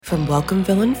From Welcome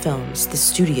Villain Films, the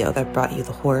studio that brought you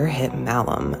the horror hit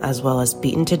Malum, as well as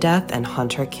Beaten to Death and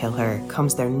Hunter Kill Her,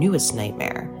 comes their newest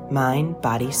nightmare, Mind,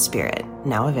 Body, Spirit,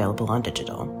 now available on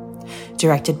digital.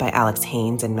 Directed by Alex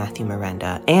Haynes and Matthew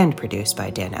Miranda, and produced by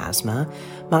Dan Asma,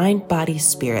 Mind, Body,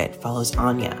 Spirit follows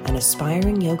Anya, an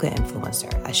aspiring yoga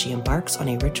influencer, as she embarks on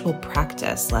a ritual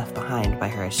practice left behind by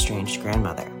her estranged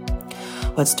grandmother.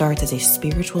 What starts as a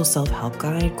spiritual self-help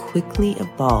guide quickly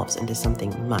evolves into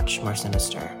something much more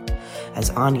sinister. As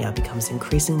Anya becomes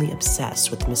increasingly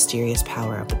obsessed with the mysterious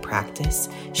power of the practice,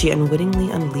 she unwittingly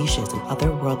unleashes an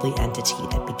otherworldly entity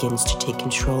that begins to take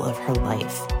control of her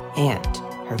life and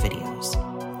her videos.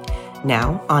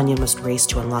 Now, Anya must race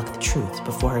to unlock the truth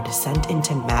before her descent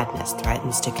into madness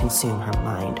threatens to consume her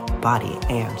mind, body,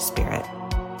 and spirit.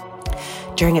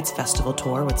 During its festival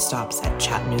tour with stops at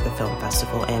Chattanooga Film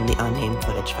Festival and the Unnamed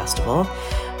Footage Festival,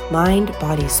 Mind,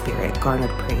 Body, Spirit garnered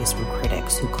praise from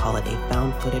critics who call it a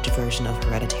found footage version of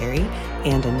Hereditary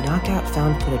and a knockout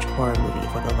found footage horror movie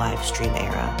for the live stream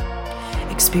era.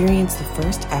 Experience the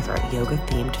first ever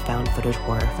yoga-themed found footage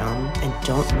horror film and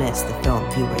don't miss the film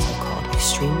viewers have called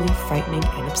extremely frightening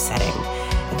and upsetting.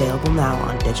 Available now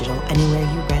on digital anywhere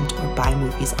you rent or buy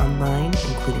movies online,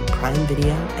 including Prime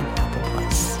Video and Apple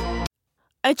Plus.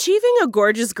 Achieving a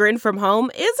gorgeous grin from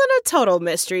home isn't a total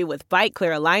mystery with Bite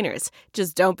Clear aligners.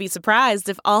 Just don't be surprised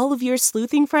if all of your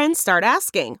sleuthing friends start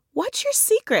asking, "What's your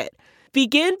secret?"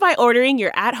 Begin by ordering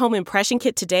your at-home impression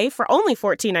kit today for only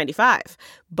 $14.95.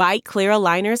 Bite Clear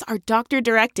aligners are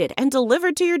doctor-directed and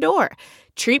delivered to your door.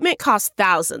 Treatment costs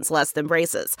thousands less than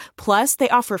braces. Plus, they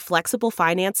offer flexible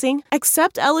financing,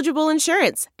 accept eligible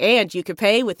insurance, and you can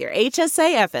pay with your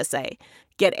HSA FSA.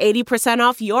 Get 80%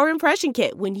 off your impression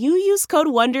kit when you use code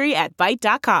WONDERY at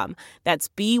Byte.com. That's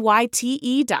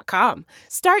BYTE.com.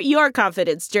 Start your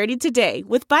confidence journey today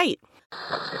with Byte.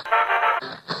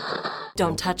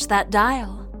 Don't touch that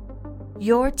dial.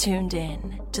 You're tuned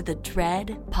in to the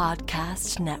Dread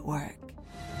Podcast Network.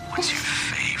 What's your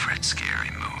favorite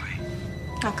scary movie?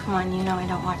 Oh, come on, you know I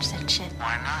don't watch that shit.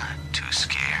 Why not? Too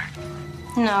scared?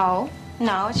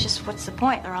 No, it's just what's the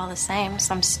point? They're all the same.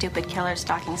 Some stupid killer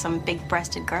stalking some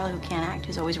big-breasted girl who can't act,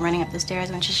 who's always running up the stairs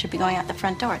when she should be going out the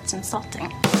front door. It's insulting.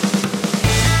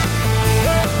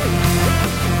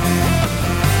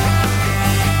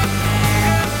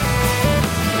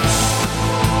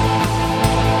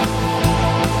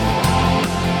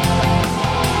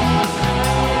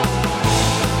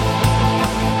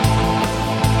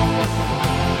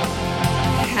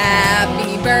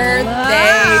 Happy birthday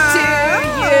to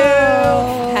you.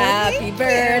 Happy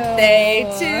birthday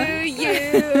to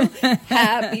you.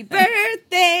 Happy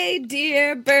birthday,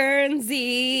 dear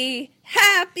Burnsy.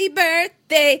 Happy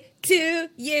birthday to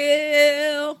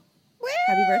you.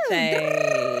 Happy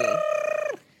birthday.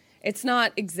 It's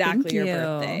not exactly your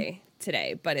birthday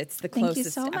today, but it's the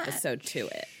closest episode to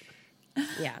it.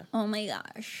 Yeah. Oh my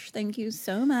gosh. Thank you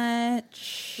so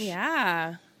much.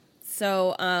 Yeah.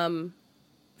 So,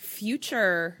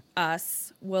 future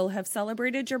us will have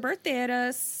celebrated your birthday at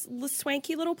a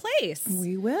swanky little place.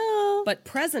 We will. But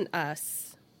present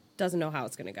us doesn't know how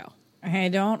it's going to go. I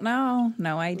don't know.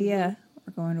 No idea.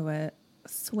 We're going to a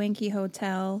swanky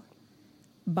hotel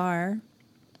bar.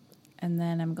 And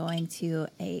then I'm going to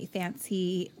a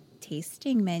fancy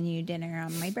tasting menu dinner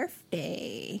on my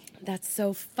birthday. That's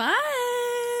so fun.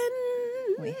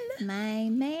 With my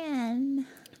man.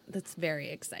 That's very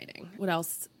exciting. What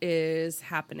else is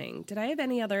happening? Did I have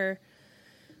any other...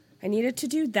 I needed to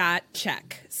do that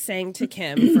check. Sang to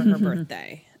Kim for her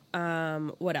birthday.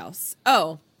 What else?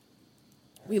 Oh,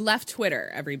 we left Twitter,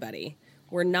 everybody.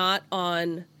 We're not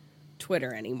on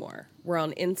Twitter anymore. We're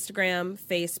on Instagram,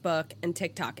 Facebook, and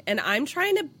TikTok. And I'm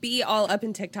trying to be all up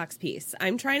in TikTok's piece.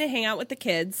 I'm trying to hang out with the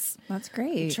kids. That's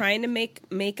great. I'm trying to make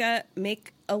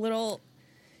a little...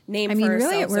 name I mean, for really,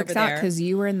 it ourselves works over out there. because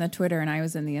you were in the Twitter and I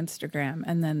was in the Instagram,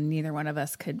 and then neither one of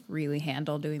us could really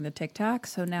handle doing the TikTok.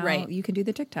 So now you can do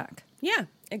the TikTok. Yeah,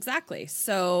 exactly.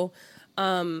 So,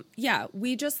 yeah,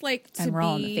 we just like to and we're be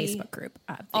all in the Facebook group.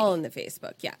 All in the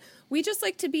Facebook. Yeah, we just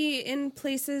like to be in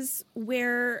places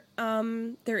where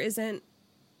there isn't,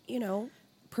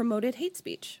 promoted hate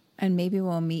speech. And maybe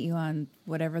we'll meet you on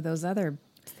whatever those other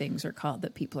things are called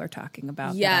that people are talking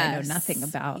about Yes. that I know nothing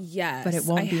about. Yes. But it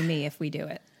won't be me if we do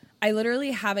it. I literally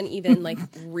haven't even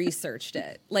researched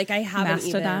it. I haven't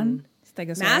Mastodon? even...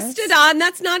 Stegosaurus? Mastodon.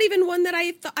 That's not even one that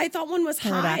I thought one was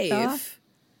Hive.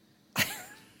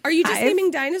 Are you just Hive? naming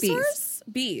dinosaurs?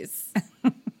 Bees.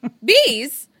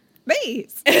 Bees?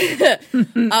 Bees.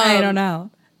 I don't know.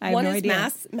 I have one no is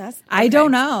idea. mass. I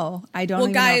don't know. I don't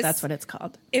even know guys, if that's what it's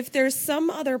called. If there's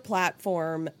some other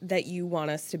platform that you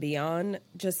want us to be on,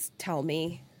 just tell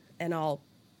me. and I'll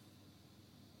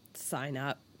sign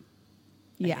up.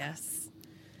 I Yeah. guess.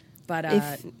 But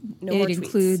If no more it tweets.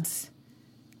 includes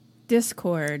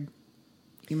Discord,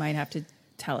 you might have to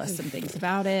tell us some things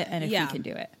about it and if Yeah. we can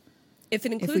do it. If it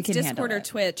we includes can handle Discord or it.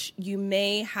 Twitch, you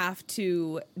may have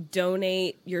to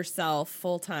donate yourself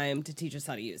full time to teach us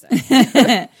how to use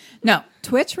it. No,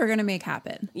 Twitch we're going to make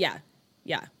happen. Yeah.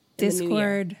 Yeah. In the new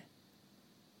year. Discord,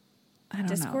 I don't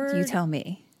know. Discord- You tell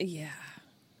me. Yeah.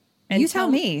 You tell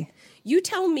me, You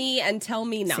tell me and tell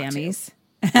me not Sammy's.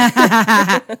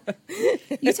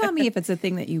 You tell me if it's a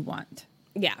thing that you want. to.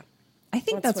 Yeah. I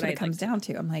think That's that's what what it I'd comes like down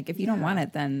to. I'm like, if you don't want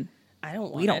it, then I don't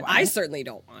want We don't it. want I it. certainly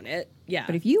don't want it. Yeah.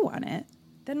 but if you want it,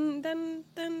 then you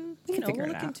can know, figure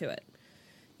we'll it look out. into it.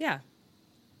 Yeah.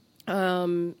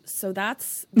 So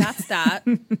that's that.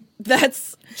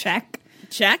 That's check.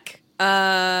 check.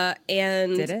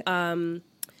 And Did it?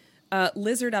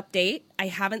 lizard update. I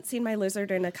haven't seen my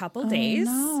lizard in a couple days.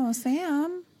 Oh, no,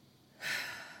 Sam.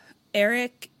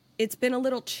 Eric, it's been a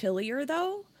little chillier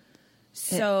though.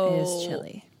 So It is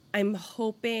chilly. I'm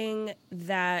hoping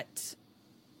that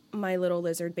my little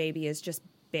lizard baby is just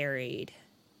buried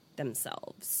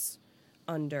themselves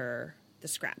under the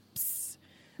scraps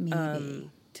Maybe.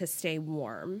 to stay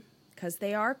warm because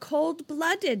they are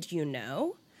cold-blooded, you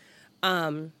know.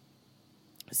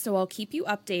 So I'll keep you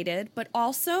updated, but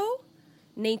also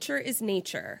nature is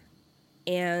nature.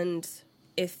 And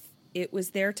if it was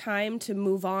their time to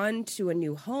move on to a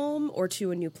new home or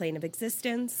to a new plane of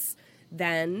existence,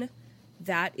 then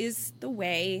that is the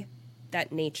way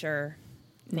that nature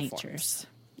performs. Natures.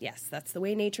 Yes, that's the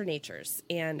way nature natures.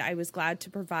 And I was glad to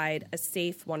provide a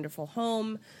safe, wonderful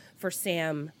home for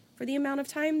Sam for the amount of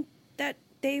time that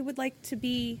they would like to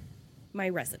be my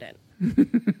resident.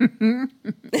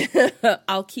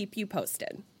 I'll keep you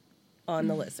posted on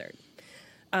the lizard.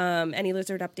 Any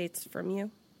lizard updates from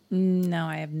you? No,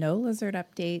 I have no lizard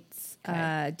updates.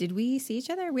 Did we see each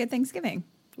other? We had Thanksgiving.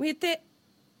 We had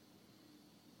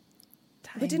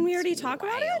But didn't we already talk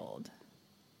about it?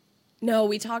 No,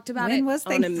 we talked about When it was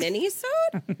on a Thanks-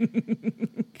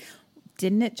 mini-sode.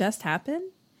 Didn't it just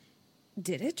happen?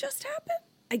 Did it just happen?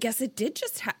 I guess it did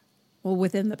just happen. Well,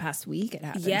 within the past week, it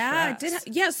happened. Yeah, for it did. us.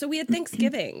 Yeah, so we had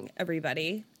Thanksgiving,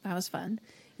 everybody. That was fun.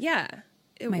 Yeah,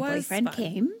 it My was boyfriend fun.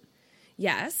 came.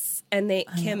 Yes, and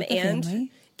Kim love the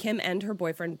family. and her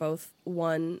boyfriend both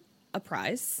won a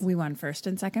prize. We won first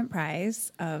and second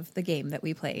prize of the game that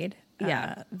we played.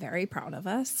 Yeah. Very proud of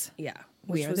us. Yeah,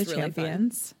 We which are was the really fun.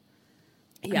 champions.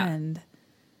 Yeah, And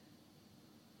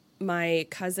my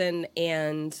cousin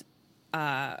and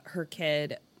her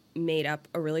kid made up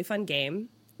a really fun game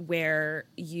where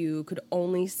you could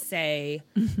only say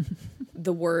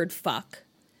the word fuck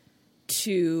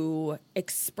to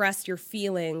express your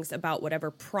feelings about whatever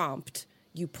prompt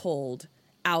you pulled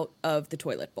out of the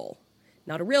toilet bowl.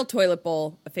 Not a real toilet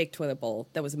bowl, a fake toilet bowl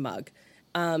that was a mug.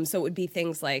 So it would be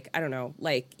things like, I don't know,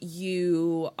 like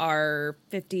you are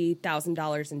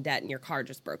 $50,000 in debt and your car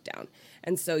just broke down.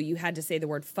 And so you had to say the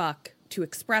word fuck to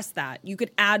express that. You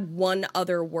could add one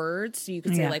other word. So you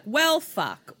could say Yeah. like, well,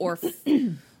 fuck, or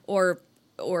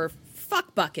or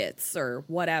fuck buckets or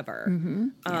whatever.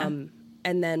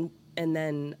 And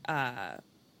then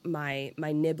my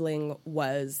nibbling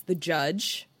was the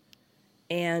judge,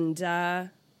 and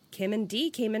Kim and Dee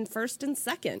came in first and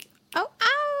second. oh,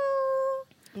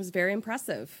 It was very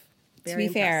impressive. to Very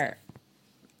be fair, impressive.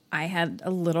 I had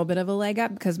a little bit of a leg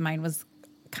up because mine was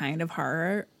kind of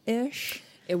horror-ish.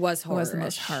 It was It wasn't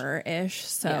horror-ish. as horror-ish.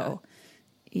 So,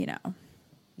 you know,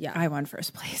 Yeah, I won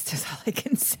first place is all I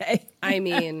can say. I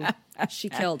mean, she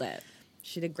killed it.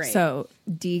 She did great. So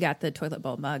Dee got the toilet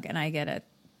bowl mug and I get a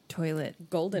toilet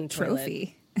golden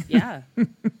trophy. toilet. Yeah,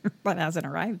 But it hasn't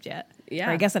arrived yet. Yeah.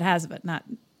 Or I guess it has, but not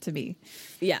to me.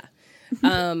 yeah.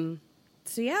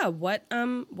 So yeah, what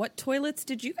toilets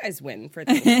did you guys win for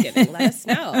Thanksgiving? Let us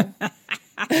know.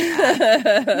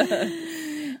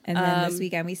 And then this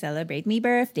weekend we celebrate me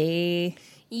birthday.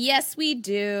 Yes, we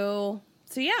do.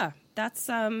 So yeah, that's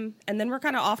and then we're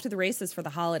kind of off to the races for the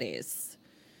holidays,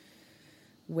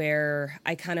 where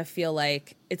I kind of feel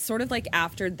like it's sort of like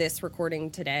after this recording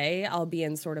today, I'll be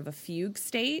in sort of a fugue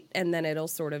state, and then it'll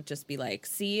sort of just be like,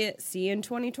 see you in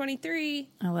 2023.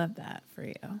 I love that for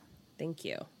you. Thank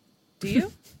you. Do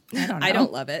you? I don't know. I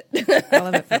don't love it. I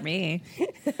love it for me.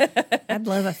 I'd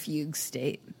love a fugue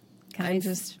state. Can I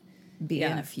just be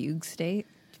yeah. in a fugue state?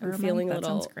 For I'm feeling month? a That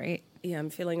little sounds great. Yeah, I'm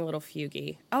feeling a little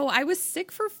fuguey. Oh, I was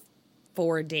sick for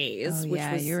 4 days, Oh, which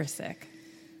yeah, was you were sick.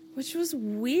 which was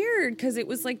weird because it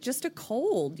was like just a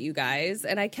cold, you guys,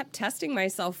 and I kept testing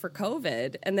myself for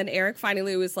COVID, and then Eric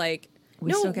finally was like,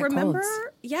 We "No, still get remember?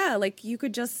 colds. Yeah, like you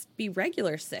could just be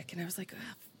regular sick," and I was like,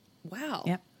 "Ugh, Wow.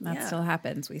 Yep, that Yeah. still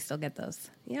happens. We still get those.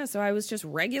 Yeah, so I was just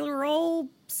regular old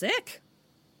sick.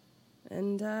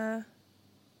 And,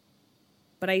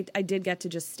 but I did get to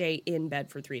just stay in bed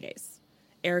for 3 days.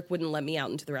 Eric wouldn't let me out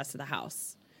into the rest of the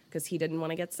house because he didn't want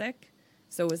to get sick.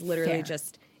 So it was literally Fair.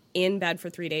 just in bed for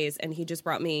 3 days, and he just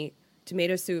brought me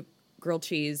tomato soup, grilled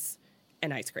cheese,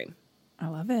 and ice cream. I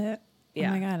love it. Yeah.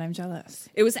 Oh my God, I'm jealous.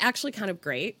 It was actually kind of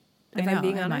great, if I know. I'm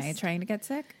being Am honest. I trying to get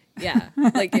sick? Yeah,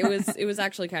 like it was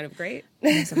actually kind of great.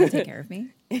 Someone take care of me.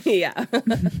 Yeah.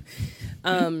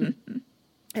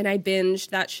 And I binged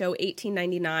that show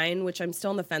 1899, which I'm still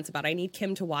on the fence about. I need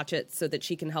Kim to watch it so that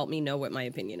she can help me know what my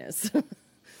opinion is.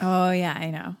 Oh yeah, I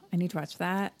know. I need to watch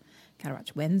that. Gotta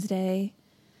watch Wednesday.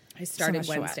 I started much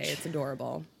to Wednesday. watch. It's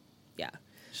adorable. Yeah.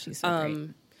 She's so great.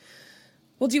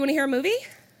 Well, do you want to hear a movie?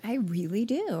 I really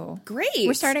do. Great.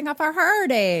 We're starting off our horror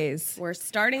days. We're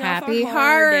starting Happy off our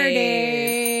horror horror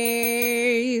days.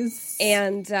 days.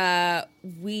 And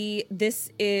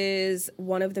this is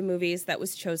one of the movies that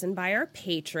was chosen by our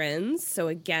patrons. So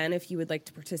again, if you would like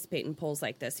to participate in polls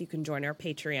like this, you can join our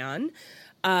Patreon.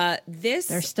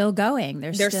 They're still going.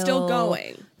 They're still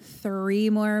going. 3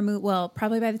 more well,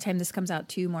 probably by the time this comes out,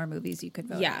 2 more movies you could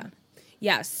vote on.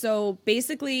 Yeah. So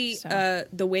basically,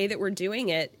 the way that we're doing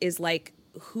it is like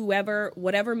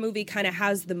whatever movie kind of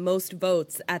has the most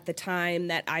votes at the time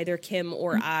that either Kim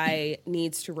or I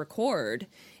needs to record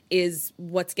is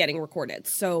what's getting recorded.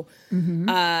 So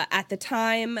at the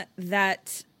time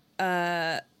that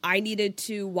I needed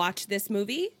to watch this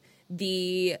movie,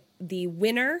 the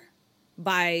winner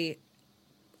by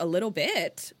a little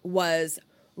bit was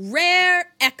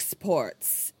Rare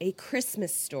Exports, a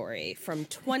Christmas story from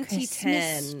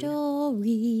 2010. Christmas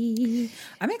story.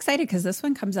 I'm excited because this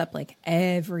one comes up like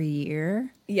every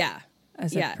year. Yeah.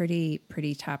 As a pretty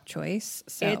top choice.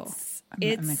 So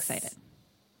I'm excited.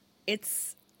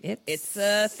 It's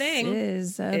a thing. It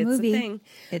is a It's movie. a thing.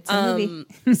 It's a movie.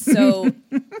 So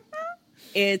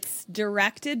it's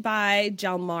directed by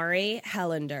Jalmari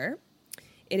Helander.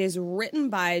 It is written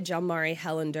by Jalmari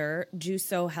Helander,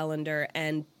 Juso Helander,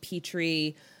 and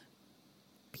Petri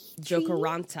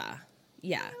Jokaranta.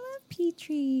 Yeah. I love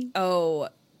Petrie. Oh,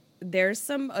 there's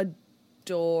some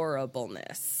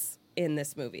adorableness in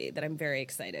this movie that I'm very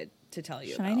excited to tell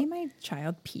you Should about. I name my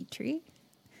child Petrie?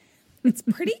 It's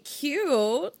pretty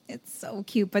cute. It's so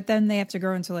cute, but then they have to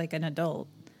grow into like an adult.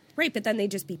 Right, but then they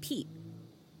just be Pete.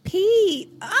 Pete!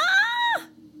 Ah!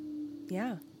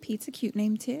 Yeah. Pete's a cute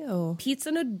name too. Pete's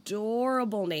an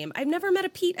adorable name. I've never met a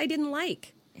Pete I didn't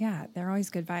like. Yeah, they're always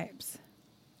good vibes.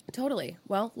 Totally.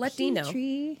 Well, let Dean know.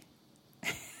 Petrie.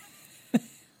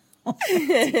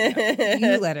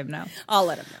 You let him know. I'll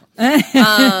let him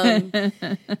know.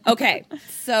 Okay,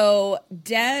 so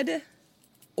dead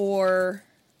or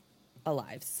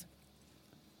alives.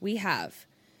 We have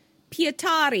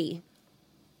Pietari.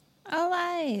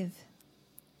 Alive.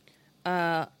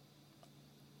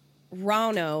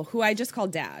 Rano, who I just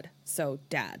called Dad. So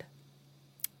Dad.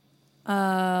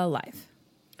 Alive.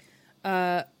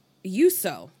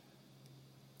 Yuso.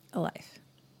 Alive.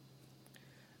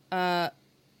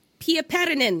 Pia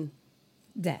Perinen.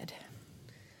 Dead.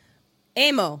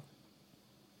 Amo.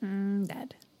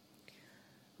 Dead.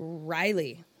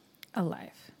 Riley.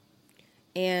 Alive.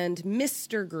 And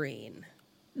Mr. Green.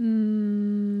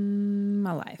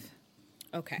 Alive.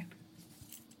 Okay.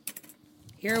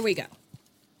 Here we go.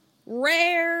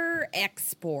 Rare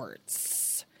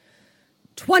Exports.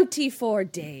 24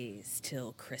 days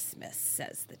till Christmas,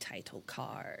 says the title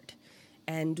card.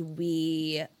 And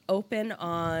we open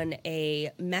on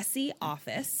a messy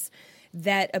office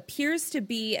that appears to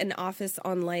be an office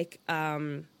on like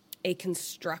a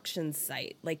construction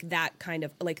site, like that kind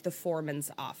of, like the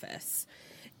foreman's office.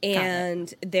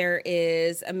 And there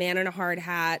is a man in a hard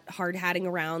hatting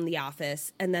around the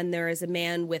office. And then there is a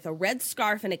man with a red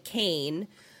scarf and a cane,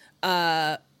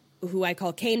 who I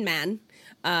call Cane Man,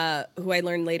 who I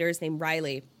learned later is named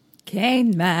Riley.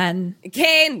 Cane Man.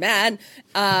 Cane Man.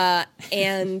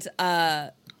 And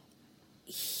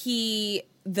he,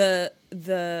 the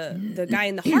guy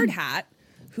in the hard hat,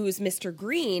 who's Mr.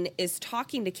 Green, is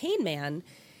talking to Cane Man.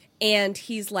 And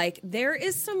he's like, there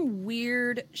is some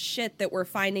weird shit that we're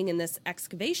finding in this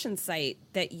excavation site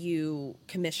that you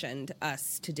commissioned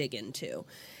us to dig into.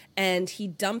 And he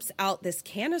dumps out this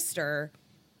canister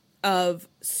of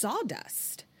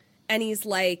sawdust. And he's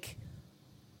like,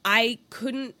 I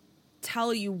couldn't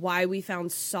tell you why we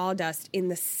found sawdust in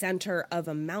the center of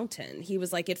a mountain. He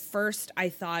was like, at first I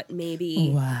thought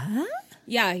maybe... What?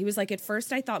 Yeah, he was like, at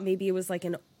first I thought maybe it was like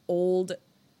an old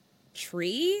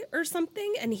tree or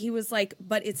something. And he was like,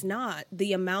 but it's not.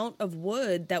 The amount of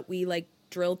wood that we like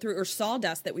drilled through, or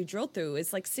sawdust that we drilled through,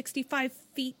 is like 65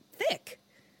 feet thick.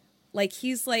 Like,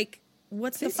 he's like,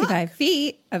 what's 65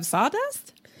 feet of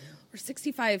sawdust? Or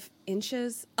 65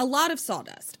 inches? A lot of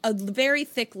sawdust. A very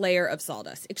thick layer of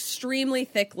sawdust. Extremely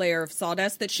thick layer of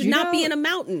sawdust that should not be in a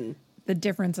mountain. The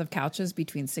difference of couches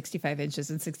between 65 inches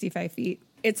and 65 feet?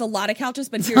 It's a lot of couches,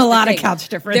 but here's a lot the of thing. couch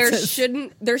differences.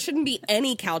 There shouldn't be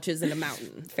any couches in a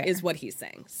mountain, is what he's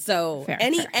saying. So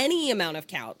any amount of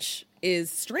couch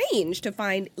is strange to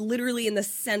find literally in the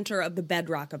center of the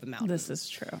bedrock of a mountain. This is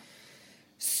true.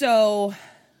 So,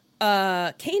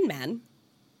 Cane Man,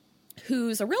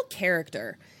 who's a real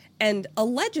character, and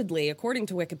allegedly, according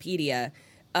to Wikipedia,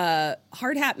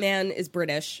 Hard Hat Man is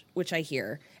British, which I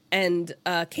hear, and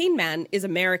Cane Man is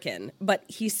American, but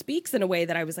he speaks in a way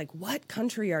that I was like, what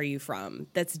country are you from?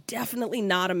 That's definitely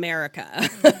not America.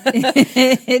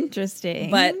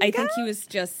 Interesting. But I think he was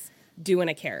just doing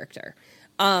a character.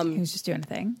 He was just doing a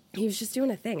thing? He was just doing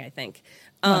a thing, I think.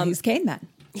 Well, he's Cane Man.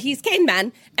 He's Cane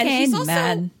Man. And he's also...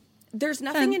 Man. There's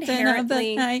nothing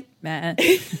inherently... Night man.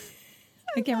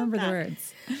 I can't remember the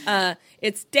words.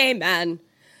 It's Day Man,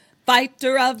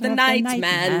 fighter of the night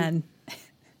man.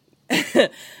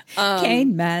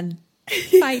 Cane Man,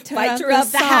 fighter of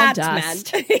the hat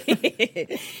sawdust. man.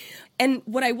 And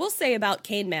what I will say about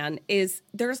Cane Man is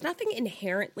there's nothing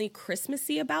inherently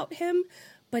Christmassy about him,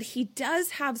 but he does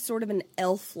have sort of an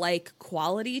elf-like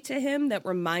quality to him that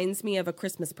reminds me of a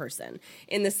Christmas person,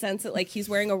 in the sense that, like, he's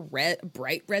wearing a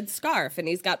bright red scarf, and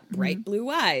he's got bright blue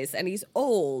eyes, and he's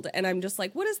old, and I'm just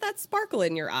like, what is that sparkle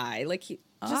in your eye? Like,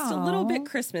 just a little bit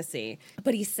Christmassy.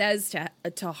 But he says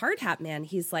to Hard Hat Man,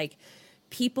 he's like,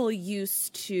 people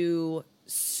used to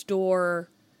store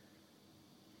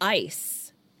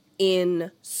ice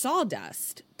in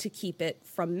sawdust to keep it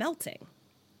from melting.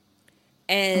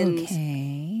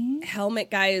 And Helmet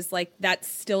Guy is like, that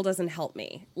still doesn't help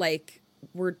me. Like,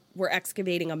 we're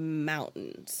excavating a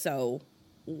mountain. So,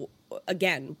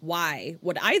 again, why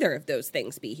would either of those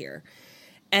things be here?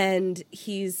 And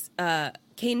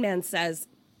Cane Man says,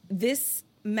 this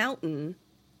mountain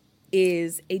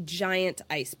is a giant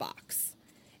ice box.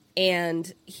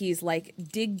 And he's like,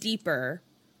 dig deeper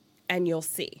and you'll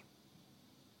see.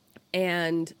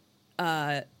 And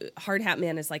Hard Hat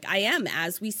Man is like, I am,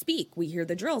 as we speak. We hear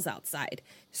the drills outside.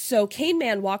 So Cane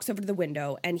Man walks over to the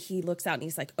window and he looks out and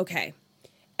he's like, okay,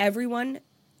 everyone,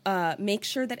 make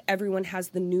sure that everyone has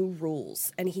the new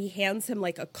rules. And he hands him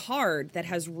like a card that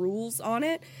has rules on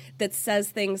it that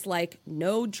says things like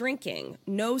no drinking,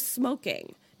 no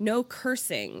smoking, no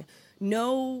cursing,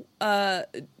 no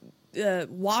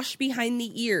wash behind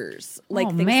the ears. Like, oh,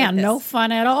 things man, like no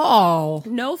fun at all.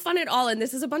 No fun at all. And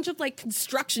this is a bunch of, like,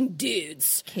 construction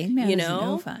dudes. Cane Man you is know?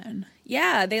 no fun.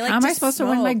 Yeah, they like How am to I supposed to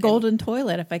win my smoke golden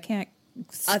toilet if I can't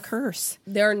curse?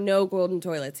 There are no golden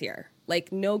toilets here.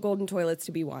 Like, no golden toilets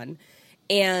to be won.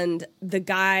 And the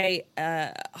guy,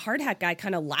 Hard Hat Guy,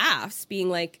 kind of laughs, being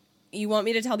like, you want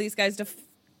me to tell these guys to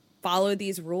follow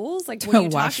these rules? Like, what are you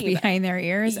wash talking behind about? their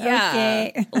ears? Yeah.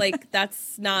 Okay. Like,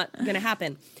 that's not going to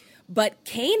happen. But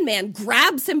Cane Man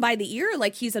grabs him by the ear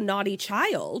like he's a naughty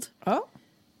child. Oh.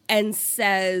 And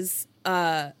says,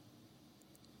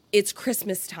 it's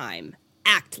Christmas time.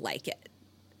 Act like it.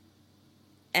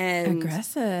 And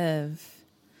aggressive.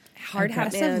 Hard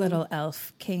Hat Man, little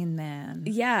elf Cane Man.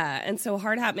 Yeah, and so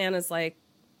Hard Hat Man is like,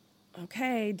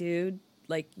 okay, dude,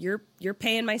 like you're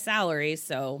paying my salary,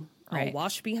 so I'll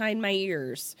wash behind my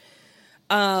ears.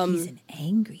 He's an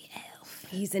angry elf.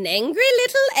 He's an angry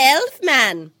little elf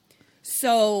man.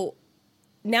 So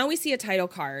now we see a title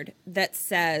card that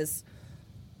says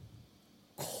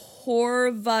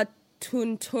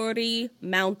Korvatunturi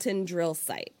Mountain Drill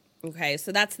Site. Okay,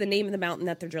 so that's the name of the mountain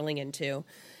that they're drilling into.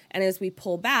 And as we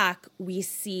pull back, we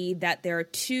see that there are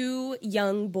two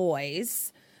young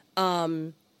boys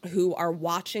who are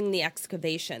watching the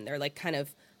excavation. They're like kind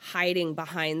of hiding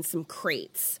behind some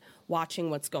crates,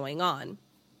 watching what's going on.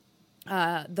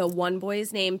 The one boy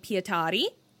is named Pietari,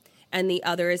 and the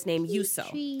other is named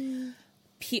Yuso.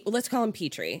 Let's call him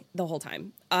Petrie the whole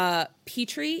time.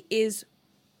 Petrie is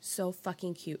so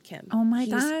fucking cute, Kim. Oh my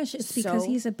gosh, it's because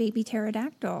he's a baby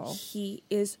pterodactyl. He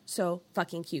is so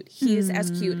fucking cute. He is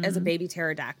as cute as a baby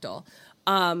pterodactyl.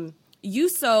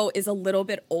 Yuso is a little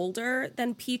bit older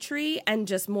than Petrie and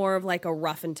just more of like a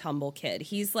rough and tumble kid.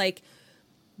 He's like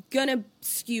gonna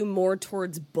skew more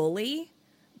towards bully,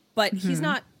 but he's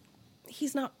not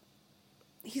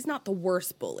the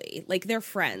worst bully. Like, they're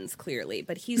friends clearly,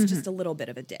 but he's just a little bit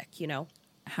of a dick, you know?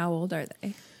 How old are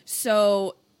they?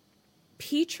 So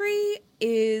Petrie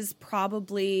is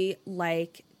probably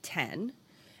like 10,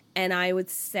 and I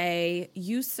would say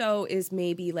Yuso is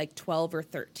maybe like 12 or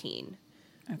 13.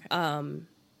 Okay.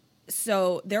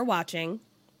 So they're watching,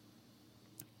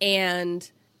 and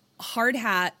Hard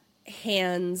Hat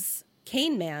hands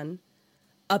Cane Man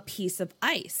a piece of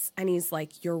ice, and he's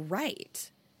like, "You're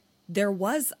right. There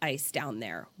was ice down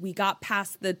there. We got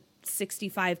past the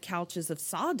 65 couches of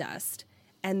sawdust,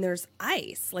 and there's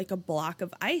ice, like a block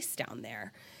of ice down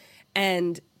there."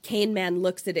 And Cane Man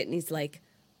looks at it, and he's like,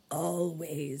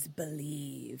 "Always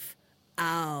believe,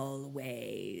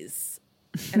 always."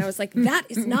 And I was like, that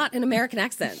is not an American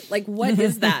accent. Like, what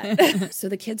is that? So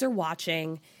the kids are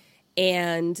watching,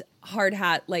 and Hard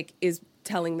Hat, like, is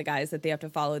telling the guys that they have to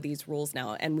follow these rules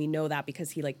now. And we know that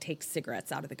because he, like, takes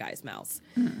cigarettes out of the guys' mouths.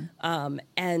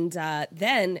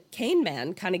 Then Cane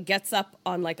Man kind of gets up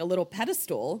on, like, a little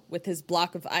pedestal with his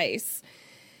block of ice.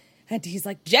 And he's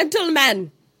like,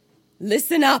 "Gentlemen,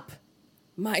 listen up.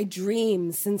 My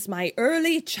dream since my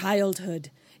early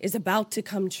childhood is about to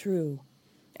come true.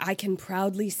 I can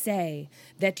proudly say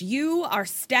that you are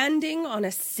standing on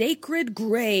a sacred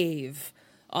grave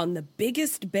on the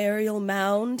biggest burial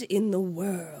mound in the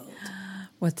world.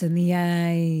 What's in the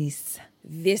ice?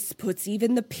 This puts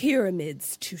even the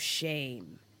pyramids to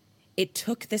shame. It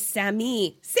took the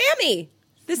Sami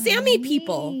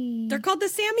people. They're called the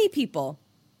Sami people.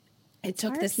 It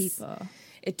took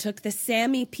It took the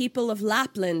Sami people of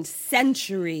Lapland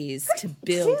centuries to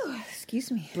build. Excuse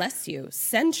me. Bless you.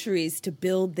 Centuries to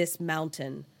build this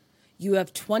mountain. You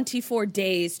have 24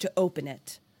 days to open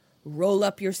it. Roll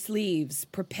up your sleeves,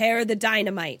 prepare the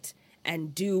dynamite,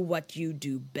 and do what you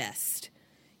do best.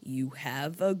 You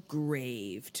have a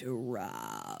grave to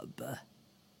rob.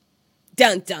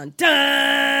 Dun, dun,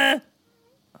 dun!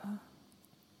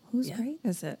 Whose grave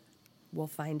is it? We'll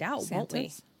find out, won't we?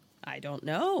 Santa's? I don't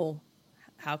know.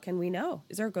 How can we know?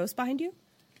 Is there a ghost behind you?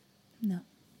 No.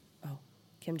 Oh,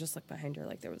 Kim just looked behind her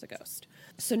like there was a ghost.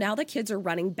 So now the kids are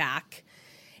running back,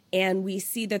 and we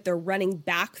see that they're running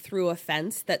back through a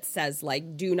fence that says,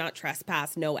 like, do not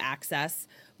trespass, no access.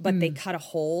 But they cut a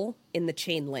hole in the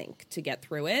chain link to get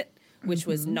through it, which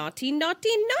was naughty,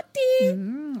 naughty, naughty.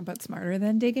 But smarter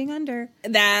than digging under.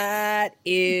 That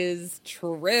is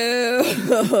true.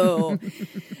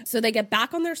 So they get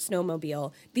back on their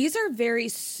snowmobile. These are very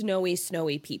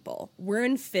snowy people. We're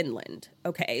in Finland.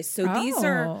 Okay. So these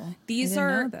are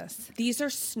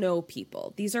snow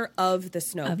people. These are of the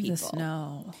snow people.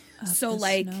 The snow.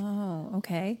 Snow.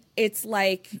 Okay. It's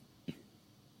like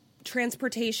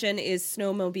transportation is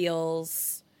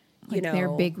snowmobiles, their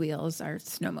big wheels are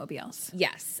snowmobiles.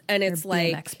 Yes. And it's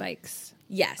like BMX bikes.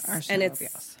 Yes. Are And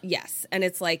snowmobiles. and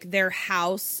it's like their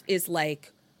house is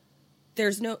like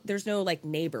there's no like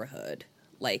neighborhood.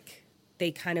 Like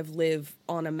they kind of live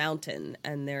on a mountain,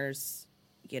 and there's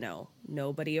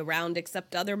nobody around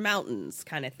except other mountains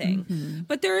kind of thing.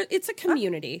 But it's a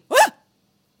community.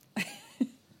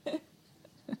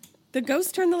 The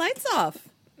ghost turned the lights off.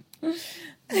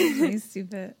 My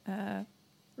stupid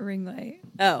ring light.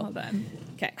 Oh. Hold on.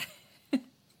 Okay.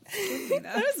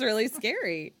 That was really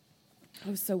scary.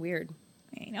 That was so weird.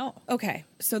 I know. Okay,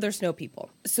 so they're snow people.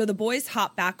 So the boys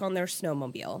hop back on their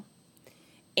snowmobile,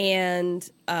 and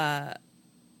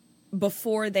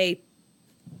before they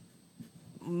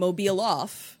mobile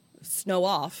off, snow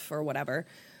off, or whatever,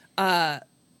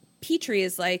 Petrie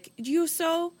is like,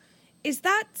 "Yuso, is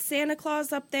that Santa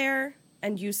Claus up there?"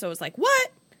 And Yuso is like,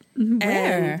 "What?"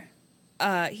 Where?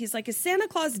 And he's like, "Is Santa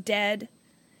Claus dead?"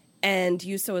 And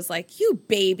Yuso is like, "You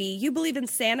baby, you believe in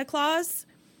Santa Claus?"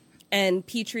 And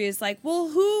Petrie is like, "Well,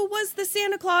 who was the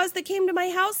Santa Claus that came to my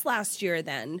house last year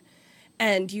then?"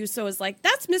 And Yuso is like,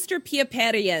 "That's Mr.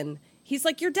 Piaperian. He's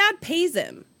like, your dad pays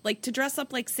him, like, to dress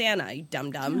up like Santa, you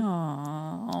dum-dum."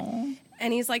 Aww.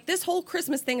 And he's like, "This whole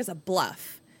Christmas thing is a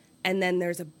bluff." And then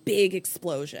there's a big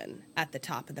explosion at the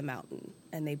top of the mountain,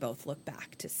 and they both look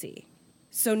back to see.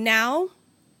 So now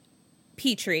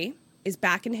Petrie is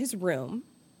back in his room,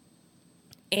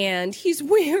 and he's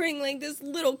wearing like this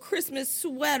little Christmas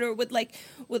sweater with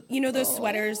those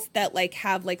sweaters that like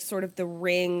have like sort of the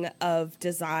ring of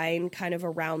design kind of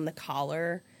around the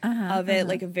collar of it,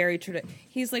 like a very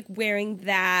he's like wearing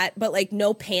that, but like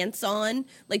no pants on,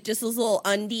 like just those little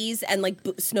undies and like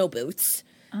snow boots.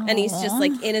 And he's just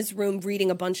like in his room reading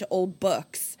a bunch of old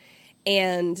books,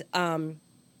 and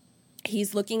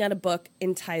he's looking at a book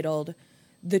entitled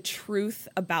 "The Truth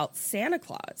About Santa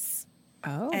Claus."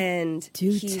 Oh, and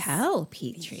do tell,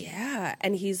 Petrie. Yeah,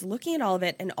 and he's looking at all of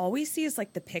it, and all we see is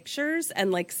like the pictures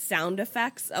and like sound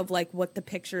effects of like what the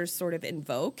pictures sort of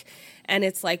invoke. And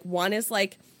it's like one is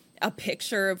like a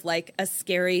picture of like a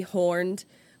scary horned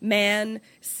man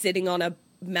sitting on a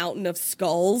mountain of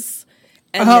skulls.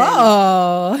 And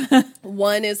then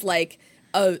one is like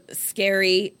a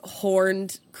scary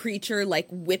horned creature like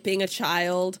whipping a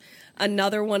child.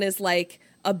 Another one is like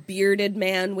a bearded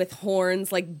man with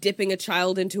horns like dipping a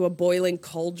child into a boiling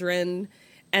cauldron.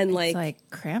 And It's like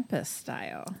Krampus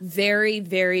style. Very,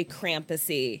 very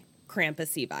Krampusy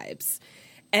vibes.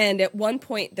 And at one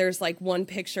point, there's like one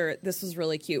picture, this was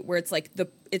really cute, where it's like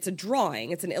it's a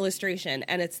drawing, it's an illustration,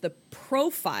 and it's the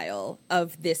profile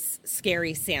of this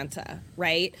scary Santa,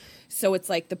 right? So it's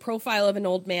like the profile of an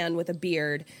old man with a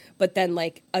beard, but then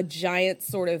like a giant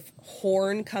sort of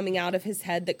horn coming out of his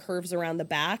head that curves around the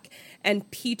back.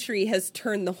 And Petrie has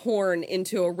turned the horn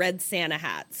into a red Santa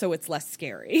hat, so it's less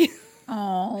scary.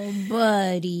 Oh,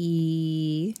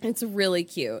 buddy. It's really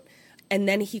cute. And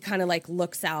then he kind of like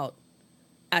looks out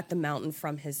at the mountain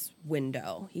from his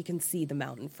window. He can see the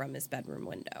mountain from his bedroom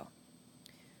window.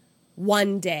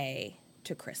 One day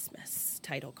to Christmas,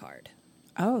 title card.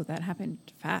 Oh, that happened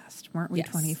fast. Weren't we Yes.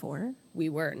 24? We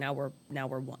were. Now we're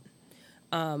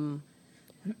one.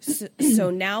 So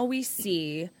now we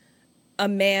see a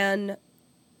man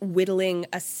whittling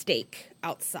a steak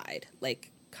outside,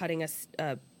 like cutting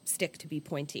a stick to be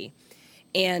pointy.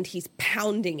 And he's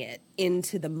pounding it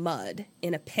into the mud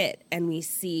in a pit. And we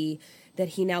see that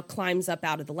he now climbs up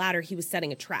out of the ladder. He was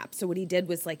setting a trap. So what he did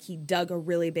was like he dug a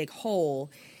really big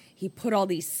hole. He put all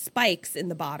these spikes in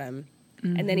the bottom.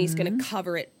 And then he's going to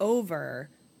cover it over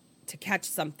to catch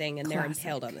something. And they're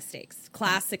impaled on the stakes.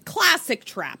 Classic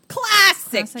trap.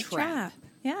 Classic trap.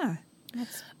 Yeah.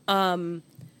 That's,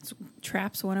 it's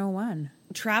Traps 101.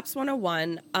 Traps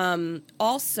 101.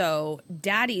 Also,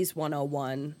 Daddy's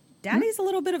 101. Daddy's a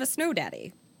little bit of a snow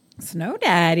daddy. Snow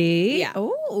daddy? Yeah.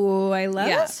 Oh, I love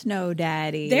Yeah. a snow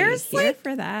daddy. There's Here like-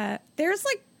 for that. There's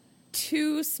like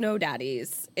 2 snow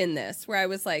daddies in this where I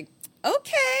was like,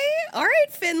 okay, all right,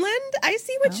 Finland. I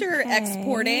see what you're Okay.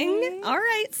 exporting. All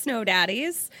right, snow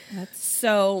daddies.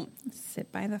 So,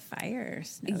 Sit by the fire,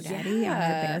 snow daddy on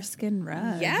our bearskin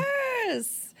rug.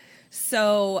 yes.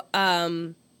 So,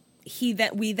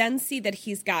 we then see that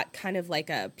he's got kind of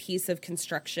like a piece of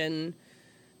construction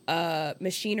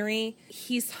machinery.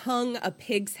 He's hung a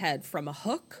pig's head from a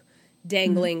hook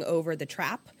dangling over the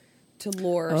trap to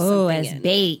lure something as in.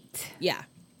 bait. Yeah.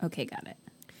 Okay, got it.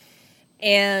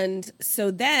 And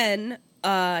so then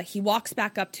he walks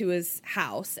back up to his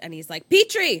house and he's like,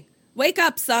 Petrie, wake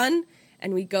up, son.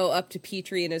 And we go up to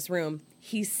Petrie in his room.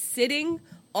 He's sitting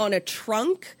on a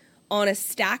trunk on a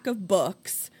stack of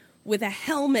books with a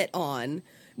helmet on,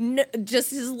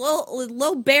 just his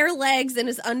little bare legs and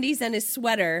his undies and his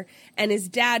sweater. And his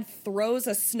dad throws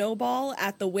a snowball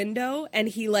at the window and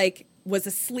he like was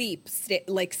asleep,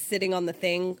 like sitting on the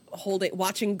thing,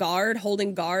 holding guard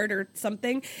or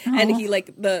something. And he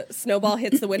like, the snowball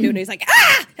hits the window and he's like,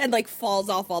 ah! And like falls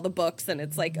off all the books and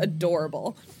it's like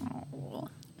adorable. Oh.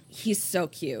 He's so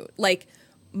cute. Like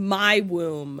my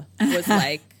womb was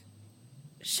like,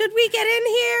 should we get in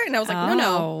here? And I was like,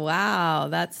 no. Oh, wow.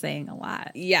 That's saying a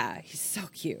lot. Yeah, he's so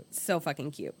cute. So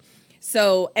fucking cute.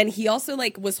 So, and he also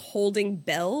like was holding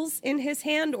bells in his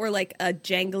hand or like a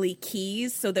jangly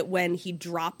keys so that when he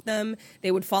dropped them,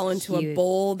 they would fall into a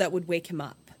bowl that would wake him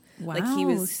up. Wow, Like he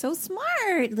was so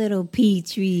smart, little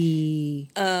Petrie.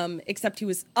 except he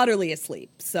was utterly asleep.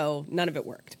 So none of it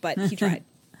worked, but he tried.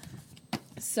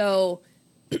 So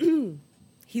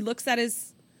he looks at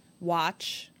his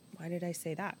watch. Why did I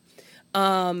say that?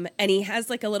 And he has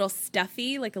like a little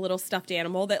stuffy, like a little stuffed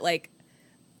animal that like,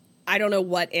 I don't know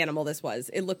what animal this was.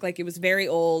 It looked like it was very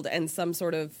old and some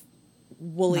sort of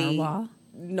woolly,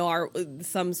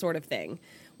 some sort of thing.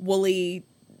 Woolly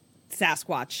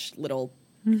Sasquatch little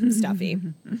stuffy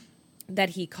that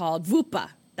he called Vupa.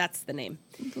 That's the name.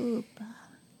 Vupa.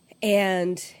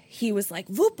 And he was like,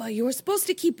 Vupa, you were supposed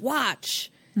to keep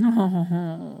watch.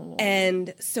 Oh.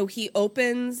 And so he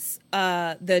opens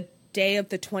the day of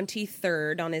the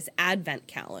 23rd on his advent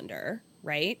calendar,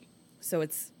 right? So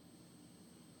it's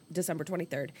December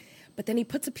 23rd. But then he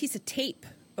puts a piece of tape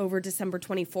over December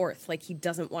 24th. Like he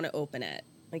doesn't want to open it.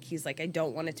 Like he's like, I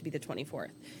don't want it to be the 24th.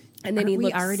 And then Aren't he we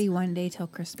looks. already one day till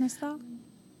Christmas, though?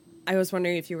 I was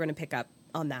wondering if you were going to pick up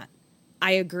on that.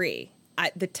 I agree.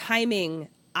 The timing,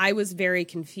 I was very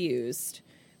confused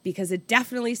because it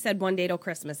definitely said one day till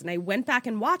Christmas. And I went back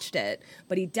and watched it,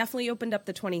 but he definitely opened up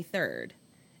the 23rd.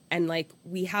 And like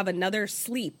we have another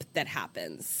sleep that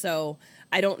happens. So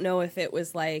I don't know if it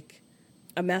was like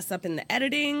a mess up in the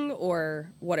editing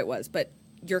or what it was, but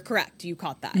you're correct. You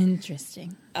caught that.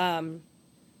 Interesting.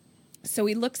 So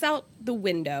he looks out the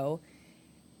window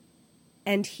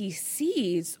and he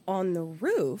sees on the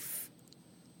roof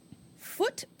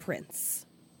footprints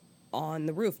on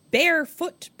the roof, bare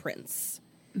footprints.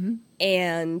 Mm-hmm.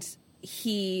 And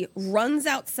he runs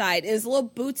outside in his little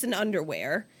boots and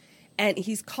underwear, and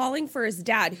he's calling for his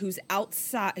dad, who's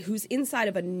inside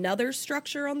of another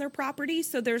structure on their property.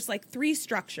 So there's like 3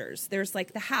 structures. There's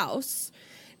like the house,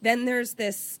 then there's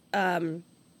this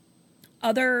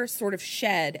other sort of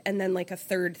shed, and then like a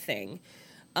third thing.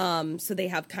 So they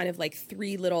have kind of like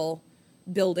 3 little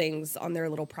buildings on their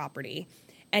little property.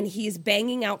 And he's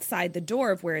banging outside the door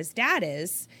of where his dad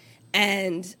is.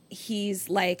 And he's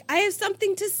like, I have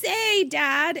something to say,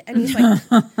 Dad. And he's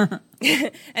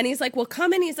like, well,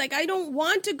 come in. He's like, I don't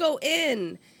want to go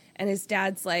in. And his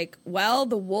dad's like, well,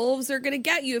 the wolves are going to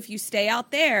get you if you stay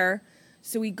out there.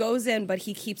 So he goes in, but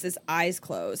he keeps his eyes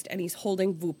closed, and he's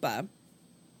holding Vupa.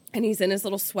 And he's in his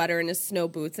little sweater and his snow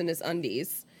boots and his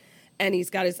undies. And he's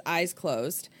got his eyes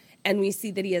closed. And we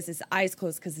see that he has his eyes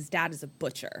closed because his dad is a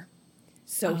butcher.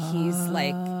 So he's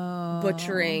like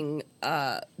butchering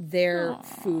their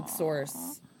food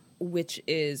source, which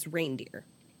is reindeer,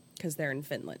 because they're in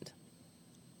Finland.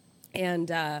 And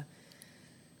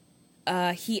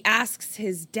he asks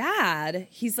his dad,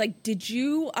 he's like, did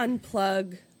you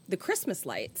unplug the Christmas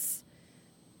lights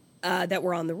that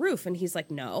were on the roof? And he's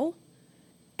like, no.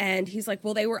 And he's like,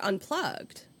 well, they were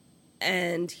unplugged.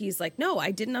 And he's like, no,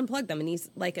 I didn't unplug them. And he's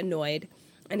like annoyed.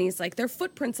 And he's like, there are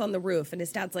footprints on the roof. And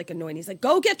his dad's like annoyed. He's like,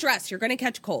 go get dressed. You're going to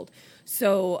catch cold.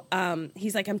 So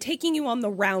he's like, I'm taking you on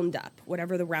the roundup,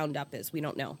 whatever the roundup is. We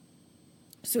don't know.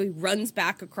 So he runs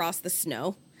back across the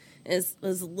snow. His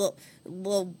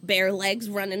little bare legs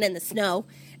running in the snow.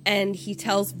 And he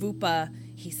tells Vupa,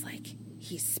 he's like,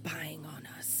 he's spying on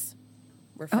us,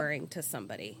 referring to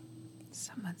somebody.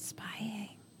 Someone's spying.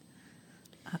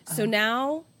 So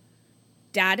now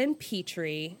Dad and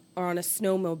Petrie are on a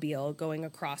snowmobile going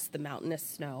across the mountainous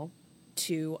snow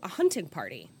to a hunting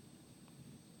party.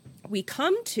 We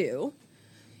come to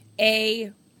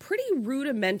a pretty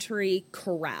rudimentary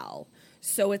corral.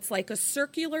 So it's like a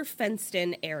circular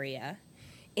fenced-in area.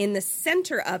 In the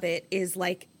center of it is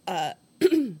like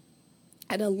an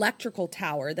electrical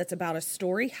tower that's about a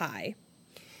story high.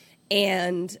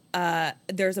 And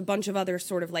there's a bunch of other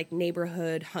sort of like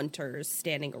neighborhood hunters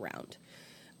standing around.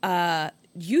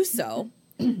 Yuso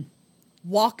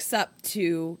walks up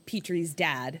to Petrie's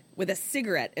dad with a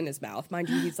cigarette in his mouth. Mind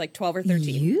you, he's like 12 or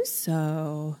 13.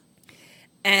 Yuso.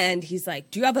 And he's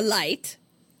like, do you have a light?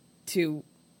 To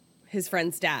his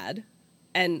friend's dad.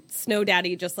 And Snow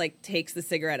Daddy just like takes the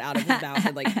cigarette out of his mouth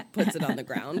and like puts it on the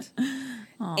ground.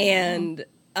 Aww. And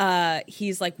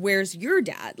he's like, where's your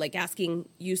dad? Like asking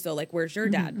Yuso, like, where's your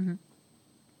dad? Mm-hmm.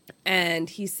 And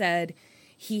he said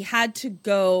he had to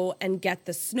go and get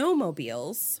the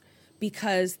snowmobiles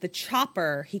because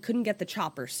he couldn't get the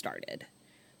chopper started.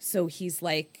 So he's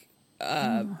like,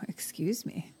 excuse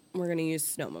me. We're going to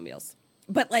use snowmobiles.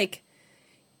 But like,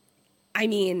 I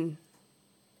mean,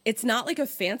 it's not like a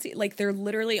fancy, like they're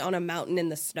literally on a mountain in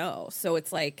the snow. So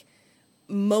it's like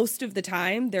most of the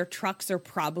time their trucks are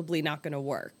probably not going to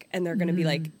work. And they're going to be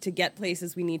like, to get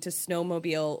places, we need to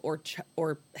snowmobile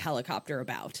or helicopter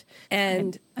about.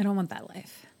 And I don't want that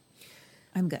life.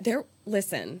 I'm good.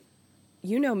 Listen,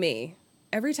 you know me.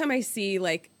 Every time I see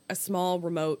like a small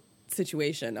remote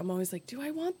situation, I'm always like, do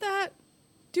I want that?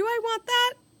 Do I want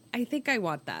that? I think I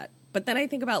want that. But then I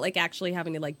think about like actually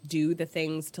having to like do the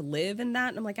things to live in that.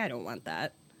 And I'm like, I don't want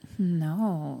that.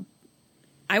 No.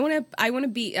 I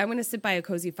want to sit by a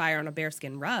cozy fire on a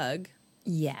bearskin rug.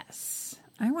 Yes.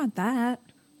 I want that.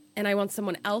 And I want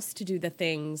someone else to do the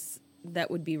things that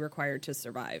would be required to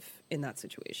survive in that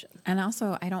situation. And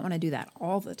also, I don't want to do that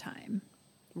all the time.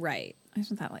 Right. I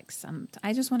just want that like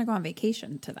I just want to go on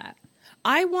vacation to that.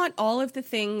 I want all of the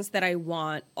things that I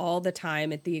want all the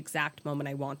time at the exact moment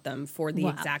I want them for the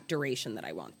exact duration that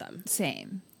I want them.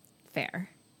 Same. Fair.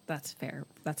 That's fair.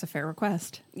 That's a fair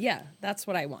request. Yeah, that's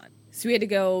what I want. So we had to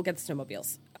go get the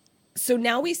snowmobiles. So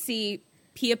now we see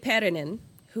Pia Perinen,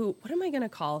 who, what am I going to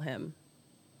call him?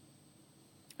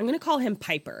 I'm going to call him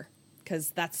Piper,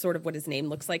 because that's sort of what his name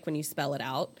looks like when you spell it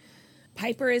out.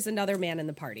 Piper is another man in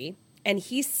the party, and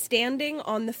he's standing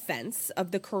on the fence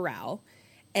of the corral,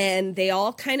 and they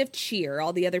all kind of cheer,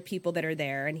 all the other people that are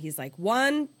there, and he's like,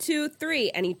 1, 2, 3,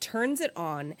 and he turns it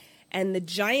on, and the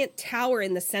giant tower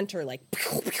in the center, like,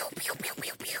 pew, pew, pew, pew,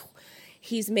 pew, pew.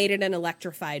 He's made it an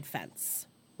electrified fence,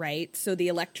 right? So the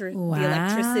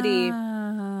electricity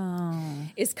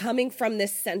is coming from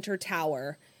this center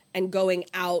tower and going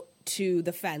out to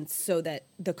the fence so that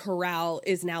the corral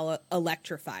is now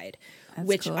electrified,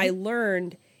 which cool. I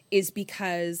learned is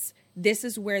because this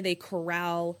is where they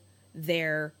corral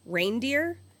their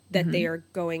reindeer that they are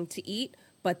going to eat,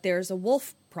 but there's a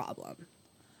wolf problem.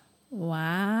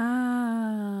 Wow.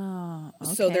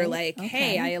 So they're Okay, like,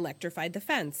 hey, I okay. electrified the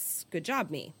fence. Good job,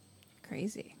 me.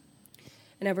 Crazy.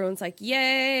 And everyone's like,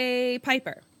 yay,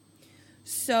 Piper.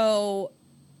 So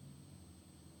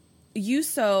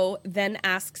Yuso then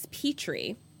asks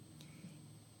Petrie,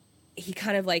 he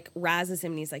kind of like razzes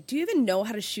him and he's like, do you even know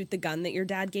how to shoot the gun that your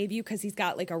dad gave you? Because he's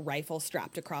got like a rifle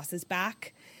strapped across his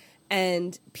back.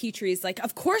 And Petrie's like,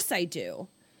 of course I do.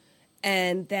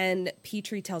 And then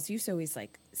Petrie tells Yuso, he's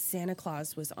like, Santa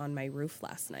Claus was on my roof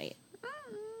last night.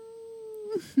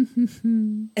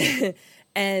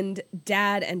 And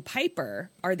Dad and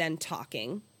Piper are then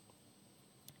talking.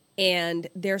 And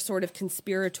they're sort of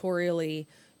conspiratorially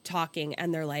talking.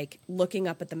 And they're like looking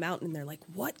up at the mountain. And they're like,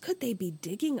 what could they be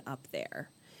digging up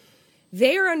there?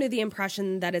 They are under the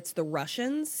impression that it's the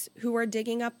Russians who are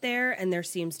digging up there, and there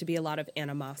seems to be a lot of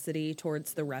animosity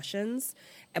towards the Russians,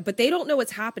 but they don't know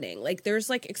what's happening. Like, there's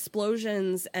like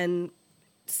explosions and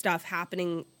stuff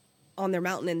happening on their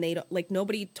mountain, and they don't, like,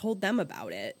 nobody told them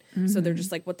about it. So they're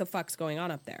just like, what the fuck's going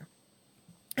on up there?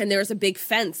 And there's a big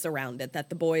fence around it that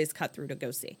the boys cut through to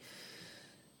go see.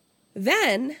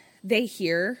 Then they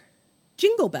hear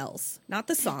jingle bells, not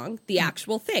the song, the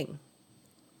actual thing.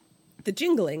 The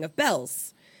jingling of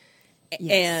bells.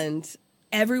 Yes. And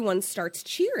everyone starts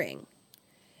cheering.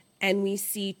 And we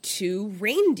see 2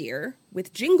 reindeer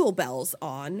with jingle bells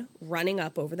on running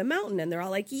up over the mountain. And they're all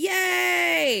like,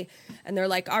 yay! And they're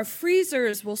like, our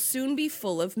freezers will soon be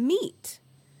full of meat.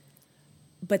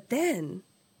 But then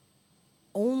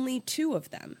only 2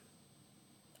 of them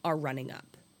are running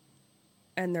up.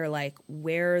 And they're like,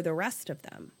 where are the rest of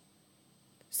them?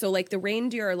 So, like, the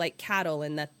reindeer are like cattle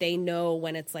in that they know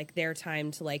when it's, like, their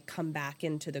time to, like, come back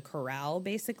into the corral,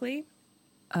 basically.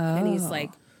 Oh. And he's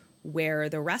like, where are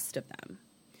the rest of them?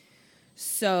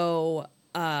 So,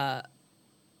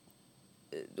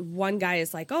 one guy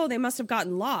is like, oh, they must have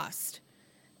gotten lost.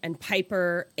 And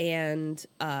Piper and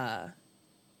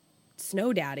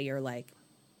Snow Daddy are like,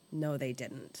 no, they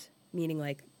didn't. Meaning,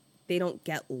 like, they don't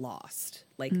get lost.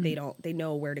 Like, they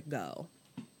know where to go.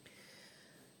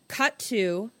 Cut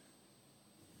to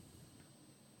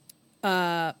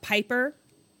Piper,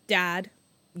 Dad,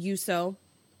 Yuso,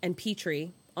 and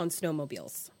Petrie on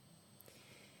snowmobiles.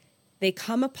 They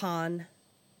come upon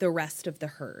the rest of the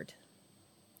herd.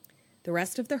 The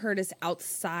rest of the herd is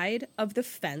outside of the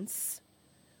fence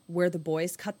where the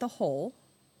boys cut the hole,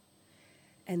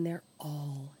 and they're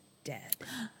all dead.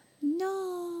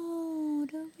 No,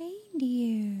 the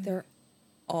reindeer. They're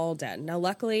all dead. Now,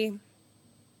 luckily,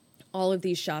 all of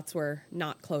these shots were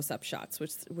not close-up shots,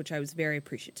 which I was very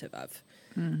appreciative of.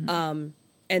 Mm-hmm.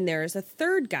 And there's a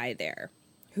third guy there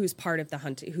who's part of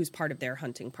their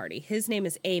hunting party. His name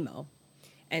is Amo,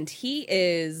 and he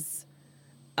is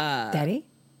Daddy.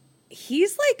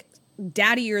 He's like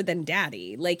daddier than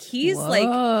daddy. Like he's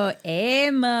Amo.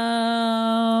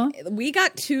 We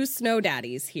got 2 snow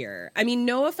daddies here. I mean,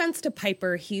 no offense to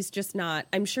Piper, he's just not.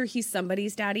 I'm sure he's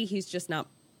somebody's daddy. He's just not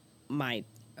my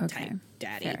type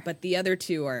daddy. Fair. But the other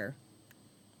 2 are.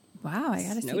 Wow, I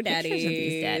gotta see pictures of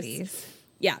these daddies.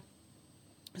 Yeah.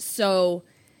 So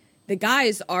the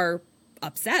guys are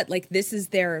upset. Like, this is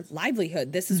their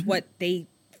livelihood. This is what they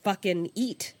fucking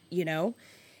eat, you know?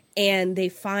 And they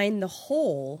find the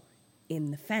hole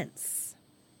in the fence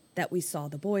that we saw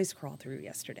the boys crawl through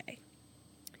yesterday.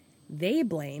 The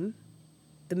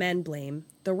men blame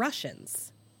the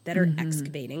Russians that are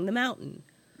excavating the mountain.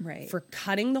 Right. For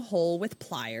cutting the hole with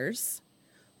pliers,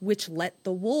 which let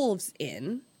the wolves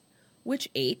in, which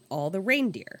ate all the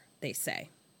reindeer, they say.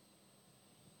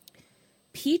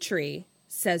 Petrie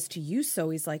says to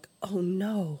Yuso, he's like, oh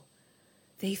no,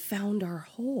 they found our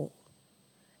hole.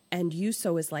 And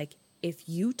Yuso is like, if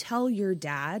you tell your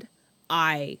dad,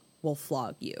 I will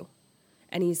flog you.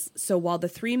 And so while the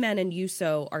 3 men and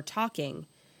Yuso are talking,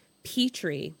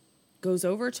 Petrie goes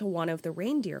over to one of the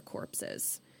reindeer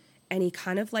corpses and he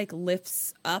kind of like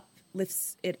lifts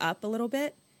it up a little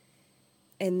bit.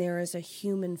 And there is a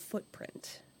human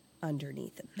footprint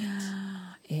underneath it.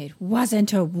 It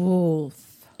wasn't a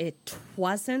wolf. It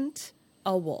wasn't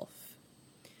a wolf.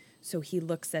 So he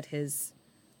looks at his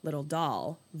little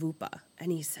doll, Vupa,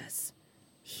 and he says,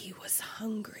 he was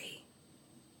hungry.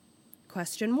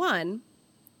 Question 1,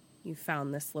 you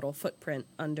found this little footprint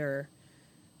under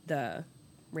the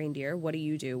reindeer. What do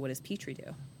you do? What does Petrie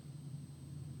do?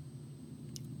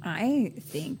 I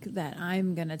think that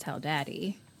I'm going to tell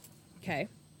Daddy. Okay.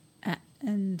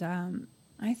 And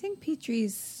I think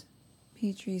Petrie's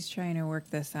trying to work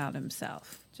this out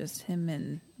himself. Just him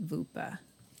and Vupa.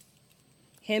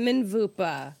 Him and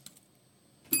Vupa.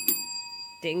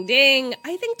 Ding, ding.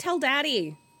 I think tell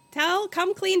Daddy.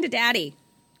 Come clean to Daddy.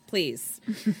 please.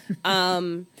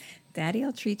 Daddy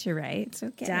will treat you right. It's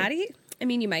okay. Daddy? I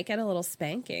mean, you might get a little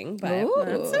spanking, but Ooh,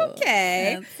 that's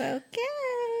okay. That's okay.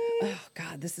 Oh,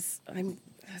 God, that's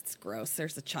gross.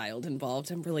 There's a child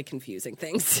involved. I'm really confusing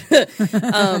things.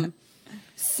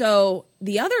 So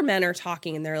the other men are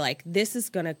talking and they're like, this is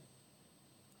going to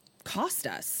cost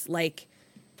us. Like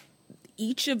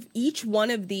each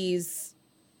one of these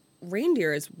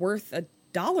reindeer is worth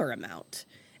 $1 amount.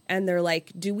 And they're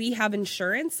like, do we have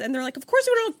insurance? And they're like, of course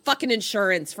we don't have fucking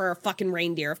insurance for a fucking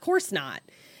reindeer. Of course not.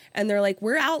 And they're like,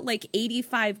 we're out like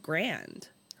 $85,000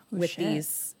 with shit.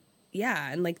 these. Yeah.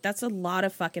 And like, that's a lot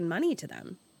of fucking money to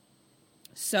them.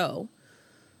 So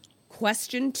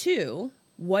question 2,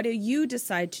 what do you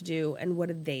decide to do and what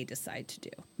do they decide to do?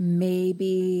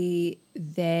 Maybe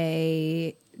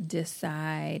they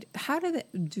decide, how do they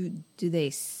do they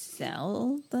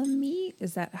sell the meat?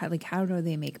 Is that how do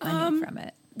they make money from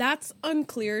it? That's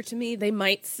unclear to me. They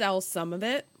might sell some of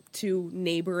it to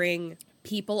neighboring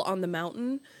people on the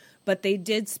mountain, but they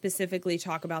did specifically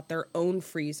talk about their own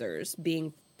freezers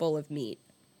being full of meat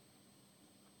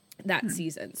that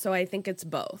season. So I think it's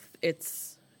both.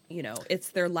 It's,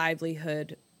 it's their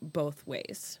livelihood both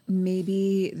ways.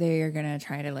 Maybe they're going to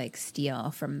try to like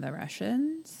steal from the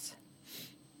Russians.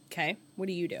 Okay. What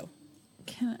do you do?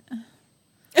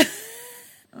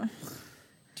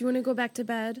 Do you want to go back to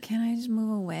bed? Can I just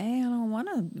move away? I don't want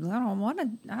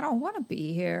to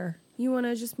be here. You want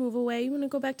to just move away? You want to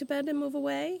go back to bed and move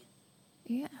away?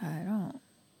 Yeah, I don't.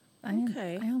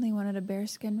 Okay. I only wanted a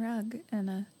bearskin rug and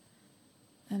a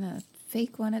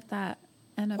fake one at that,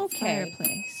 and a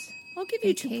fireplace. I'll give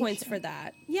you 2 points for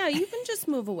that. Yeah, you can just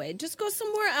move away. Just go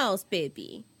somewhere else,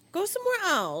 baby. Go somewhere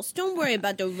else. Don't worry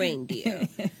about the reindeer.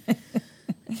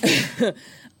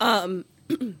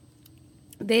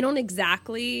 They don't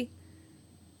exactly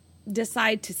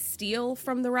decide to steal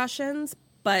from the Russians,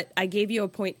 but I gave you a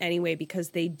point anyway because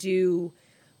they do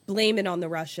blame it on the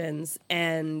Russians,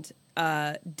 and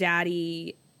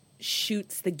Daddy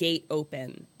shoots the gate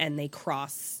open and they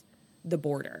cross the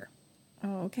border.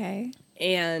 Oh, okay.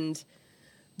 And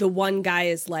the one guy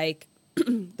is like,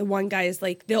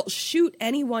 they'll shoot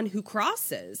anyone who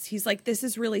crosses. He's like, this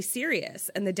is really serious.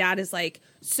 And the dad is like,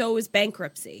 so is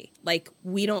bankruptcy. Like,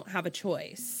 we don't have a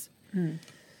choice.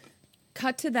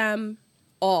 Cut to them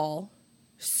all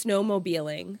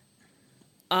snowmobiling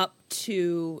up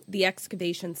to the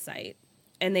excavation site.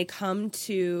 And they come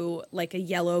to like a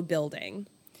yellow building.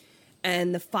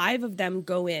 And the 5 of them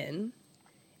go in.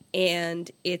 And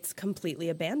it's completely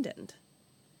abandoned.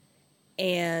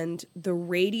 And the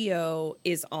radio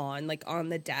is on, like on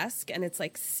the desk, and it's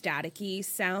like staticky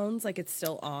sounds, like it's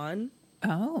still on.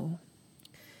 Oh.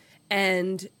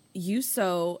 And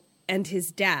Yuso and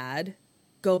his dad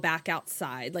go back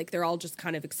outside, like they're all just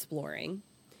kind of exploring.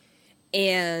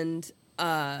 And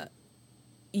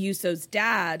Yuso's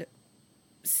dad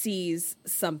sees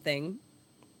something.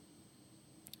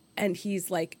 And he's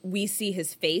like, we see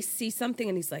his face see something,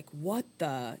 and he's like, what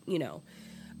the,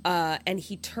 and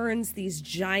he turns these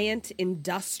giant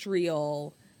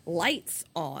industrial lights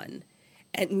on,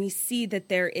 and we see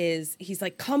that he's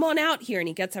like, come on out here, and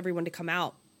he gets everyone to come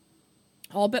out.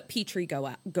 All but Petrie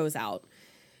goes out.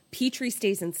 Petrie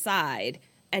stays inside,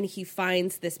 and he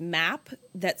finds this map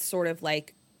that's sort of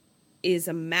like is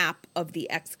a map of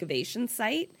the excavation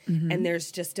site. Mm-hmm. And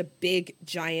there's just a big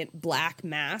giant black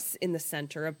mass in the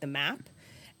center of the map.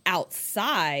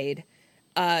 Outside,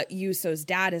 Yuso's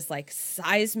dad is like,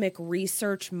 seismic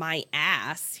research my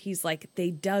ass. He's like,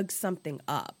 they dug something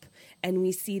up. And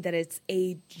we see that it's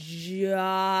a giant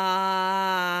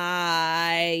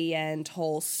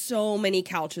hole. So many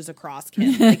couches across,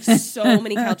 Kim. Like, so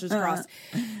many couches across.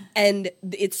 And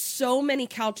it's so many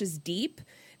couches deep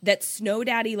that Snow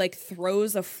Daddy, like,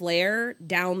 throws a flare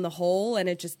down the hole and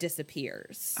it just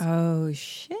disappears. Oh,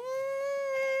 shit.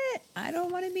 I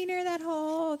don't want to be near that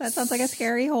hole. That sounds like a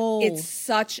scary hole. It's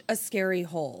such a scary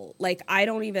hole. Like, I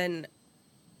don't even...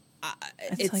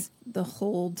 it's like the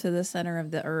hole to the center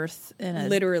of the earth in a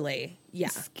literally, yeah,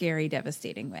 scary,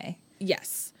 devastating way.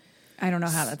 Yes, I don't know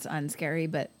how that's unscary,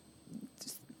 but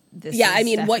this. Yeah, is I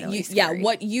mean, scary.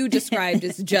 what you described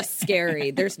is just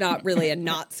scary. There's not really a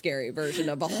not scary version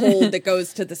of a hole that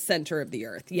goes to the center of the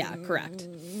earth. Yeah, correct.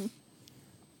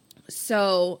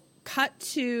 So, cut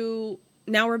to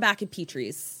now we're back at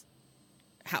Petrie's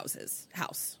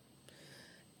house.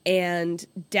 And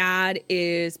Dad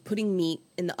is putting meat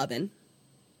in the oven.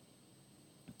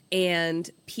 And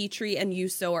Petrie and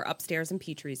Yuso are upstairs in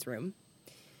Petrie's room.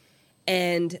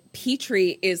 And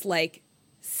Petrie is like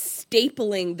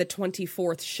stapling the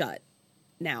 24th shut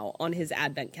now on his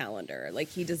advent calendar. Like,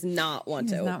 he does not want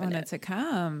to open it. to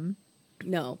come.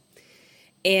 No.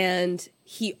 And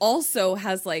he also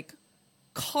has like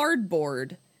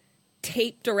cardboard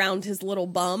taped around his little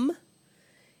bum.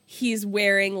 He's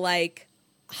wearing like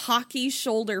hockey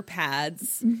shoulder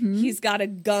pads. Mm-hmm. He's got a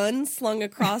gun slung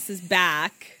across his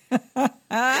back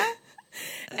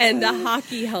and a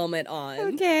hockey helmet on.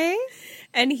 Okay.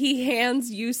 And he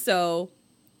hands Yuso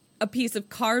a piece of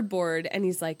cardboard and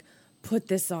he's like, put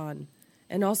this on.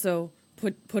 And also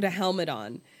put a helmet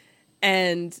on.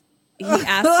 And he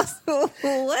asks,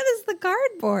 what is the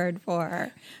cardboard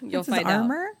for? You'll find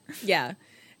armor? out. Yeah.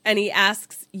 And he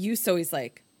asks Yuso, he's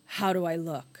like, how do I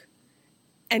look?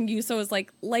 And Yuso is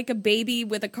like a baby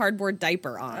with a cardboard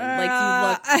diaper on. Like,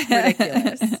 you look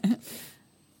ridiculous.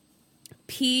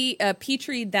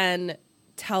 Petrie then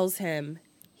tells him,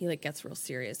 he like gets real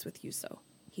serious with Yuso.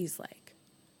 He's like,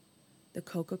 the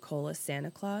Coca-Cola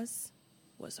Santa Claus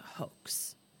was a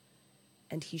hoax.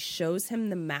 And he shows him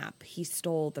the map. He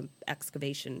stole the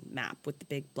excavation map with the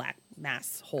big black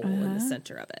mass hole in the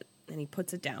center of it. And he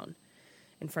puts it down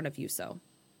in front of Yuso.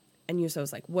 And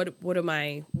Yuso's like, what am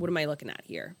I looking at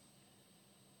here?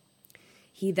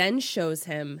 He then shows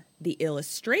him the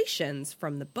illustrations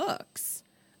from the books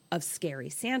of Scary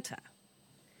Santa.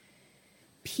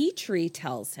 Petrie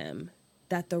tells him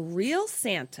that the real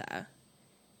Santa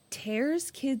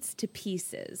tears kids to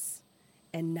pieces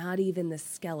and not even the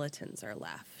skeletons are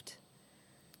left.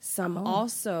 Some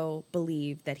also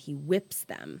believe that he whips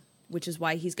them, which is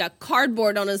why he's got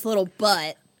cardboard on his little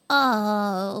butt.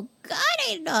 Oh, God,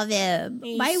 I love him.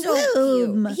 He's my so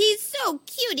womb. Cute. He's so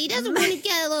cute. He doesn't want to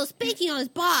get a little spanking on his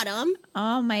bottom.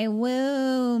 Oh, my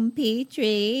womb,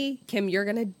 Petrie. Kim, you're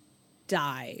going to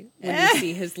die when you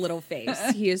see his little face.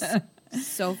 He is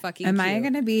so fucking Am cute. I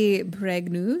going to be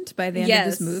pregnant by the end of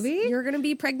this movie? You're going to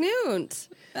be pregnant.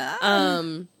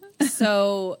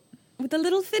 So, with a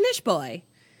little Finnish boy.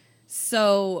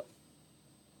 So,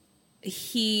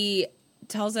 he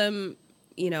tells him,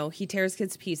 he tears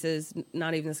kids to pieces,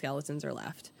 not even the skeletons are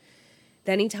left.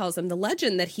 Then he tells him the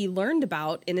legend that he learned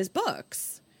about in his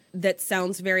books that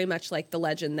sounds very much like the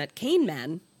legend that Cane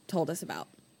Man told us about.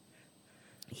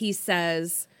 He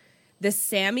says, the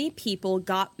Sami people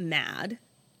got mad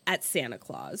at Santa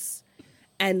Claus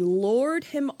and lured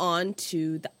him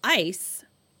onto the ice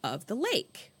of the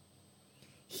lake.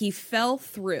 He fell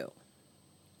through.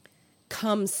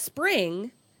 Come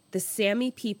spring, the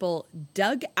Sami people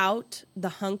dug out the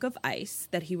hunk of ice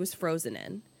that he was frozen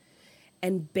in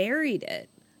and buried it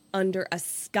under a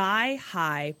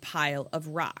sky-high pile of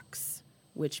rocks,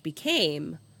 which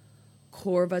became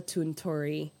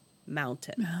Korvatuntori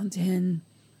Mountain.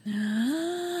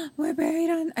 We're buried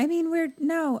on,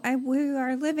 we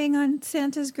are living on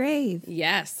Santa's grave.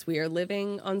 Yes, we are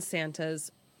living on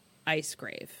Santa's ice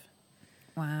grave.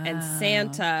 Wow. And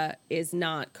Santa is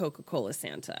not Coca-Cola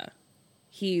Santa.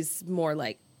 He's more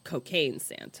like Cocaine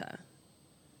Santa.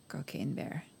 Cocaine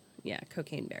Bear. Yeah,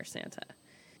 Cocaine Bear Santa.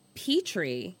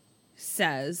 Petrie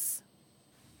says,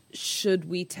 should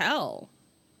we tell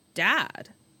Dad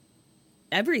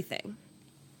everything?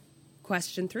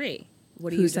 Question 3. What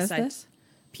do Who you says decide? this?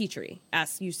 Petrie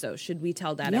asks Yuso, should we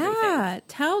tell Dad everything? Yeah,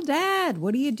 tell Dad.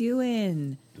 What are you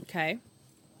doing? Okay.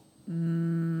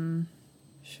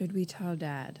 Should we tell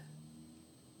Dad?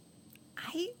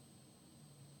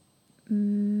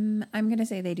 I'm going to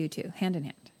say they do too, hand in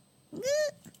hand.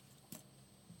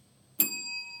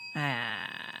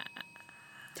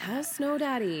 Tell Snow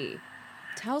Daddy.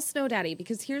 Tell Snow Daddy,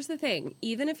 because here's the thing.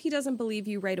 Even if he doesn't believe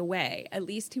you right away, at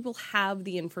least he will have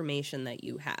the information that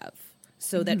you have.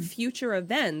 So that future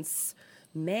events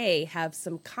may have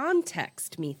some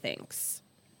context, methinks.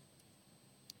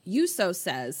 Yuso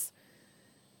says,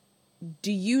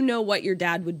 do you know what your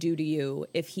dad would do to you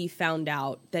if he found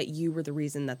out that you were the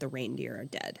reason that the reindeer are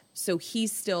dead? So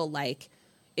he's still like,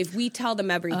 if we tell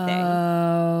them everything.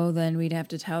 Oh, then we'd have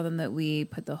to tell them that we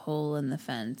put the hole in the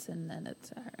fence and then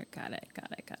it's, got it.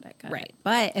 Right.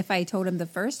 But if I told him the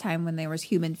first time when there was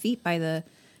human feet by the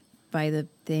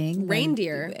thing.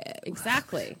 Reindeer.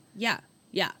 Exactly. Yeah.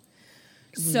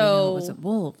 So it wasn't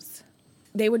wolves.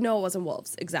 They would know it wasn't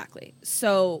wolves. Exactly.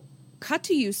 So cut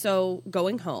to Yuso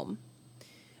going home.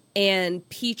 And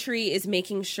Petrie is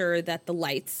making sure that the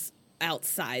lights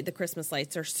outside, the Christmas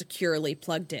lights, are securely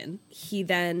plugged in. He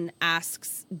then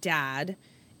asks Dad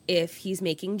if he's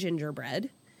making gingerbread.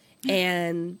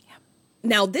 And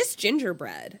now this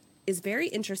gingerbread is very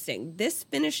interesting. This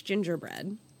Finnish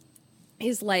gingerbread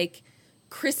is like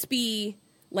crispy,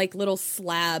 like little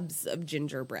slabs of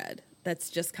gingerbread. That's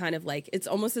just kind of like, it's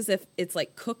almost as if it's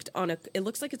like cooked on it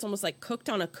looks like it's almost like cooked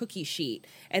on a cookie sheet.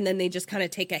 And then they just kind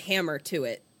of take a hammer to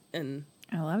it. And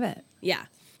I love it. yeah,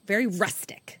 very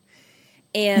rustic.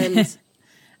 And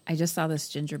I just saw this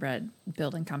gingerbread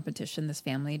building competition this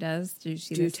family does. Did you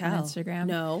see Do this tell. on Instagram?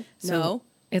 No.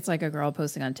 It's like a girl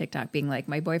posting on TikTok being like,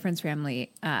 my boyfriend's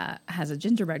family has a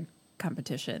gingerbread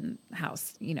competition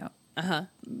house, you know,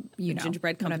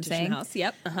 Gingerbread what I'm competition saying? house.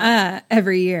 Yep.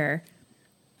 Every year.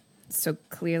 So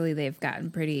clearly they've gotten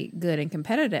pretty good and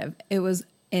competitive. It was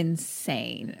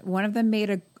insane. One of them made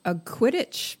a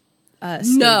Quidditch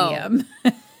stadium.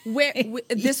 Where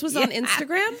this was on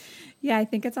Instagram? Yeah, I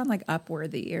think it's on like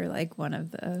Upworthy or like one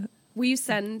of the Will you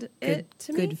send it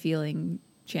to me? good feeling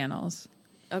channels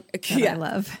Okay, that I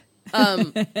love.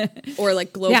 Or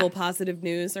like Global Positive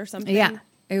News or something. Yeah,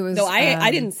 it was. No,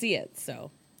 I didn't see it. So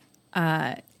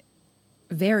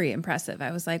very impressive.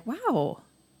 I was like, wow,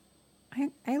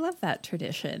 I love that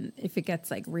tradition. If it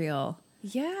gets like real.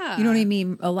 Yeah. You know what I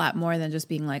mean? A lot more than just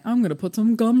being like, I'm going to put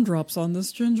some gumdrops on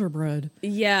this gingerbread.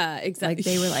 Yeah, exactly. Like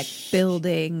they were like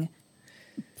building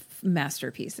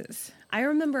masterpieces. I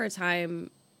remember a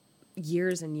time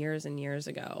years and years and years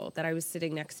ago that I was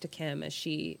sitting next to Kim as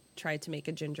she tried to make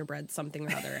a gingerbread something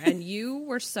or other. And you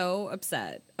were so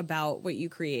upset about what you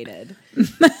created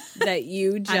that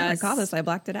you just... I don't recall this. I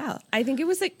blocked it out. I think it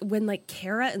was like when like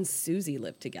Kara and Susie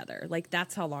lived together. Like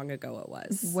that's how long ago it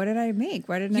was. What did I make?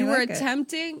 Why didn't You I were like it?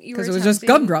 attempting... Because it was just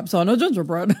gumdrops on a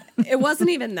gingerbread. It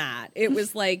wasn't even that. It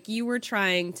was like you were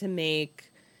trying to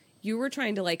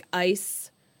like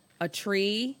ice a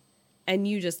tree and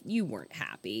you weren't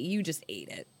happy. You just ate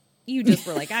it. You just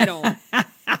were like, I don't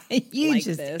You like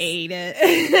just this. ate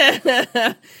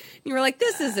it. You were like,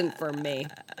 this isn't for me.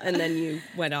 And then you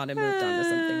went on and moved on to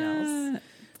something else.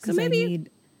 So maybe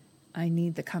I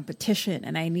need the competition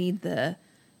and I need to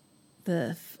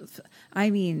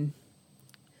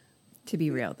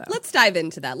be real though. let's dive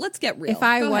into that. Let's get real. If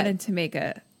I Go wanted ahead. to make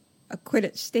a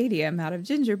Quidditch stadium out of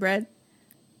gingerbread,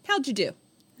 How'd you do?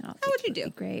 How would you do?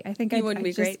 Great. I think You I'd wouldn't be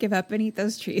just great? give up and eat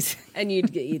those trees. And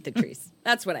you'd eat the trees.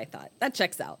 That's what I thought. That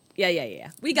checks out.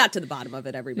 Yeah. We got to the bottom of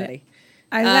it, everybody.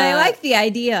 I like the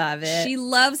idea of it. She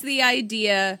loves the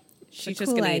idea. She's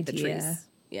just cool going to eat the idea. trees.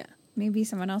 Yeah. Maybe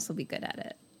someone else will be good at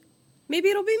it. Maybe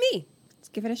it'll be me. Let's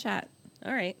give it a shot.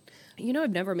 All right. You know, I've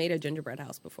never made a gingerbread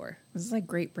house before. This is like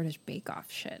Great British Bake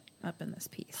Off shit up in this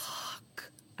piece.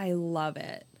 I love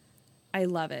it. God,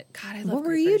 I love What were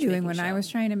Great you British doing Baking when I Show. was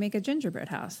trying to make a gingerbread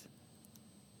house?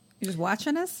 You just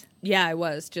watching us? Yeah, I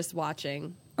was just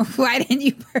watching. Why didn't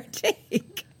you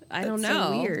partake? I don't That's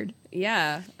know. so weird.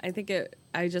 Yeah,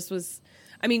 I just was.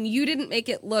 I mean, you didn't make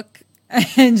it look.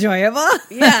 Enjoyable?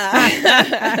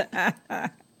 Yeah.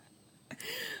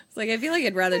 It's like I feel like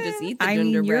I'd rather just eat the I mean,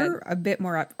 gingerbread. you're a bit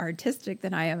more artistic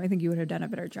than I am. I think you would have done a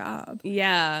better job.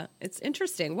 Yeah, it's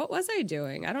interesting. What was I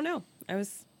doing? I don't know. I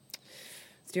was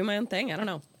doing my own thing. I don't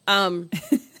know.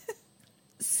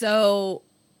 So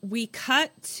we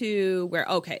cut to where,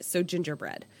 okay, so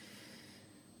gingerbread.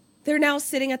 They're now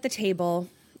sitting at the table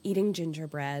eating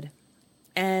gingerbread,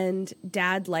 and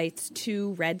Dad lights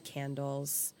 2 red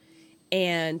candles,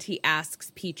 and he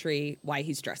asks Petrie why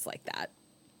he's dressed like that.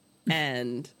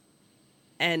 And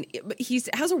he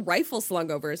has a rifle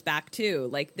slung over his back too.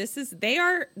 Like they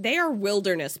are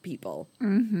wilderness people.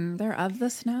 Mm-hmm. They're of the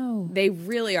snow. They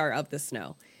really are of the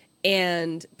snow.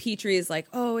 And Petrie is like,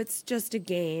 oh, it's just a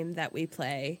game that we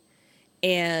play.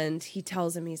 And he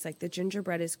tells him, he's like, the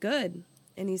gingerbread is good.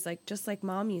 And he's like, just like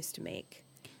Mom used to make.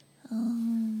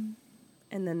 And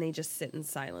then they just sit in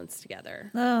silence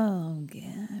together. Oh,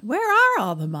 God. Where are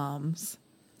all the moms?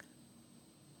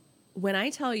 When I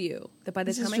tell you that by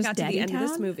the This is time I just got to the Daddy end of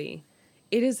this Town? movie,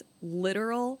 it is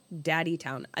literal daddy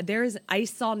town. I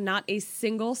saw not a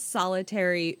single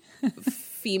solitary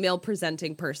female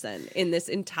presenting person in this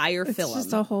entire It's film.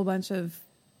 just a whole bunch of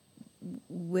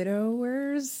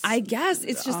widowers. I guess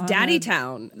it's just on daddy a-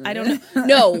 town. I don't know.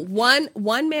 No,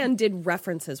 one man did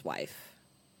reference his wife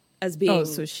as being Oh,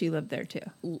 so she lived there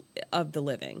too. of the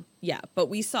living. Yeah, but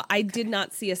I did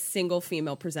not see a single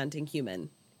female presenting human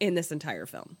in this entire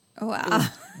film. Oh, wow. It was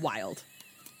wild.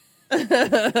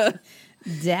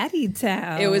 Daddy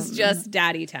town. It was just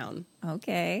daddy town.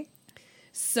 Okay.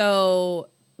 So,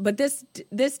 but this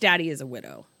daddy is a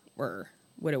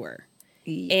widower.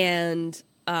 Yeah. And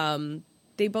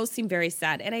they both seem very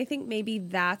sad. And I think maybe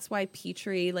that's why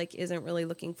Petrie like isn't really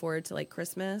looking forward to like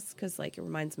Christmas, because like it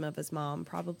reminds him of his mom,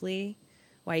 probably.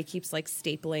 Why he keeps like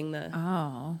stapling the.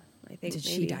 Oh. I think Did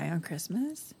she maybe. die on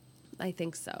Christmas? I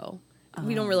think so.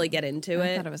 We don't really get into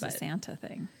it. I thought it was a but- Santa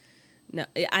thing. No,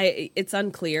 it's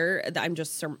unclear.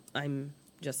 I'm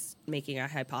just making a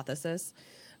hypothesis.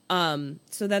 So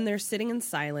then they're sitting in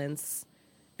silence,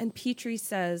 and Petrie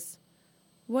says,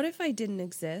 "What if I didn't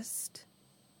exist?"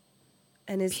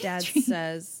 And his dad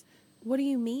says, "What do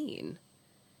you mean?"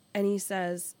 And he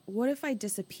says, what if I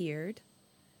disappeared?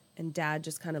 And Dad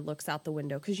just kind of looks out the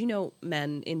window. Because,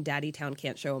 men in Daddy Town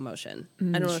can't show emotion.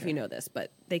 I don't know if you know this,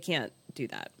 but they can't do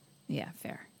that. Yeah,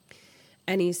 fair.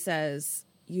 And he says,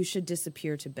 you should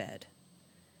disappear to bed.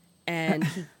 And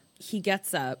he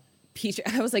gets up.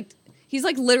 I was like, he's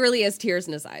like literally has tears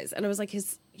in his eyes. And I was like,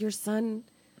 your son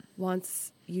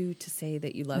wants you to say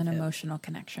that you love him. An emotional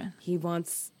connection. He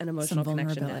wants an emotional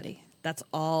connection. Vulnerability. That's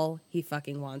all he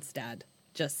fucking wants, Dad.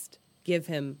 Just give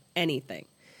him anything.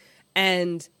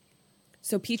 And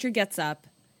so Petrie gets up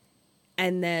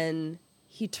and then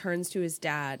he turns to his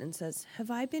dad and says, have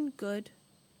I been good?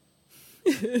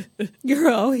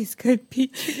 You're always good,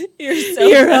 Petrie.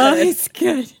 You're always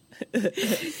good.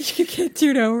 You can't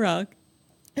do no wrong.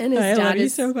 And his I dad love you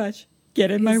so much.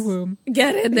 Get in my womb.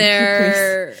 Get in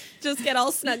there. Just get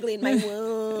all snuggly in my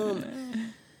womb.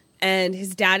 And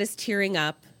his dad is tearing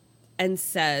up and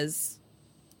says,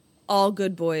 all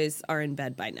good boys are in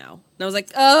bed by now. And I was like,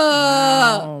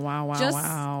 oh.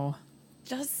 Wow.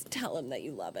 Just tell him that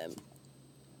you love him.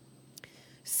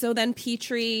 So then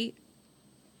Petrie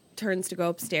turns to go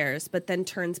upstairs, but then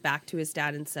turns back to his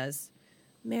dad and says,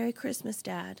 Merry Christmas,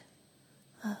 Dad.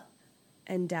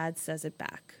 And Dad says it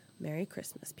back. Merry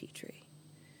Christmas, Petrie.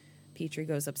 Petrie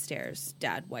goes upstairs.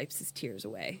 Dad wipes his tears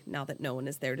away now that no one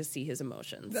is there to see his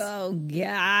emotions. Oh,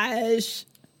 gosh.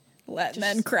 Let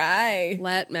men cry.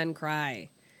 Let men cry.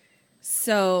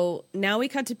 So now we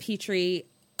cut to Petrie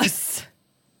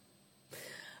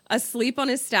asleep on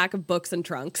his stack of books and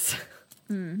trunks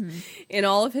in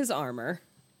all of his armor.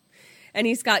 And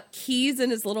he's got keys in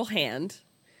his little hand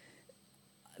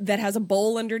that has a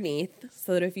bowl underneath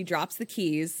so that if he drops the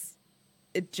keys,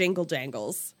 it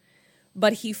jangles.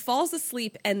 But he falls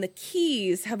asleep and the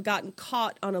keys have gotten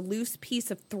caught on a loose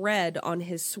piece of thread on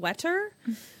his sweater.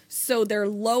 So they're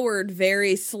lowered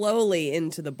very slowly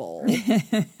into the bowl.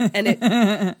 And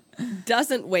it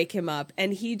doesn't wake him up.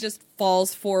 And he just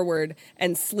falls forward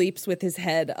and sleeps with his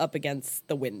head up against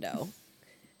the window.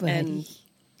 Buddy. And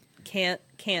can't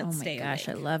stay Oh my gosh,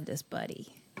 awake. I love this buddy.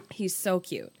 He's so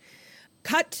cute.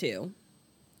 Cut to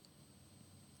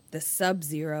the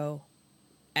Sub-Zero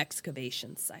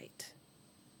excavation site.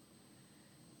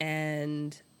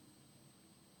 And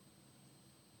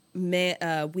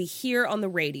we hear on the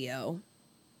radio.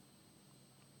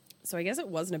 So I guess it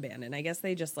wasn't abandoned. I guess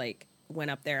they just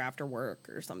went up there after work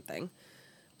or something.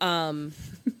 I'm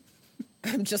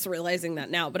just realizing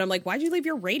that now. But I'm like, why'd you leave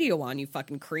your radio on, you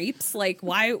fucking creeps?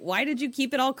 Why did you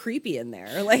keep it all creepy in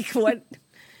there?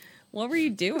 What were you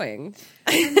doing?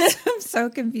 I'm so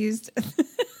confused.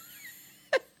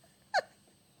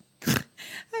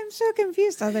 I'm so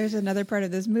confused. Oh, there's another part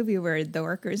of this movie where the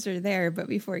workers are there, but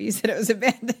before you said it was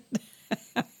abandoned.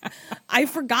 I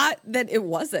forgot that it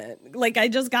wasn't. I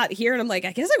just got here and I'm like,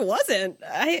 I guess it wasn't.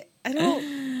 I don't.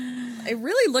 It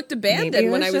really looked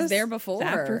abandoned when I was there before.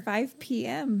 After 5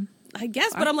 p.m. I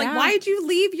guess, but I'm like, why'd you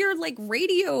leave your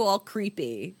radio all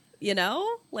creepy?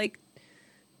 Don't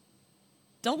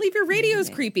leave your radios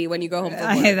creepy when you go home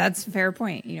from work. That's a fair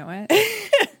point. You know what?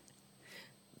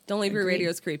 Don't leave your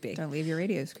radios creepy. Don't leave your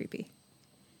radios creepy.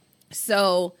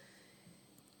 So,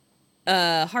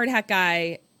 hard hat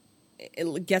guy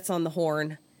gets on the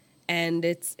horn, and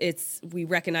we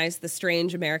recognize the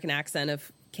strange American accent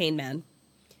of Cane Man,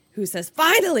 who says,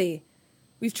 "Finally,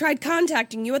 we've tried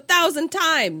contacting you 1,000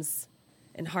 times."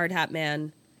 And Hard Hat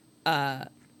Man, and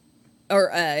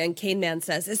Cane Man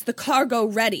says, "Is the cargo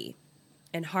ready?"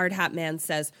 And Hard Hat Man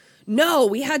says, "No,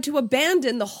 we had to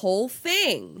abandon the whole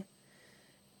thing."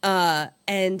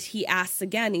 And he asks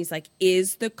again, he's like,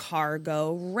 "Is the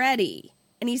cargo ready?"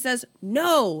 And he says,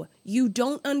 "No, you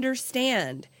don't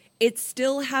understand. It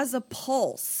still has a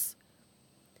pulse."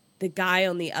 The guy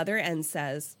on the other end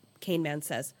says, Cane Man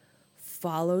says,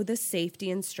 "Follow the safety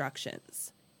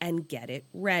instructions and get it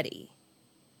ready."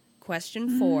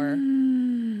 Question 4.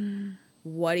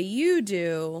 What do you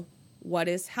do? What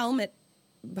does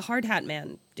Hard Hat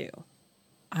Man do?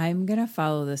 I'm going to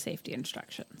follow the safety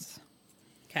instructions.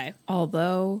 Okay.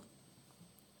 Although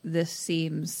this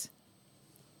seems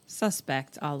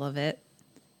suspect, all of it.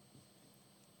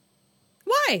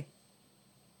 Why?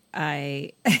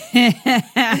 I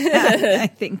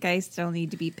think I still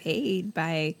need to be paid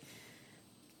by,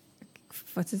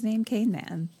 what's his name? Cane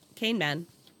Man. Cane Man.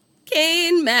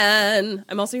 Cane Man.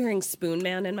 I'm also hearing Spoon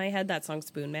Man in my head. That song,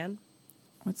 Spoon Man.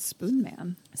 What's Spoon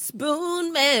Man?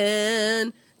 Spoon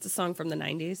Man. It's a song from the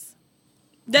 90s.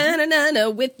 Da-na-na-na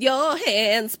with your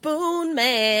hand, Spoon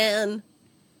Man.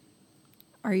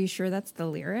 Are you sure that's the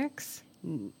lyrics?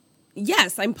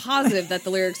 Yes, I'm positive that the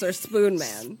lyrics are Spoon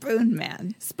Man. Spoon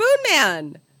Man. Spoon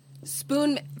Man.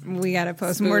 Spoon. We got to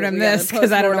postmortem we gotta this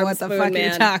because I don't know what the postmortem fuck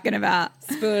you're Spoon Man. talking about.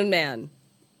 Spoon Man.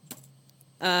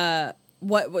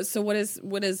 What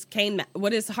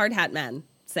does Hard Hat Man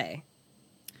say?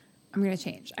 I'm going to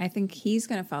change. I think he's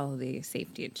going to follow the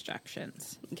safety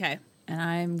instructions. Okay. And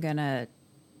I'm going to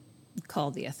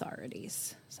call the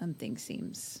authorities. Something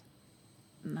seems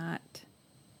not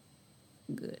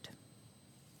good.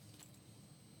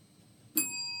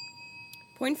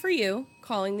 Point for you,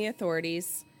 calling the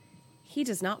authorities. He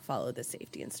does not follow the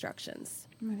safety instructions.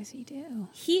 What does he do?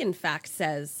 He, in fact,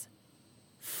 says,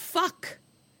 fuck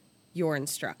your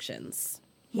instructions.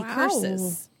 He Wow.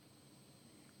 curses.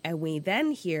 And we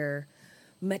then hear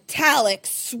metallic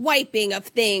swiping of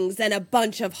things and a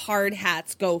bunch of hard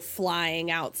hats go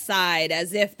flying outside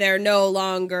as if they're no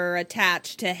longer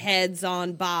attached to heads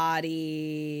on bodies.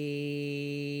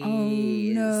 Oh,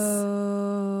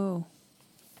 no.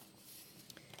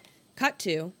 Cut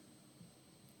to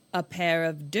a pair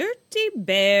of dirty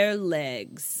bare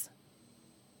legs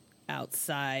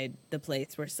outside the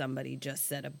place where somebody just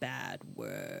said a bad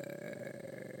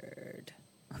word.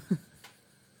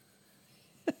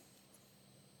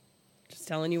 Just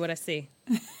telling you what I see.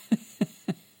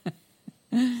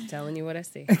 Just telling you what I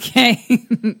see. Okay.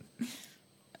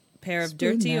 Pair of Spoon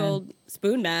dirty Man. old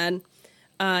Spoon Man.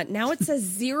 Now it says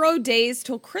 0 days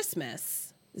till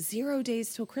Christmas. 0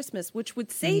 days till Christmas, which would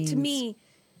say to me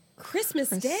Christmas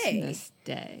Day. Christmas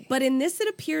Day. But in this, it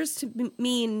appears to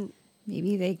mean...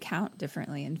 Maybe they count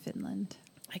differently in Finland.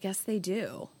 I guess they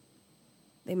do.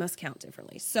 They must count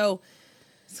differently. So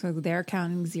they're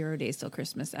counting 0 days till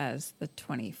Christmas as the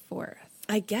 24th.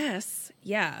 I guess,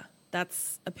 yeah,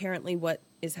 that's apparently what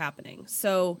is happening.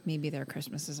 So Maybe their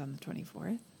Christmas is on the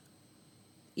 24th.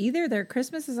 Either their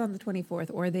Christmas is on the 24th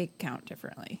or they count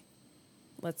differently.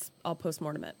 I'll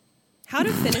postmortem it. How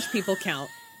do Finnish people count?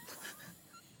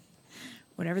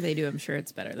 Whatever they do, I'm sure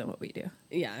it's better than what we do.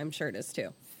 Yeah, I'm sure it is too.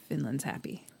 Finland's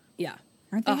happy. Yeah.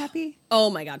 Aren't they happy? Oh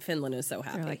my God, Finland is so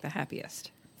happy. They're like the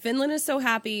happiest. Finland is so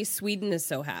happy. Sweden is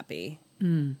so happy.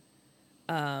 Good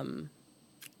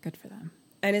for them.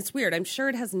 And it's weird. I'm sure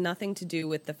it has nothing to do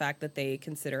with the fact that they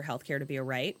consider healthcare to be a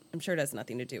right. I'm sure it has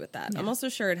nothing to do with that. Yeah. I'm also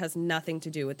sure it has nothing to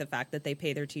do with the fact that they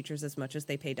pay their teachers as much as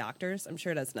they pay doctors. I'm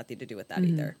sure it has nothing to do with that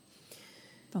either.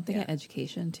 Don't they get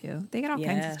education too? They get all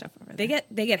kinds of stuff over there.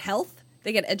 They get health.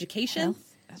 They get education.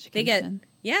 They get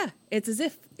It's as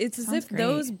if Sounds great.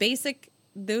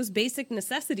 those basic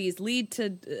necessities lead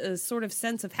to a sort of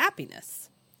sense of happiness.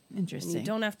 Interesting. And you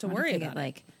don't have to I wonder worry if they about get,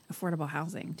 like affordable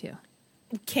housing too.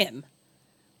 Kim,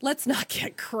 let's not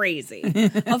get crazy.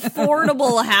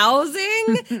 Affordable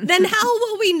housing? Then how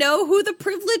will we know who the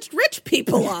privileged rich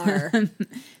people are?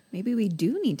 Maybe we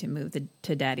do need to move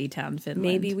to Daddy Town, Finland.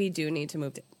 Maybe we do need to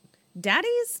move to...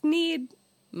 Daddies need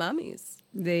mummies.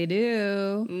 They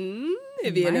do.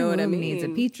 If you know what I mean. Needs a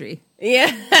Petrie.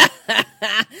 Yeah.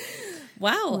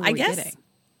 Wow. Who are I we guess kidding?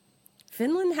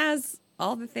 Finland has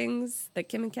all the things that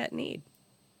Kim and Ket need.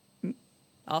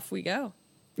 Off we go.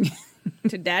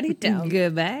 To Daddy Town.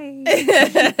 Goodbye.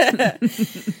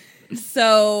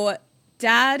 So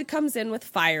Dad comes in with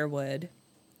firewood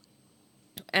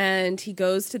and he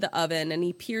goes to the oven and he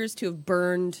appears to have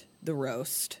burned the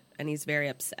roast and he's very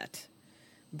upset.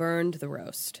 Burned the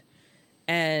roast.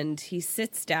 And he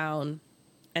sits down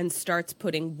and starts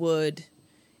putting wood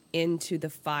into the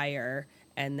fire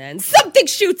and then something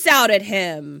shoots out at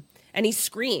him and he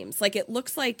screams. Like it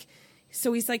looks like,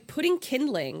 so he's like putting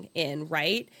kindling in,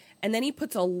 right? And then he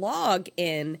puts a log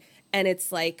in and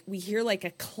it's like, we hear like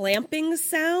a clamping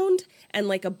sound and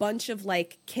like a bunch of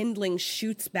like kindling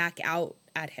shoots back out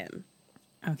at him.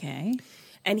 Okay.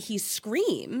 And he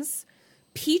screams.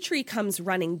 Petrie comes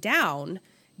running down.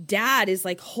 Dad is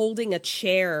like holding a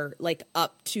chair like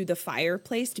up to the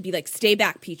fireplace to be like, stay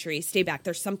back, Petrie, stay back.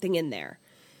 There's something in there.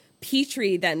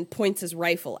 Petrie then points his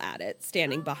rifle at it,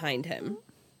 standing behind him.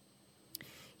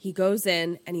 He goes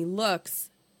in and he looks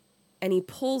and he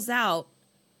pulls out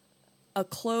a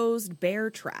closed bear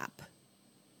trap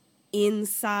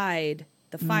inside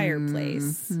the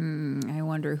fireplace. I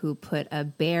wonder who put a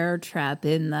bear trap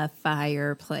in the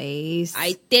fireplace.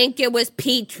 I think it was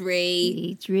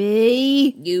Petrie.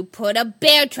 Petrie. You put a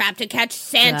bear trap to catch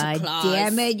Santa Claus.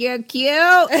 Damn it, you're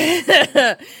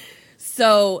cute.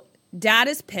 So Dad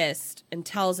is pissed and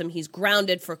tells him he's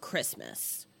grounded for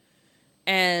Christmas.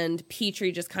 And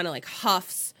Petrie just kind of like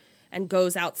huffs and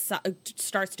goes outside,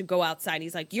 starts to go outside.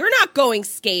 He's like, you're not going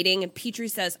skating. And Petrie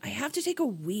says, I have to take a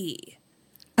wee.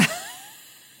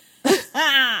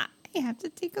 I have to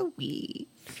take a wee.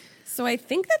 So I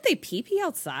think that they pee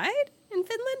outside in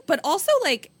Finland, but also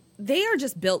like they are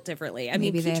just built differently. I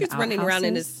Maybe mean, they have Petrie's running around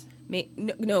in his outhouses?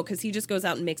 No, because he just goes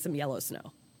out and makes some yellow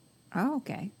snow. Oh,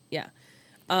 okay. Yeah.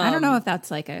 I don't know if that's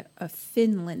like a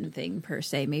Finland thing per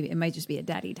se. Maybe it might just be a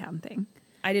daddy town thing.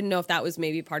 I didn't know if that was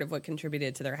maybe part of what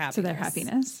contributed to their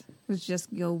happiness. It was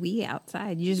just go wee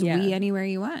outside. You just wee anywhere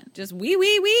you want. Just wee,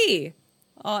 wee, wee.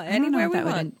 Anywhere we that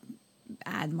want. Would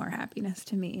add more happiness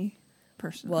to me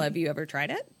personally. Well, have you ever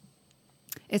tried it?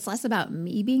 It's less about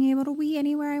me being able to wee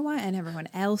anywhere I want and everyone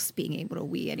else being able to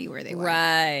wee anywhere they want.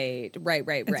 Right.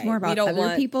 It's more about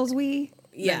other people's wee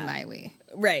than my wee.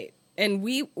 Right. And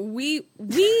we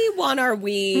want our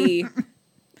wee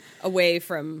away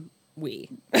from we.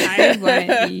 I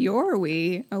want your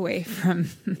wee away from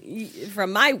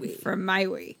my wee. From my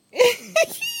wee.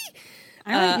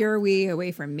 I want your wee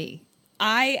away from me.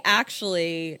 I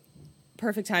actually,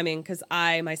 perfect timing, because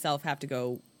I myself have to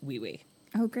go wee.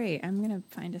 Oh, great. I'm going to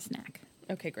find a snack.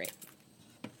 Okay, great.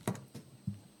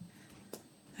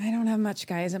 I don't have much,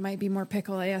 guys. It might be more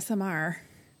pickle ASMR.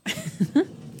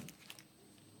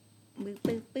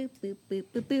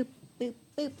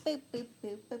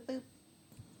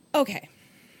 Okay.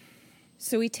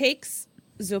 So he takes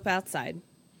Zoop outside.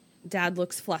 Dad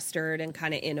looks flustered and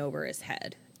kind of in over his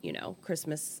head. You know,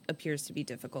 Christmas appears to be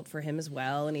difficult for him as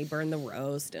well, and he burned the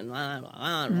roast and blah, blah,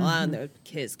 blah, blah, and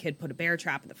his kid put a bear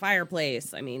trap in the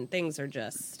fireplace. I mean, things are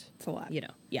just, it's a lot. You know,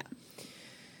 yeah.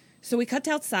 So we cut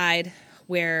to outside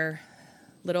where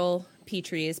little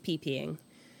Petrie is pee-peeing,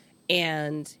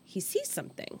 and he sees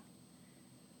something.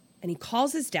 And he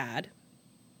calls his dad.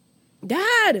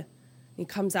 Dad! And he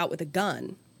comes out with a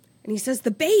gun, and he says,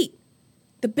 the bait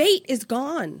is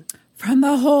gone. From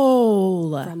the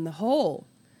hole. From the hole.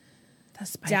 The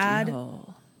spiky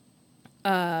hole.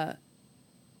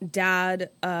 Dad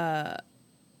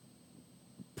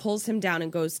pulls him down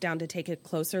and goes down to take a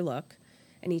closer look.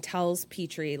 And he tells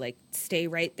Petrie, like, stay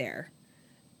right there.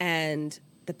 And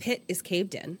the pit is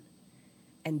caved in.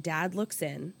 And Dad looks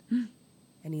in.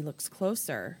 And he looks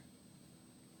closer.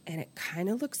 And it kind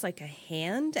of looks like a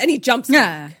hand. And he jumps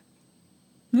back.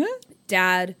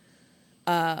 Dad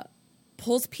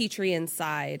pulls Petrie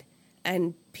inside.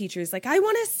 And Petrie's like, I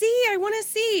want to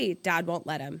see. Dad won't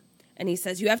let him. And he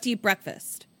says, you have to eat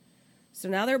breakfast. So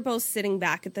now they're both sitting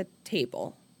back at the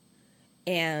table.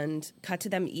 And cut to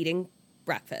them eating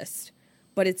breakfast.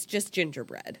 But it's just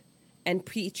gingerbread. And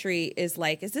Petrie is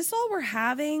like, is this all we're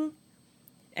having?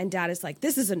 And Dad is like,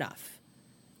 this is enough.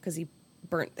 Because he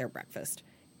burnt their breakfast.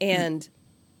 And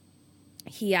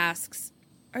he asks,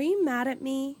 are you mad at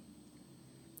me?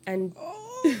 And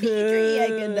Petrie, I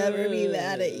could never be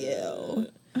mad at you.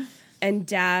 And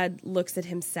Dad looks at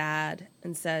him sad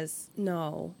and says,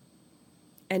 no.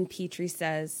 And Petrie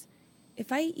says,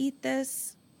 if I eat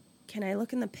this, can I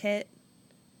look in the pit?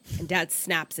 And Dad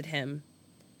snaps at him,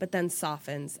 but then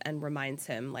softens and reminds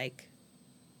him, like,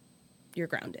 you're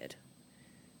grounded.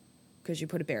 Because you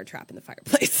put a bear trap in the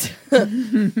fireplace.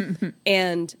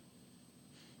 And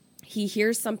he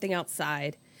hears something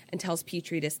outside and tells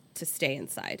Petrie to stay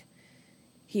inside.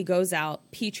 He goes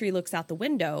out. Petrie looks out the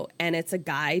window, and it's a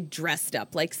guy dressed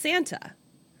up like Santa.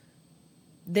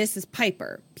 This is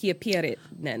Piper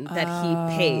Piapiirinen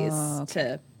that he pays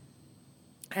to,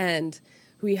 and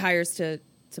who he hires to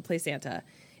play Santa.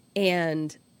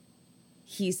 And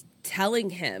he's telling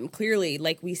him, clearly,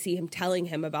 like we see him telling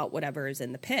him about whatever is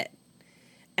in the pit.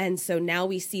 And so now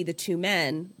we see the two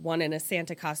men, one in a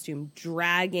Santa costume,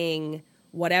 dragging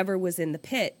whatever was in the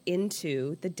pit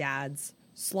into the dad's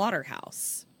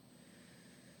slaughterhouse.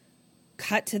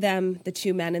 Cut to them, the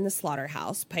two men in the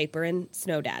slaughterhouse, Piper and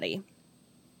Snow Daddy.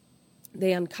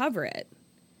 They uncover it,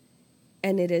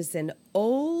 and it is an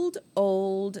old,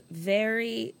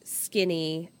 very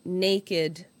skinny,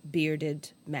 naked,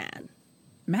 bearded man.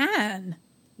 Man?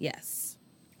 Yes.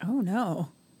 Oh,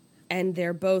 no. And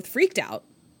they're both freaked out.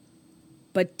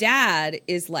 But Dad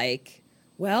is like,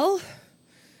 well,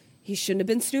 he shouldn't have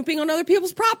been snooping on other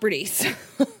people's properties.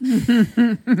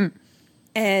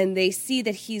 And they see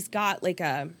that he's got like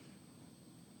a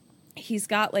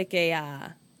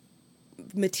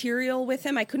material with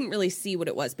him. I couldn't really see what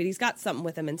it was, but he's got something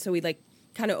with him. And so he like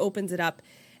kind of opens it up,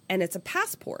 and it's a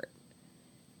passport.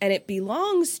 And it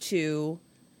belongs to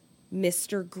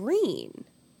Mr. Green.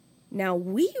 Now,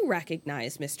 we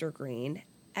recognize Mr. Green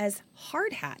as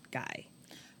Hard Hat Guy.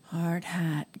 Hard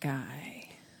Hat Guy.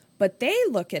 But they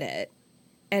look at it,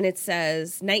 and it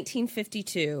says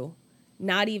 1952,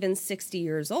 not even 60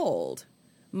 years old,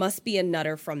 must be a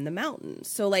nutter from the mountains.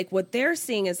 So, like, what they're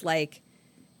seeing is, like,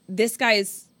 this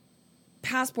guy's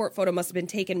passport photo must have been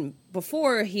taken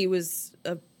before he was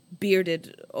a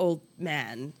bearded old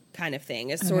man kind of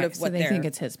thing. Is sort of what they think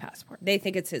it's his passport. They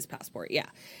think it's his passport, yeah.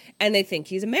 And they think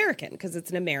he's American because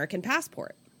it's an American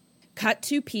passport. Cut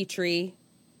to Petrie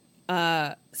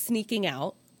sneaking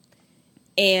out.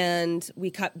 And we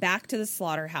cut back to the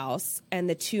slaughterhouse, and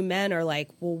the two men are like,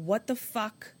 well, what the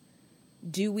fuck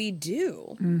do we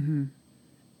do? Mm-hmm.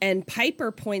 And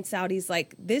Piper points out, he's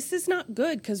like, this is not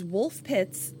good because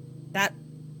that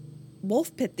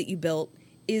wolf pit that you built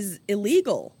is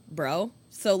illegal, bro.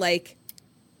 So, like,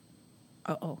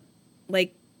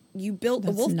 like, you built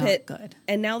a wolf pit, good.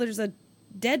 And now there's a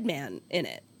dead man in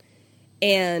it.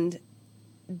 And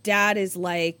Dad is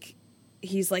like,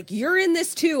 he's like, you're in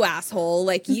this too, asshole.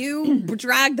 Like, you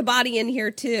dragged the body in here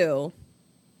too.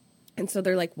 And so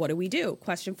they're like, what do we do?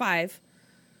 Question 5.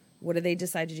 What do they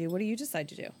decide to do? What do you decide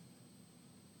to do?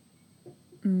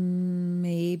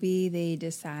 Maybe they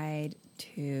decide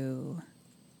to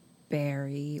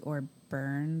bury or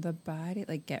burn the body,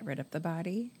 like get rid of the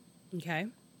body. Okay.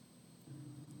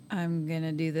 I'm going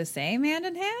to do the same hand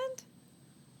in hand.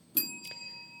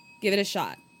 Give it a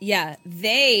shot. Yeah,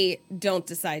 they don't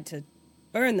decide to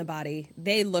burn the body.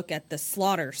 They look at the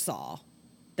slaughter saw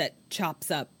that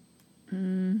chops up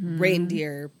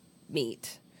reindeer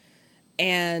meat.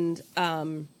 And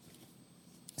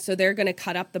so they're going to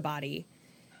cut up the body.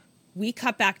 We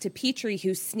cut back to Petrie,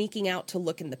 who's sneaking out to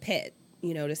look in the pit,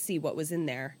 to see what was in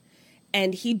there.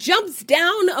 And he jumps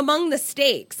down among the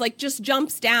stakes, like just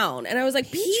jumps down. And I was like,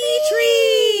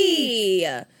 Petrie!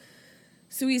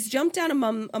 So he's jumped down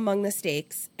among the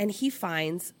stakes, and he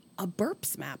finds a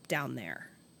burps map down there.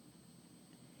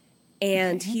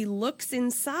 And he looks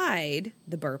inside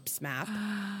the burps map,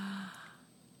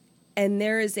 and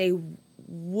there is a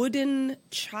wooden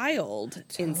child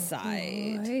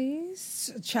inside. Wooden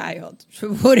child.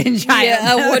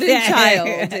 Yeah, a wooden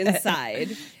child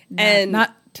inside.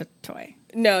 Not to toy.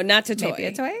 No, not to toy. Maybe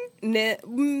a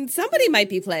toy? Somebody might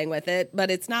be playing with it, but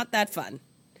it's not that fun.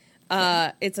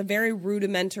 It's a very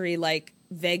rudimentary, like,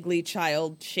 vaguely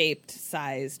child-shaped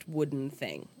sized wooden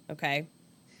thing, okay?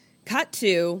 Cut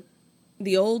to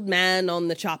the old man on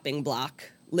the chopping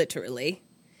block, literally.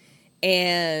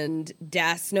 And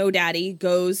Snow Daddy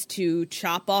goes to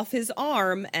chop off his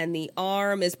arm, and the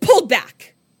arm is pulled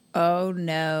back. Oh,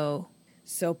 no.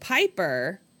 So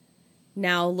Piper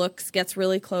now gets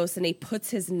really close, and he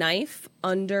puts his knife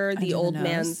under the old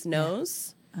man's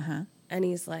nose. Yeah. Uh-huh. And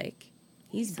he's like,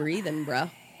 he's breathing, bro.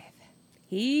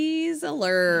 He's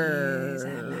alert. He's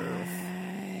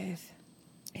alive.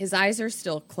 His eyes are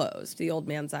still closed. The old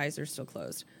man's eyes are still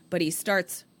closed. But he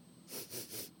starts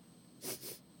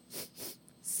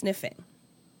sniffing.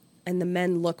 And the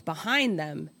men look behind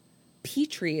them.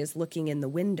 Petrie is looking in the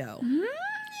window.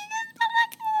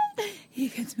 He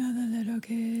can smell the little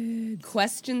kids.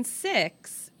 Question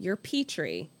 6. You're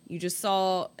Petrie. You just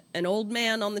saw an old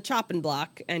man on the chopping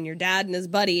block, and your dad and his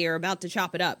buddy are about to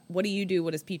chop it up. What do you do?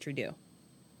 What does Petrie do?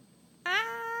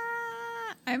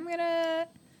 I'm going to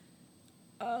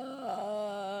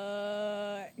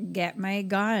get my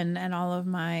gun and all of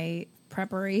my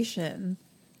preparation.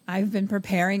 I've been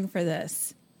preparing for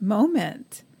this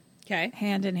moment. Okay.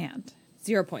 Hand in hand.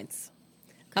 0 points.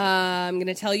 I'm going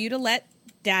to tell you to let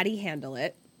Daddy handle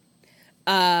it.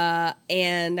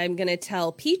 And I'm going to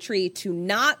tell Petrie to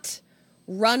not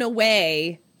run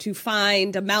away to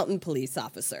find a mountain police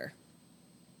officer.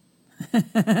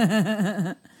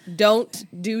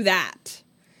 Don't do that.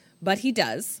 But he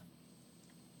does.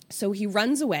 So he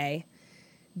runs away.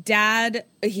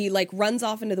 He runs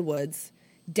off into the woods.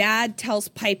 Dad tells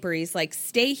Piper, he's like,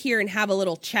 stay here and have a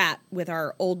little chat with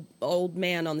our old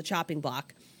man on the chopping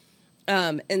block.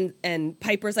 And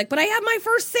Piper's like, but I have my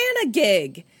first Santa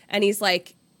gig. And he's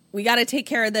like, we got to take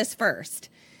care of this first.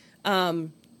 So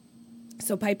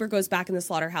Piper goes back in the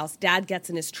slaughterhouse. Dad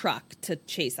gets in his truck to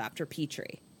chase after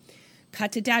Petrie.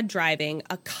 Cut to Dad driving.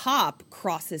 A cop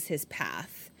crosses his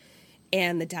path.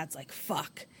 And the dad's like,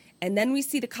 fuck. And then we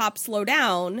see the cop slow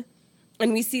down.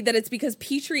 And we see that it's because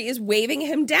Petrie is waving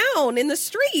him down in the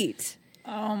street.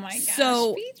 Oh, my gosh.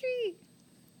 So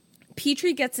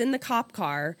Petrie gets in the cop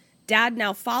car. Dad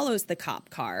now follows the cop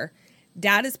car.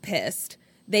 Dad is pissed.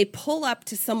 They pull up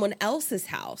to someone else's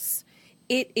house.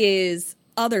 It is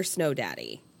other Snow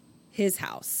Daddy, his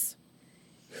house,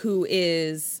 who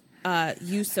is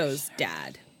Yuso's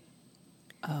dad.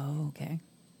 Oh, okay.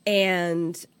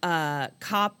 And the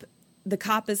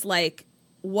cop is like,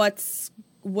 what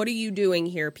are you doing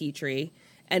here, Petrie?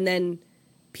 And then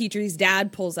Petrie's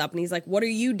dad pulls up and he's like, what are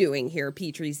you doing here,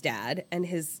 Petrie's dad? And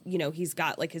he's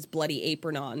got like his bloody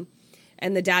apron on.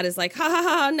 And the dad is like, ha ha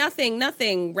ha,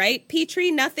 nothing, right,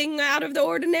 Petrie? Nothing out of the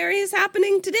ordinary is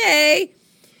happening today.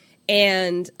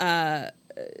 And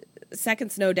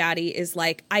second Snow Daddy is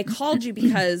like, I called you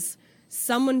because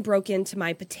someone broke into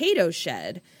my potato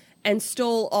shed and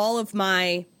stole all of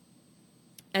my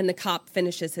And the cop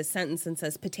finishes his sentence and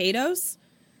says, potatoes?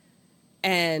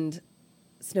 And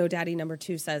Snow Daddy number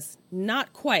 2 says,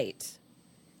 not quite.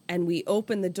 And we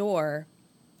open the door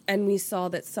and we saw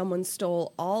that someone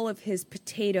stole all of his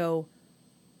potato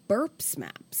burp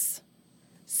snaps.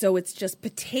 So it's just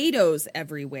potatoes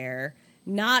everywhere,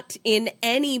 not in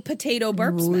any potato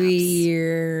burp snaps.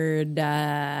 Weird.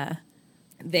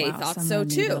 They thought so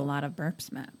too. Needed a lot of burp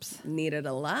snaps. Needed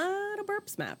a lot of burp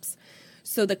snaps.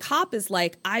 So the cop is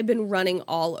like, I've been running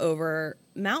all over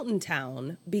Mountain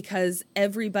Town because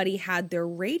everybody had their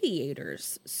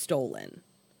radiators stolen.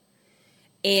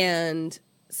 And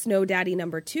Snow Daddy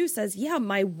number 2 says, yeah,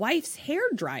 my wife's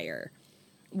hairdryer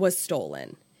was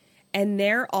stolen. And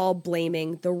they're all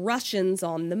blaming the Russians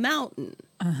on the mountain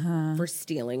for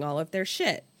stealing all of their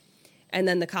shit. And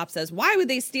then the cop says, why would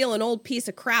they steal an old piece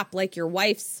of crap like your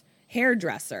wife's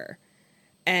hairdresser?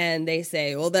 And they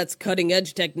say, well, that's cutting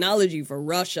edge technology for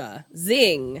Russia.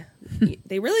 Zing.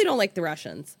 They really don't like the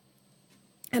Russians.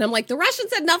 And I'm like, the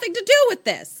Russians had nothing to do with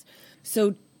this.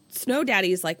 So Snow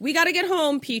Daddy's like, we got to get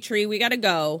home, Petrie. We got to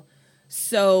go.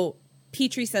 So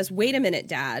Petrie says, wait a minute,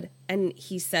 Dad. And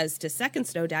he says to second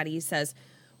Snow Daddy, he says,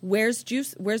 where's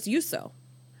Yuso?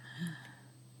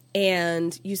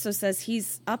 And Yuso says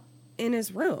he's up in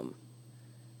his room.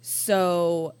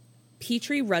 So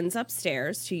Petrie runs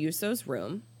upstairs to Yuso's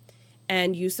room,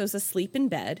 and Yuso's asleep in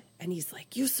bed, and he's like,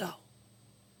 Yuso.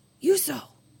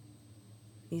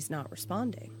 He's not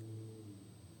responding.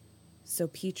 So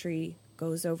Petrie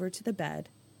goes over to the bed.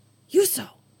 Yuso,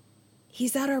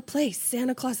 he's at our place.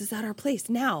 Santa Claus is at our place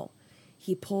now.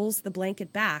 He pulls the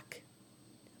blanket back.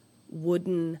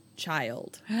 Wooden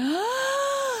child.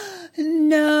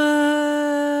 No.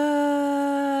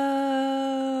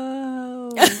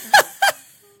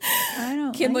 I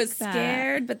don't Kim like was that.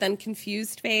 scared, but then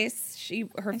confused face.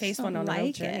 Her I face just went don't on a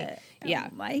like journey. it. I Yeah.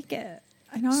 don't like it.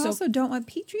 And I also don't want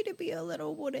Petrie to be a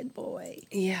little wooden boy.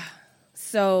 Yeah.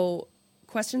 So,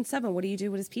 question 7, what do you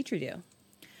do? What does Petrie do?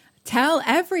 Tell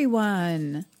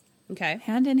everyone. Okay.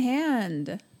 Hand in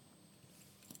hand.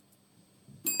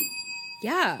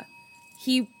 Yeah.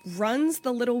 He runs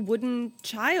the little wooden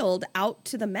child out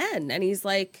to the men, and he's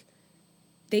like,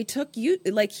 he took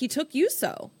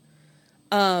Yuso.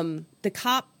 The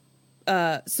cop,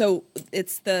 so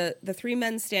it's the 3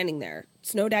 men standing there,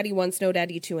 Snow Daddy 1, Snow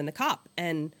Daddy 2, and the cop.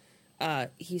 And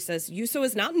he says, Yuso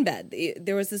is not in bed.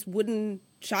 There was this wooden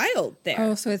child there.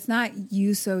 Oh, so it's not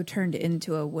Yuso turned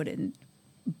into a wooden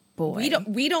boy. We don't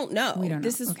know. We don't know.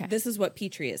 This is what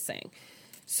Petrie is saying.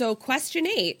 So question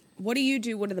 8, what do you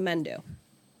do? What do the men do?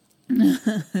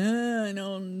 I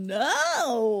don't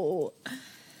know.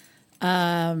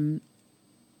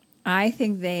 I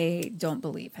think they don't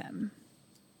believe him.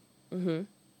 Mm-hmm.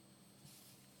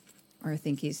 Or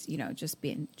think he's, just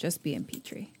being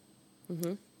Petrie.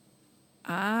 Mm-hmm.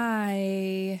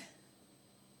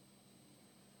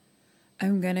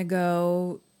 I'm gonna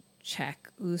go check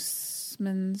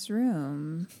Usman's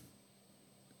room.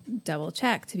 Double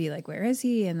check to be like, where is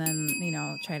he? And then,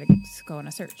 try to go on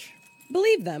a search.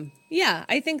 Believe them. Yeah,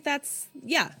 I think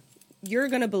you're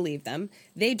going to believe them.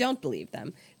 They don't believe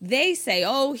them. They say,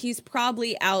 oh, he's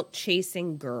probably out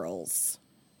chasing girls.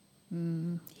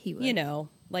 He would.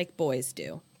 Like boys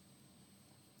do.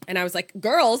 And I was like,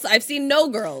 girls? I've seen no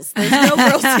girls. There's no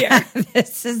girls here.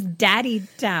 This is Daddy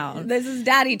Town. This is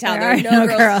Daddy Town. There There are are no no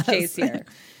girls girls. to chase here.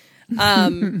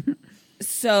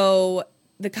 So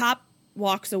the cop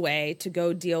walks away to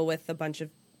go deal with a bunch of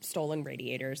stolen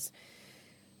radiators.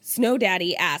 Snow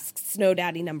Daddy asks Snow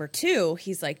Daddy number 2,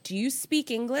 he's like, do you speak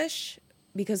English?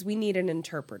 Because we need an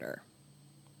interpreter.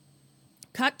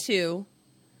 Cut to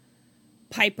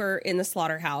Piper in the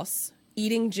slaughterhouse,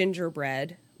 eating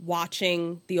gingerbread,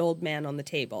 watching the old man on the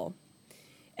table.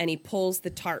 And he pulls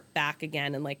the tarp back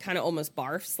again and kind of almost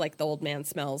barfs, like the old man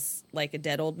smells like a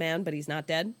dead old man, but he's not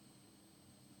dead.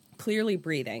 Clearly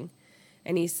breathing.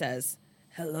 And he says,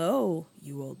 hello,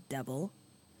 you old devil.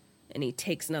 And he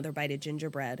takes another bite of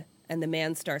gingerbread, and the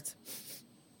man starts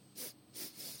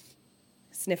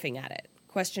sniffing at it.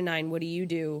 Question 9, what do you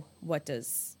do? What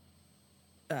does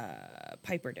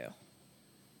Piper do?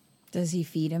 Does he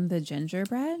feed him the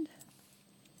gingerbread?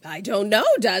 I don't know,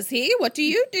 does he? What do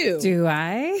you do? Do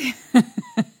I?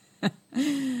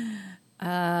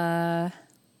 I'll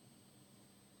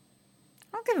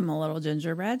give him a little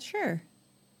gingerbread, sure.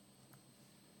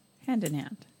 Hand in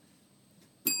hand.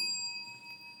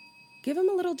 Give him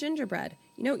a little gingerbread.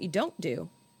 You know what you don't do?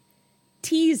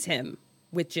 Tease him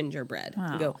with gingerbread.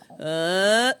 Wow. You go,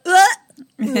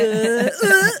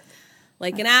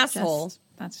 like an asshole.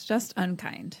 That's just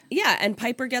unkind. Yeah, and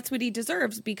Piper gets what he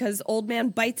deserves because old man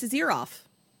bites his ear off.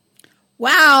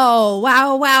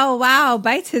 Wow.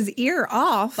 Bites his ear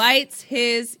off. Bites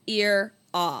his ear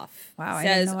off. Wow. I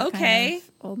Says, didn't know what okay. kind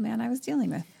of old man I was dealing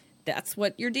with. That's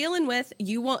what you're dealing with.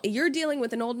 You're dealing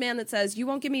with an old man that says, you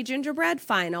won't give me gingerbread?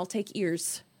 Fine, I'll take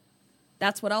ears.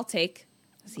 That's what I'll take.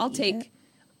 I'll take.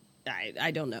 I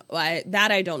don't know. I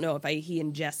don't know if he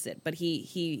ingests it, but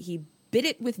he bit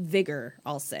it with vigor,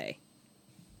 I'll say.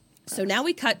 So now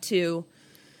we cut to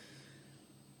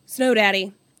Snow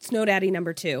Daddy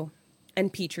number 2,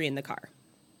 and Petrie in the car.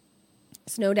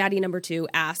 Snow Daddy number 2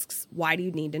 asks, why do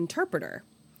you need an interpreter?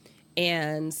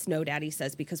 And Snow Daddy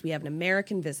says, because we have an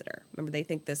American visitor. Remember, they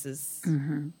think this is...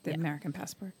 The American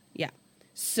passport. Yeah.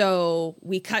 So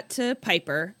we cut to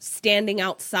Piper standing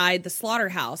outside the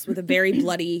slaughterhouse with a very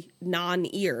bloody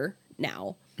non-ear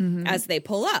now as they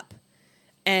pull up.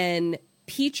 And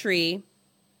Petrie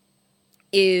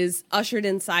is ushered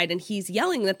inside and he's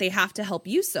yelling that they have to help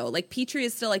Yuso. Like, Petrie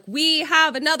is still like, we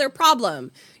have another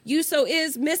problem. Yuso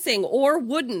is missing or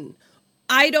wooden.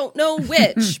 I don't know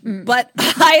which, but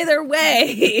either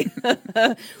way,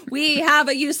 we have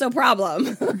a Yuso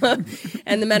problem.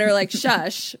 And the men are like,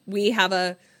 shush, we have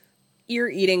a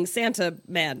ear-eating Santa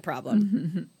man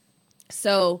problem.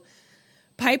 So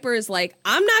Piper is like,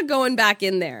 I'm not going back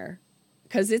in there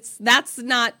because that's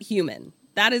not human.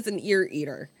 That is an ear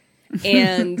eater.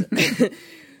 And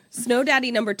Snow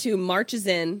Daddy number 2 marches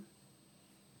in.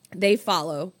 They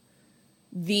follow.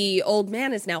 The old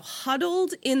man is now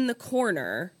huddled in the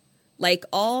corner, like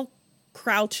all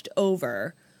crouched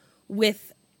over,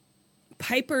 with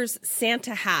Piper's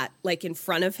Santa hat like in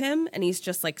front of him, and he's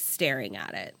just like staring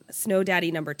at it. Snow Daddy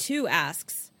number 2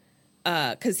 asks,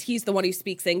 because he's the one who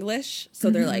speaks English, so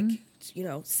they're like,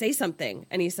 say something.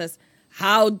 And he says,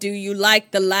 how do you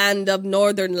like the land of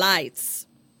northern lights?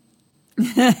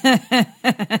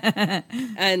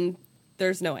 And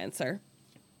there's no answer.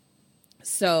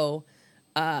 So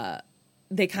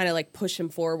they kind of like push him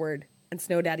forward, and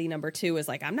Snow Daddy number 2 is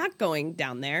like, I'm not going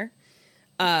down there.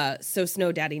 So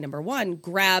Snow Daddy number 1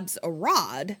 grabs a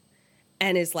rod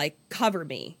and is like, cover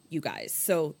me, you guys.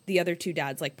 So the other 2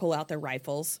 dads like pull out their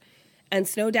rifles, and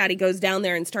Snow Daddy goes down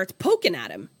there and starts poking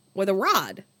at him with a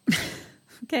rod.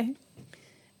 Okay.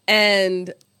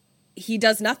 And he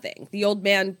does nothing. The old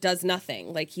man does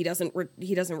nothing. Like, he doesn't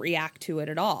react to it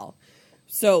at all.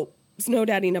 So Snow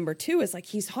Daddy number 2 is like,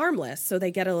 he's harmless. So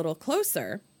they get a little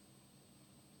closer,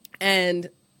 and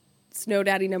Snow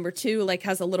Daddy number 2 like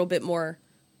has a little bit more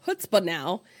chutzpah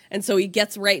now. And so he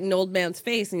gets right in old man's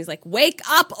face and he's like, wake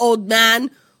up, old man.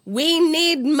 We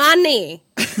need money.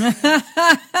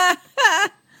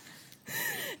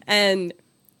 And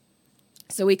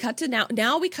so we cut to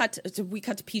now we cut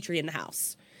to Petrie in the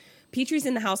house. Petrie's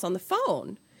in the house on the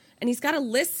phone, and he's got a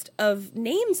list of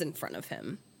names in front of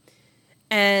him.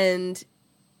 And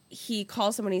he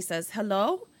calls someone. He says,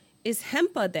 hello, is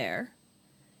Hempa there?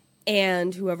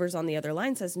 And whoever's on the other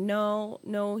line says, no,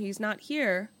 he's not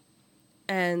here.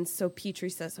 And so Petrie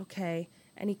says, okay.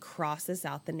 And he crosses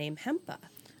out the name Hempa.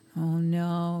 Oh,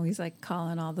 no. He's like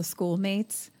calling all the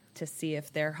schoolmates to see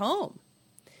if they're home.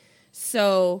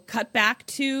 So cut back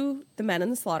to the men in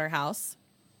the slaughterhouse.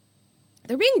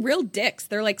 They're being real dicks.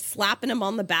 They're like slapping him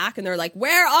on the back, and they're like,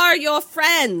 where are your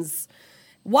friends?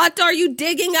 What are you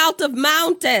digging out of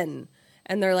mountain?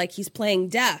 And they're like, he's playing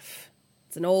deaf.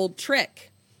 It's an old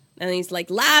trick. And he's like,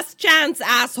 last chance,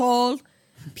 asshole.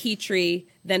 Petrie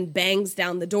then bangs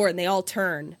down the door, and they all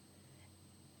turn.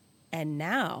 And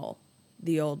now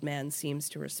the old man seems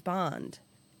to respond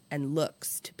and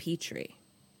looks to Petrie.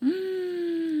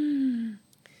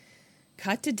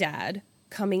 Cut to Dad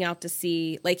coming out to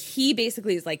see, like, he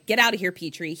basically is like, get out of here,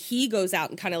 Petrie. He goes out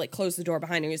and kind of like closes the door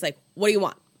behind him. He's like, what do you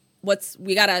want?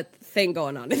 We got a thing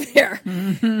going on in there.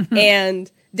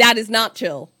 And Dad is not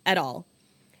chill at all.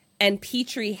 And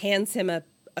Petrie hands him a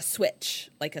switch,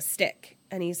 like a stick.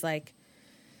 And he's like,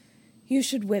 you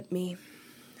should whip me.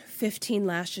 15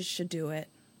 lashes should do it.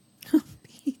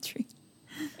 Petrie.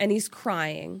 And he's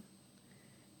crying.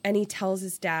 And he tells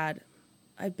his dad,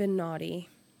 I've been naughty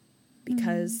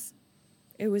because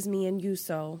it was me and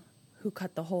Yuso who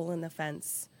cut the hole in the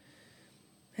fence.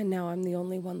 And now I'm the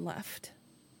only one left.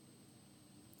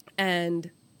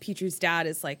 And Petrie's dad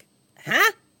is like,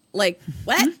 huh? Like,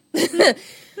 what?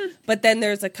 But then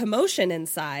there's a commotion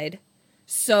inside.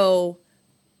 So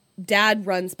Dad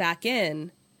runs back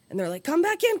in, and they're like, come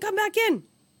back in, come back in.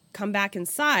 Come back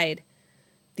inside.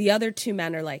 The other 2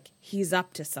 men are like, he's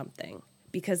up to something.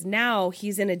 Because now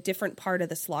he's in a different part of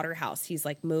the slaughterhouse. He's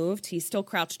like moved. He's still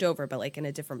crouched over, but like in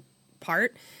a different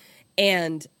part.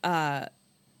 And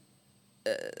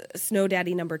Snow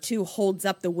Daddy number 2 holds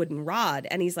up the wooden rod,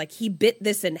 and he's like, he bit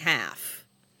this in half.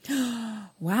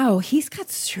 Wow, he's got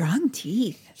strong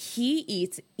teeth. He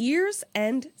eats ears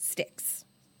and sticks.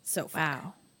 So far.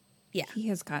 Wow. Yeah. He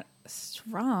has got a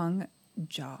strong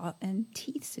jaw and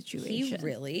teeth situation. He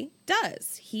really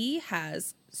does. He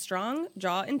has strong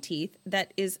jaw and teeth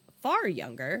that is far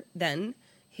younger than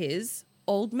his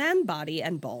old man body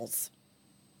and balls.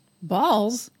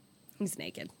 Balls? He's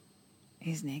naked.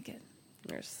 He's naked.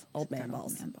 There's old man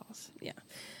balls. Old man balls. Yeah.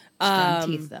 Strong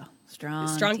teeth, though.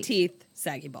 Strong teeth,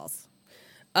 saggy balls.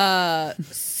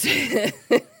 Hashtag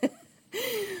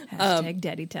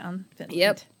Daddy Town. Finland.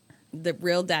 Yep. The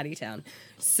real daddy town.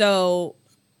 So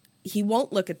he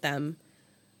won't look at them,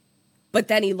 but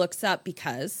then he looks up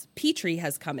because Petrie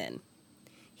has come in.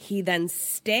 He then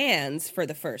stands for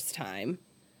the first time.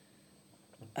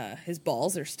 His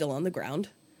balls are still on the ground.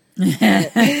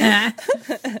 And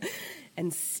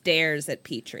stares at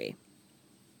Petrie.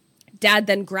 Dad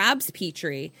then grabs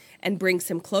Petrie and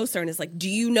brings him closer and is like, do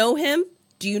you know him?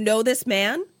 Do you know this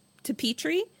man? To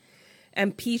Petrie.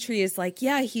 And Petrie is like,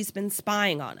 yeah, he's been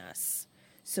spying on us.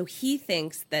 So he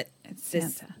thinks that it's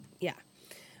Santa. Yeah.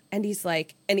 And he's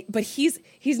like, but he's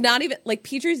not even, like,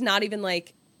 Petrie's not even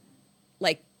like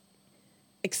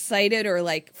excited or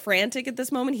like frantic at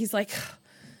this moment. He's like,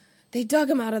 they dug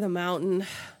him out of the mountain.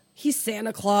 He's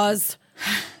Santa Claus.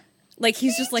 Like,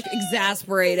 he's just like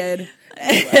exasperated.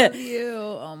 I love you.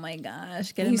 Oh my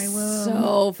gosh. Get in my womb.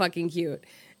 So fucking cute.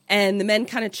 And the men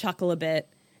kind of chuckle a bit.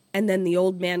 And then the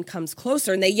old man comes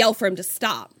closer and they yell for him to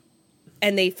stop.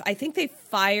 And I think they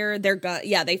fire their gun.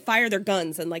 Yeah, they fire their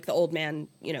guns and like the old man,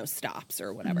 stops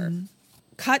or whatever. Mm-hmm.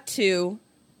 Cut to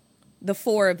the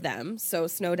four of them. So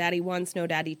Snow Daddy 1, Snow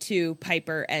Daddy 2,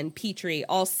 Piper, and Petrie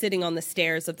all sitting on the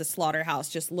stairs of the slaughterhouse,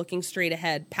 just looking straight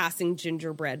ahead, passing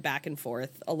gingerbread back and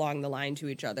forth along the line to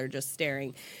each other, just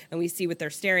staring. And we see what they're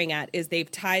staring at is they've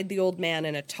tied the old man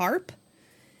in a tarp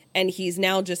and he's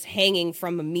now just hanging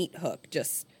from a meat hook,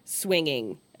 just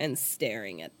swinging and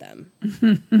staring at them.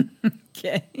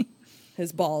 Okay.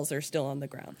 His balls are still on the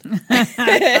ground. Oh,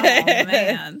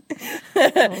 man.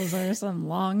 Those are some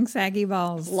long, saggy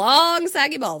balls. Long,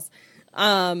 saggy balls.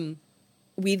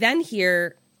 We then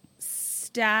hear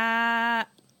static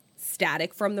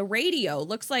from the radio.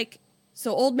 Looks like,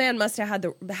 so old man must have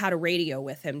had a radio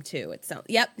with him, too.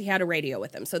 Yep, he had a radio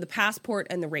with him. So the passport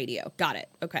and the radio. Got it.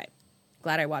 Okay.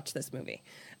 Glad I watched this movie.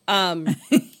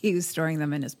 He was storing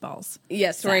them in his balls.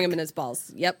 Yeah, storing them in his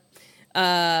balls. Yep.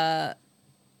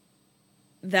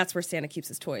 That's where Santa keeps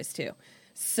his toys, too.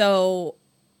 So,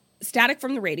 static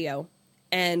from the radio,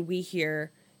 and we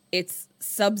hear it's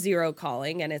Sub-Zero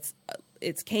calling, and it's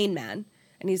Cane Man.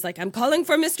 And he's like, I'm calling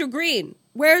for Mr. Green.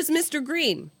 Where's Mr.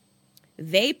 Green?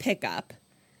 They pick up,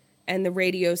 and the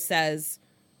radio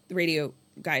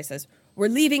guy says, we're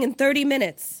leaving in 30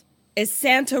 minutes. Is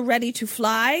Santa ready to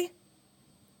fly?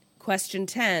 Question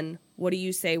 10, what do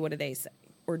you say? What do they say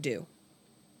or do?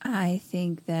 I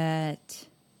think that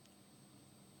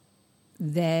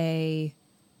they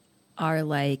are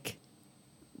like,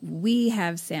 we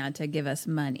have Santa, give us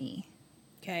money.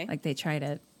 Okay. Like they try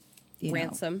to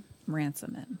ransom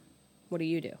him. What do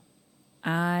you do?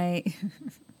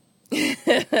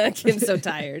 Kim's so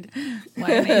tired.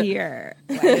 Why am I here?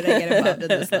 Why did I get involved in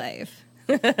this life?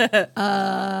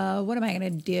 What am I going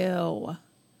to do?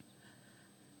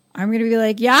 I'm going to be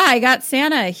like, yeah, I got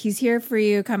Santa. He's here for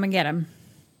you. Come and get him.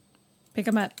 Pick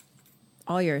him up.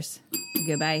 All yours.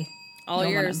 Goodbye. All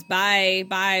yours. Bye.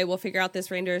 Bye. We'll figure out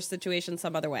this reindeer situation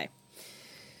some other way.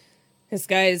 This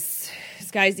guy's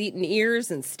eating ears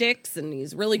and sticks, and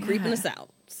he's really creeping us out.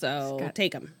 So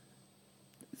take him.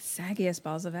 Saggiest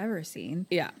balls I've ever seen.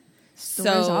 Yeah.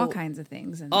 Stores all kinds of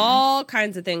things in there. All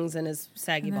kinds of things in his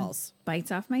saggy balls.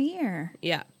 Bites off my ear.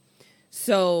 Yeah.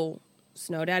 So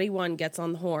Snow Daddy 1 gets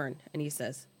on the horn, and he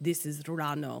says, this is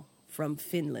Rano from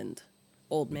Finland.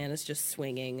 Old man is just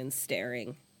swinging and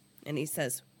staring. And he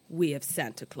says, we have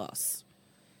Santa Claus.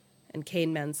 And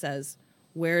Cane Man says,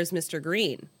 where's Mr.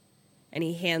 Green? And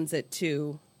he hands it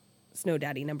to Snow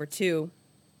Daddy number 2,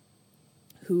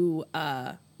 who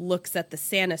looks at the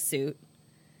Santa suit,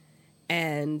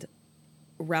 and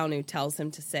Ranu tells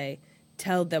him to say,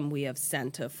 tell them we have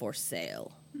Santa for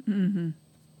sale. Mm-hmm.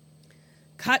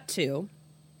 Cut to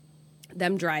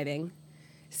them driving.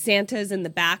 Santa's in the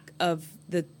back of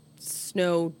the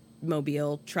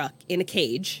snowmobile truck in a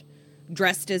cage,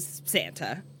 dressed as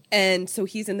Santa. And so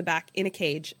he's in the back in a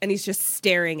cage, and he's just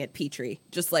staring at Petrie,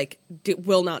 just like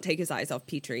will not take his eyes off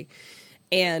Petrie.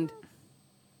 And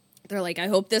they're like, I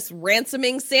hope this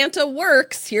ransoming Santa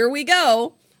works. Here we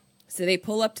go. So they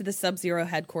pull up to the Sub-Zero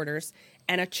headquarters,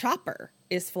 and a chopper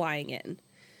is flying in.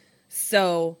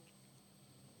 So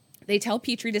they tell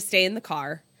Petrie to stay in the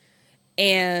car,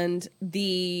 And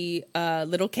the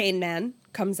little cane man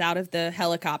comes out of the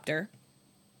helicopter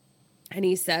and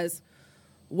he says,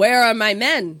 "Where are my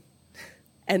men?"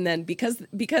 And then because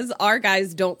our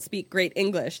guys don't speak great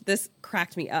English, this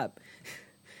cracked me up.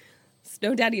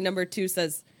 Snow Daddy number 2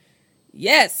 says,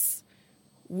 "Yes,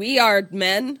 we are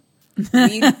men.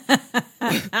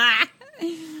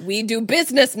 We do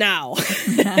business now."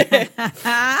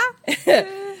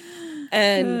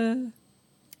 And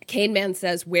Cane Man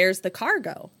says, "Where's the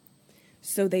cargo?"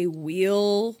 So they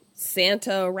wheel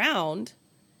Santa around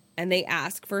and they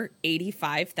ask for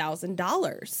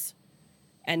 $85,000.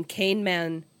 And Cane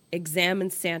Man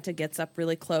examines Santa, gets up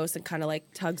really close and kind of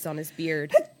like tugs on his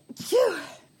beard.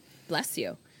 Bless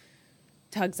you.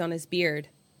 Tugs on his beard.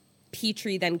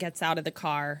 Petrie then gets out of the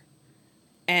car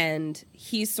and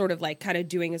he's sort of like kind of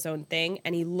doing his own thing.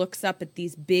 And he looks up at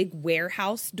these big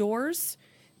warehouse doors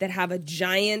that have a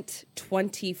giant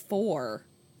 24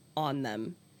 on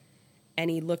them. And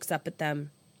he looks up at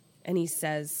them and he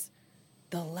says,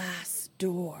 "The last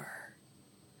door."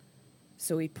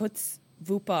 So he puts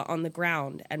Vupa on the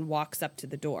ground and walks up to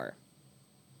the door.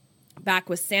 Back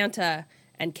with Santa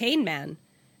and Cane Man,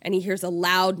 and he hears a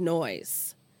loud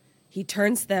noise. He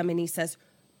turns to them and he says,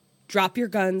 "Drop your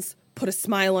guns, put a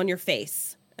smile on your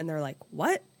face." And they're like,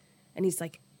 "What?" And he's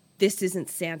like, "This isn't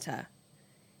Santa.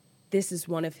 This is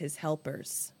one of his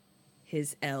helpers,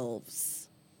 his elves."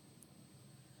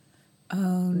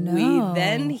 Oh, no. We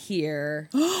then hear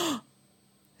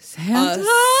Santa?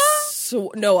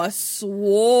 a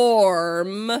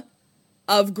swarm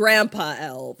of grandpa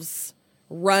elves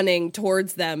running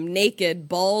towards them, naked,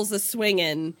 balls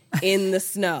a-swinging in the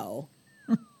snow.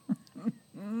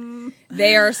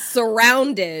 They are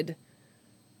surrounded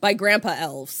by grandpa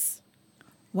elves.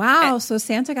 Wow, so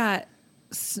Santa got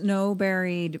snow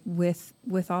buried with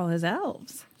all his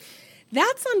elves.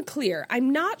 That's unclear.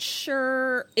 I'm not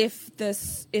sure if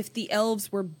the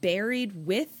elves were buried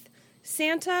with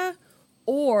Santa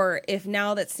or if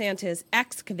now that Santa is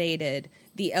excavated,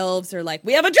 the elves are like,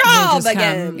 "We have a job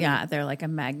again." Yeah, they're like a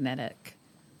magnetic.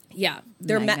 Yeah,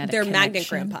 they're magnet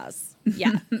grandpas.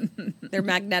 Yeah, they're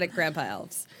magnetic grandpa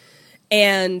elves.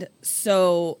 And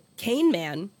so Cane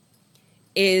Man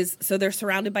they're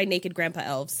surrounded by naked grandpa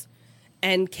elves.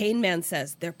 And Cane Man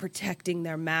says they're protecting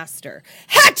their master.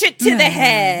 Hatchet to the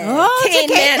head. Oh, Cane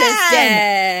Man is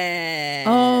dead.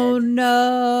 Oh,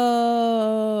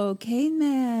 no. Cane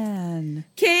Man.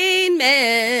 Cane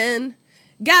Man,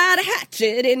 got a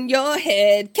hatchet in your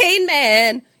head. Cane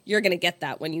Man. You're going to get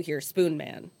that when you hear Spoon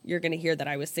Man. You're going to hear that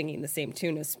I was singing the same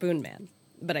tune as Spoon Man,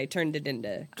 but I turned it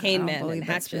into Cane Man and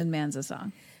Hatchet. Spoon Man's a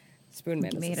song. Spoon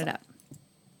Man made it up.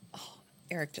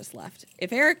 Eric just left.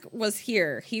 If Eric was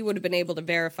here, he would have been able to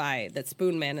verify that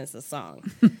Spoon Man is a song.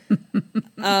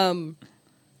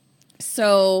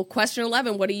 So question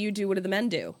 11, what do you do? What do the men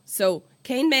do? So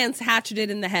Cane Man's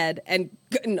hatcheted in the head and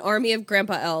an army of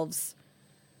grandpa elves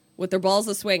with their balls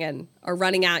a-swinging are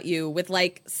running at you with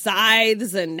like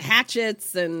scythes and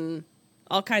hatchets and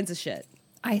all kinds of shit.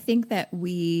 I think that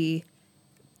we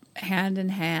hand in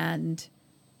hand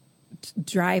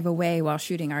drive away while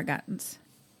shooting our guns.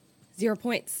 0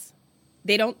 points.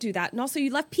 They don't do that. And also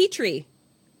you left Petrie.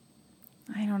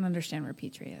 I don't understand where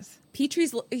Petrie is.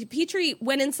 Petrie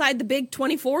went inside the big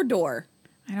 24 door.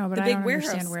 I know, but I don't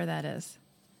understand where that is.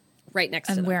 Right next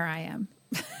to them. And where I am.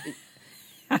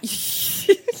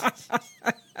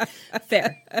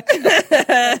 Fair.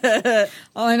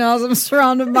 All I know is I'm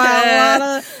surrounded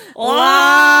by a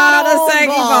lot of saggy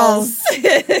balls.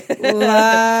 A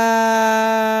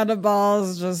lot of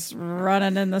balls just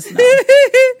running in the snow.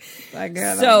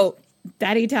 So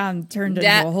Daddy Town turned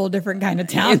into a whole different kind of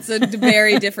town. It's a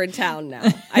very different town now.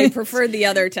 I prefer the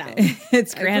other town.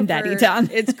 It's Granddaddy Town.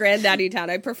 It's Granddaddy Town.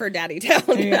 I prefer Daddy Town.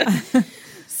 Yeah.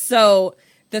 So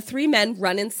the three men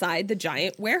run inside the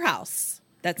giant warehouse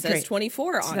that says Great.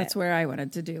 24 on it. That's where I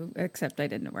wanted to do, except I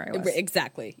didn't know where I was.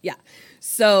 Exactly. Yeah.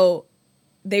 So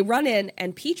they run in,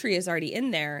 and Petrie is already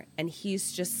in there, and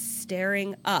he's just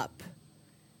staring up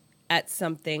at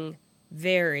something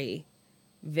very,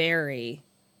 very,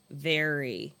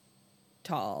 very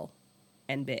tall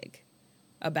and big.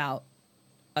 About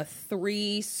a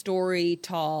 3-story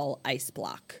tall ice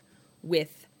block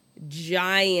with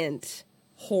giant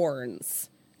horns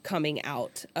coming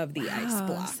out of the ice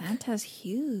block. Santa's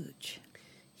huge.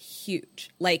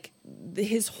 Huge. Like,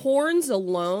 his horns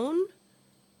alone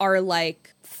are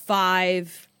like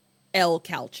 5 L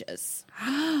couches.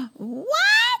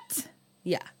 What?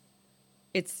 Yeah.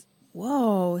 It's...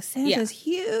 Whoa, Santa's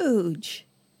huge.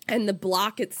 And the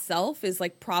block itself is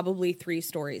like probably 3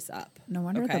 stories up. No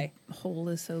wonder the hole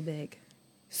is so big.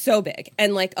 So big.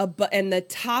 And like and the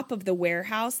top of the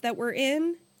warehouse that we're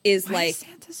in is Why like is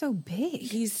Santa so big?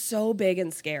 he's so big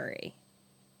and scary.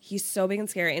 He's so big and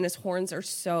scary, and his horns are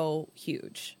so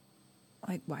huge.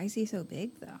 Like, why is he so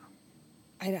big, though?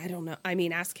 I don't know. I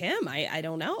mean, ask him. I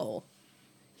don't know.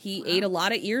 He ate a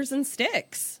lot of ears and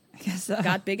sticks. I guess so.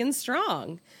 Got big and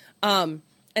strong. And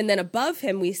then above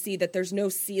him, we see that there's no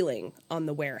ceiling on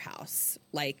the warehouse.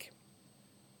 Like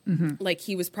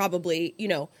he was probably,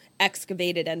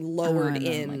 excavated and lowered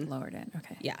in. Like lowered in.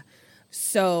 Okay. Yeah.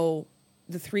 So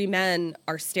the three men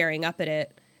are staring up at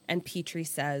it, and Petrie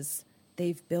says,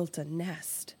 they've built a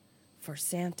nest for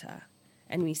Santa.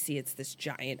 And we see it's this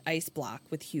giant ice block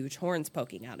with huge horns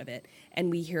poking out of it.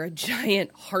 And we hear a giant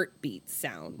heartbeat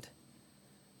sound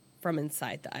from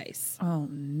inside the ice. Oh,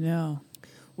 no.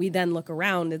 We then look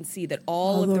around and see that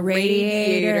all of the the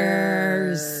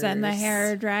radiators and the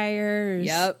hair dryers.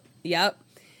 Yep.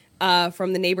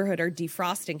 From the neighborhood are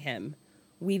defrosting him.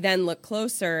 We then look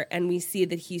closer and we see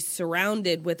that he's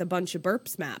surrounded with a bunch of burp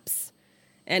smaps.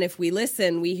 And if we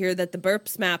listen, we hear that the burp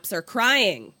smaps are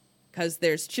crying because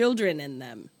there's children in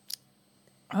them.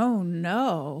 Oh,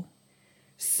 no.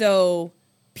 So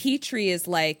Petrie is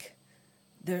like,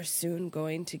 they're soon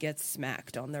going to get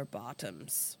smacked on their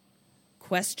bottoms.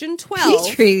 Question 12.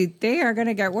 Petrie, they are going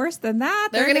to get worse than that.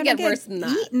 They're going to get worse than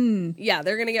that. Eaten. Yeah,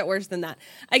 they're going to get worse than that.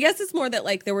 I guess it's more that,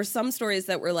 like, there were some stories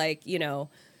that were like,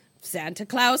 Santa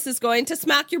Claus is going to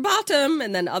smack your bottom.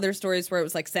 And then other stories where it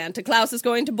was like, Santa Claus is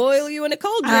going to boil you in a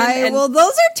cauldron. Well,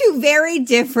 those are two very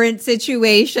different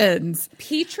situations.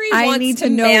 Petrie I wants need to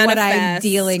know what I'm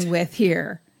dealing with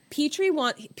here. Petrie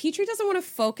doesn't want to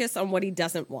focus on what he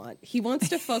doesn't want. He wants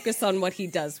to focus on what he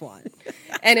does want.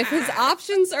 And if his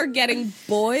options are getting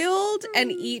boiled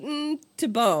and eaten to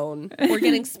bone or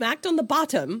getting smacked on the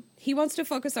bottom, he wants to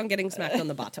focus on getting smacked on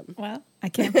the bottom. Well, I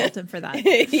can't fault him for that.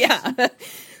 Yeah.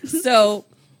 So,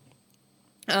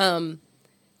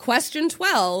 question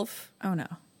 12. Oh, no.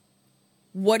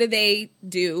 What do they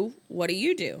do? What do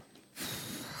you do?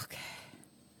 Okay.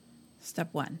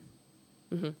 Step 1.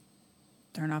 Mm-hmm.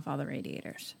 Turn off all the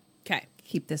radiators. Okay.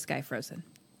 Keep this guy frozen.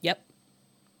 Yep.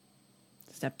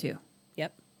 Step 2.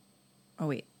 Yep. Oh,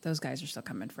 wait. Those guys are still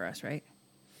coming for us, right?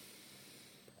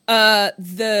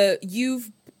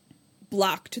 You've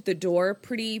blocked the door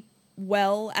pretty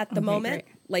well at the moment.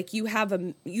 Great. Like you have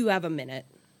a minute.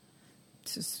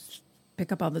 Just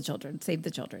pick up all the children. Save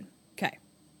the children. Okay.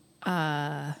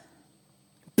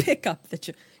 Pick up the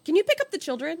children. Can you pick up the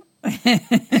children?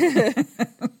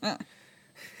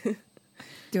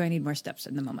 Do I need more steps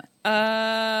in the moment?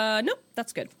 Nope.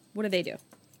 That's good. What do they do?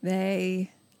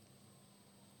 They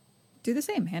do the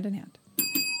same, hand in hand.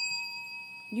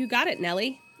 You got it,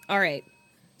 Nellie. All right.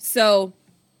 So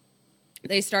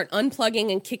they start unplugging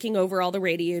and kicking over all the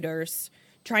radiators,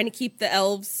 trying to keep the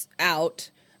elves out,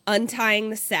 untying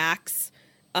the sacks,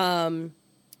 Ball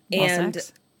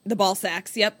sacks? The ball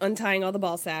sacks. Yep, untying all the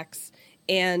ball sacks.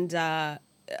 And Snow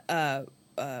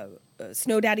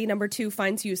Daddy number 2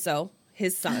 finds Yuso,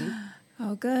 his son.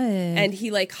 Oh, good. And he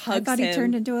hugs him. I thought he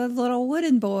turned into a little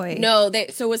wooden boy. No,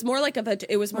 so it was more like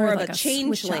it was more of like a a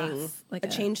changeling, switch-off, like a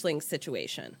changeling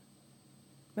situation.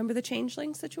 Remember the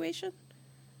changeling situation?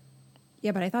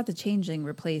 Yeah, but I thought the changeling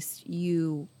replaced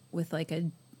you with like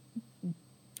a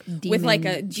demon, with like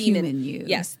a demon. Human you.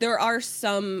 Yes, there are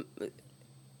some.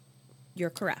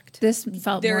 You're correct. This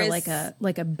felt There more is-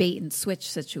 like a bait and switch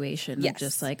situation. Yes. Of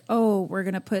just like, oh, we're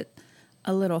gonna put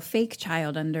a little fake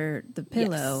child under the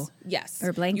pillow, Yes,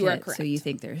 or blanket, you are correct. so you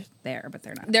think they're there, but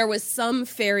they're not. There was some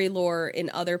fairy lore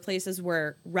in other places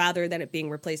where rather than it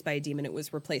being replaced by a demon, it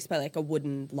was replaced by like a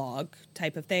wooden log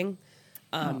type of thing.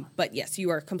 But yes, you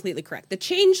are completely correct. The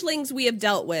changelings we have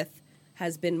dealt with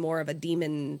has been more of a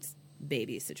demon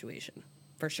baby situation,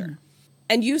 for sure.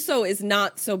 And Yuso is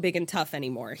not so big and tough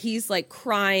anymore. He's like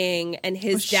crying, and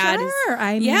his dad is. Sure.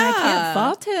 I mean, I can't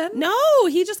fault him. No,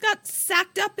 he just got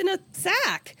sacked up in a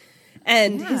sack.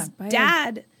 And his by a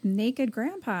dad. naked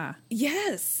grandpa.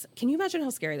 Yes. Can you imagine how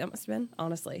scary that must have been?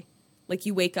 Honestly. Like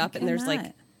you wake up and there's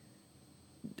like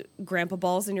grandpa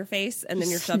balls in your face, and then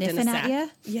you're shoved in a Sniffing sack. at ya?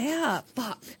 Yeah.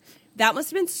 Fuck. That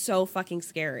must have been so fucking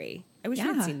scary. I wish we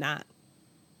had seen that.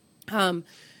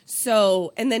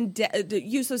 So, and then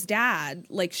Yuso's dad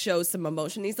like shows some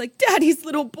emotion. He's like, "Daddy's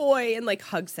little boy," and like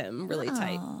hugs him really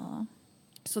tight.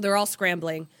 So they're all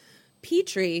scrambling.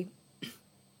 Petrie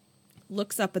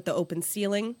looks up at the open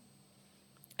ceiling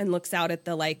and looks out at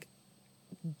the like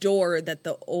door that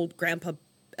the old grandpa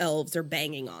elves are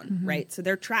banging on, right? So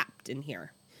they're trapped in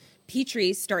here.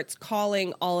 Petrie starts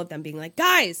calling all of them, being like,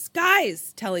 guys,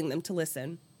 telling them to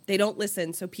listen. They don't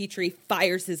listen, so Petrie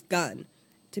fires his gun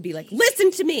to be like,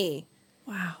 listen to me.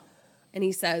 Wow. And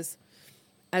he says,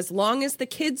 as long as the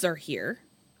kids are here,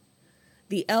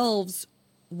 the elves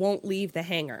won't leave the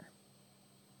hangar.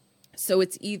 So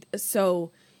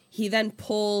so he then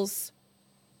pulls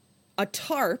a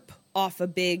tarp off a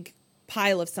big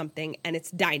pile of something, and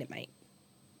it's dynamite.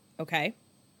 Okay?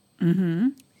 Mm-hmm.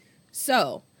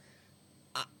 So,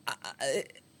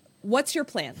 what's your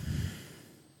plan?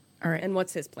 All right. And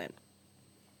what's his plan?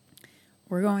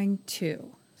 We're going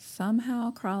to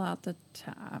somehow crawl out the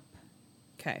top.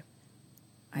 Okay.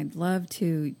 I'd love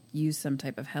to use some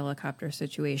type of helicopter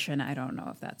situation. I don't know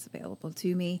if that's available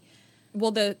to me.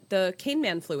 Well, the cane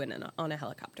man flew in on a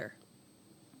helicopter.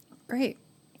 Great.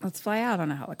 Let's fly out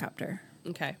on a helicopter.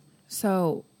 Okay.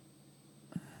 So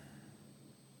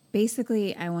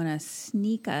basically, I want to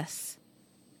sneak us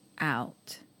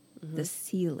out the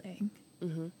ceiling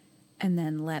and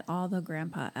then let all the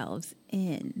grandpa elves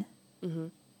in,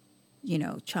 you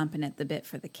know, chomping at the bit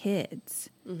for the kids,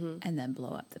 and then blow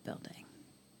up the building.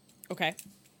 Okay.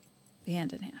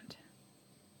 Hand in hand.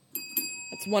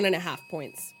 That's 1.5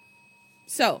 points.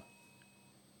 So,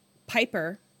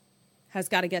 Piper has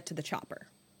got to get to the chopper.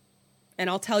 And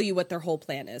I'll tell you what their whole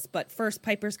plan is. But first,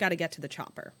 Piper's got to get to the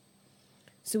chopper.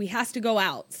 So he has to go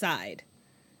outside.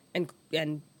 And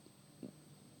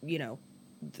you know,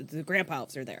 the grandpa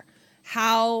elves are there.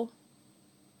 How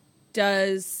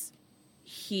does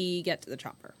he get to the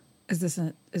chopper? Is this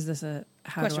a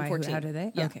how Question do I 14. How do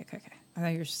they? Yeah. Okay. I thought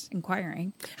you were just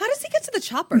inquiring. How does he get to the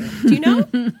chopper? Do you know?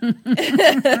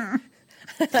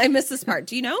 I missed this part.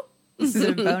 Do you know? This is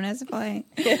a bonus point.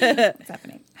 What's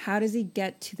happening? How does he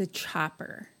get to the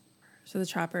chopper? So the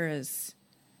chopper is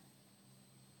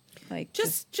like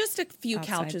just a few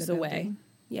outside couches the away. building.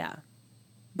 Yeah.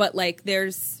 But like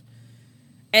there's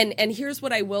and here's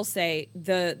what I will say.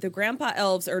 The grandpa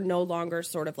elves are no longer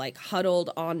sort of like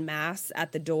huddled en masse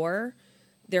at the door.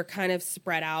 They're kind of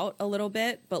spread out a little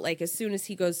bit, but like as soon as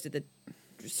he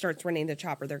starts running the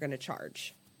chopper, they're going to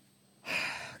charge.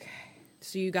 Okay.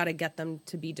 So you got to get them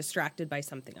to be distracted by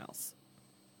something else.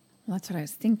 Well, that's what I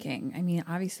was thinking. I mean,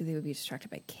 obviously they would be distracted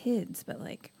by kids, but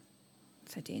like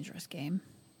it's a dangerous game.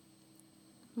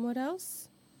 What else?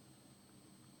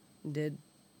 Did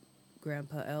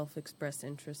Grandpa Elf express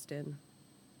interest in?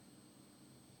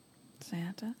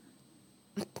 Santa?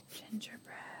 Gingerbread.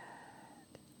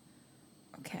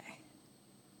 Okay.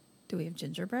 Do we have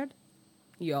gingerbread?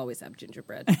 You always have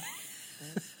gingerbread.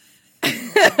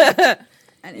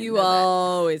 You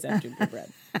always have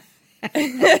gingerbread.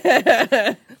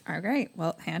 All right.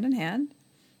 Well, hand in hand,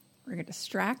 we're going to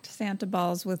distract Santa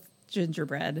balls with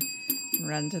gingerbread and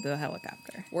run to the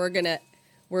helicopter. We're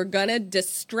gonna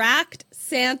distract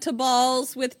Santa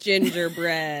balls with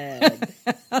gingerbread.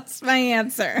 That's my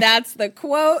answer. That's the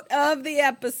quote of the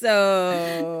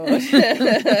episode.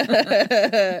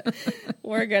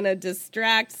 We're gonna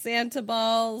distract Santa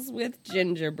balls with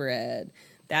gingerbread.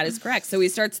 That is correct. So he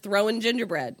starts throwing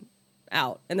gingerbread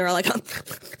out, and they're all like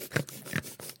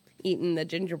eating the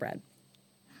gingerbread.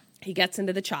 He gets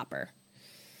into the chopper.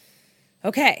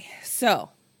 Okay,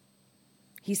 so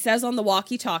he says on the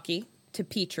walkie-talkie to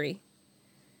Petrie,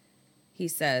 he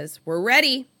says, "We're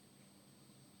ready."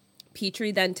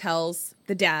 Petrie then tells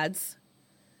the dads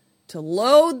to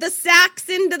load the sacks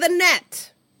into the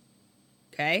net.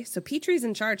 Okay, so Petrie's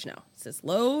in charge now. He says,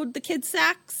 load the kids'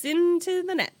 sacks into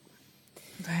the net.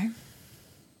 Okay.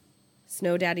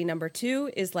 Snow Daddy number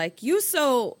 2 is like,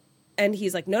 Yuso, and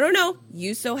he's like, no,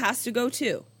 Yuso has to go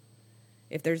too.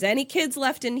 If there's any kids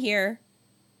left in here,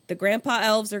 the grandpa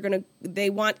elves they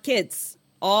want kids.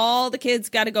 All the kids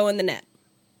got to go in the net.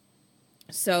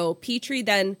 So Petrie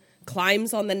then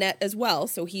climbs on the net as well.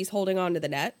 So he's holding on to the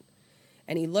net.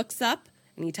 And he looks up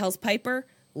and he tells Piper,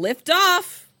 lift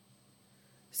off.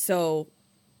 So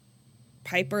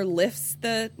Piper lifts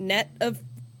the net of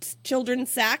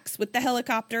children's sacks with the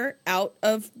helicopter out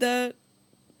of the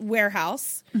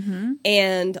warehouse. Mm-hmm.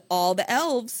 And all the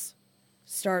elves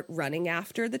start running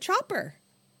after the chopper.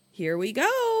 Here we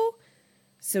go.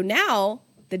 So now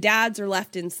the dads are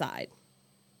left inside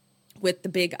with the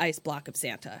big ice block of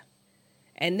Santa.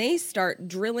 And they start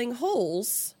drilling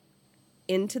holes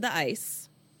into the ice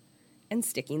and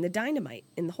sticking the dynamite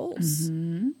in the holes.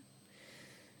 Mm-hmm.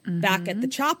 Mm-hmm. Back at the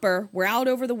chopper, we're out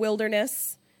over the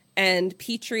wilderness, and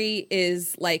Petrie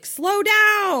is like, slow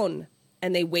down!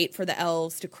 And they wait for the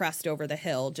elves to crest over the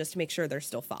hill just to make sure they're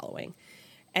still following.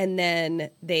 And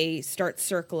then they start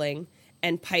circling,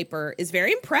 and Piper is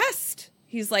very impressed.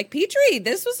 He's like, Petrie,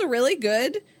 this was a really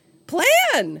good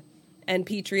plan. And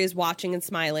Petrie is watching and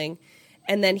smiling.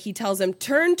 And then he tells him,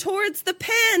 turn towards the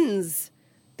pens,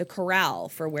 the corral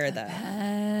for where the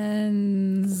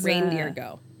pens. Reindeer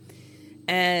go.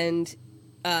 And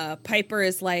Piper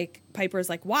is like,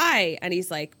 why? And he's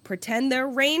like, pretend they're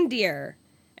reindeer.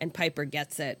 And Piper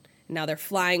gets it. And now they're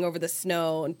flying over the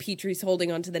snow, and Petrie's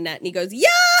holding onto the net, and he goes, Yahoo!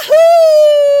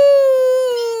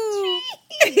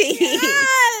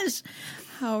 Yes!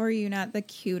 How are you not the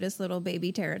cutest little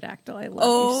baby pterodactyl? I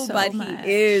love you so much. But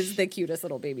he is the cutest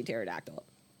little baby pterodactyl.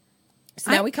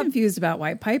 So now I'm confused about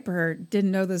why Piper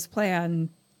didn't know this plan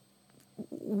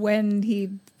when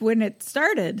it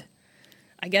started.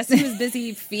 I guess he was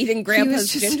busy feeding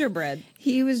Grandpa's gingerbread.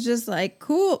 He was just like,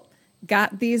 cool,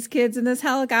 got these kids in this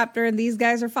helicopter and these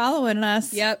guys are following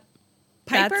us. Yep.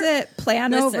 Piper, that's it.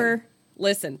 Plan over.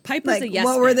 Listen, Piper's a yes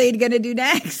man. What were they going to do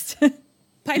next?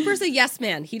 Piper's a yes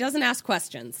man. He doesn't ask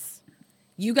questions.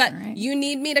 You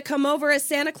need me to come over as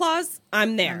Santa Claus?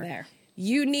 I'm there.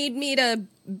 You need me to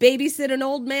babysit an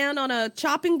old man on a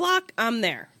chopping block? I'm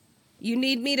there. You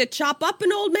need me to chop up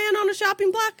an old man on a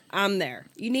chopping block? I'm there.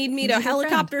 You need me to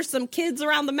helicopter some kids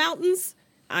around the mountains?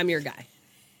 I'm your guy.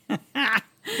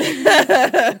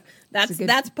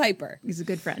 That's Piper. He's a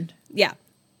good friend. Yeah.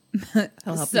 He'll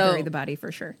help you bury the body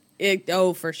for sure.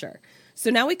 For sure.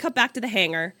 So now we cut back to the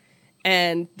hangar,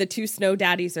 and the two snow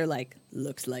daddies are like,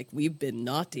 looks like we've been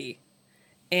naughty.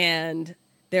 And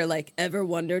they're like, ever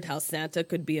wondered how Santa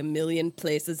could be a million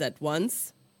places at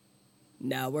once?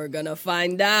 Now we're gonna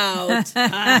find out.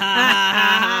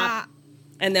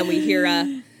 And then we hear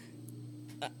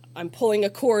I'm pulling a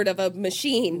cord of a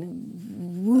machine.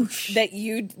 Whoosh. that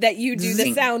you do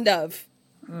the sound of.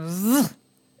 No,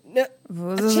 a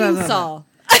chainsaw.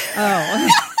 Oh.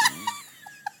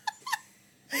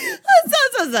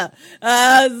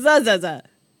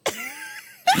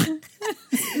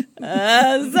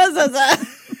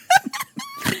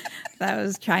 That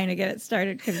was trying to get it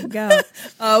started. Couldn't go.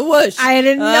 Whoosh. I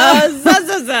didn't know.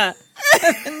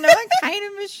 I didn't know what kind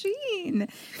of machine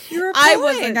you were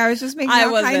pulling. I was just making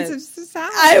all kinds of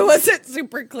sounds. I wasn't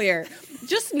super clear.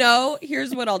 Just know,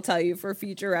 here's what I'll tell you for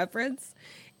future reference.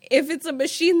 If it's a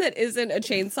machine that isn't a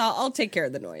chainsaw, I'll take care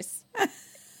of the noise.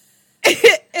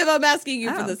 If I'm asking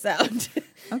you for the sound.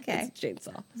 Okay. It's a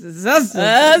chainsaw.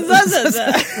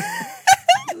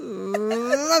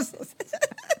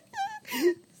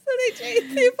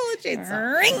 They pull a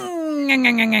chainsaw.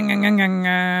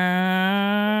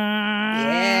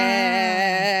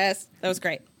 Yes. That was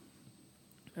great.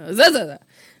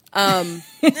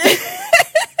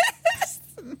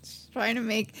 Trying to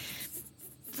make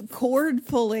cord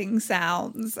pulling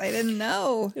sounds. I didn't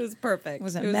know. It was perfect.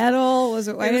 Was it metal? Was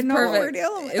it? I didn't know what we were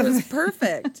dealing with. It was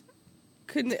perfect.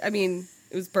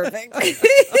 It was perfect.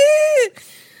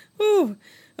 Ooh,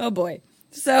 oh boy.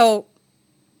 So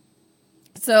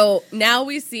now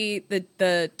we see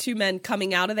the two men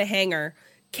coming out of the hangar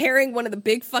carrying one of the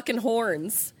big fucking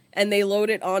horns, and they load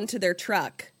it onto their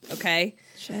truck. Okay?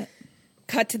 Shit.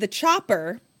 Cut to the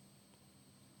chopper,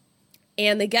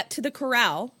 and they get to the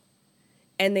corral,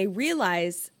 and they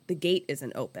realize the gate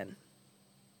isn't open.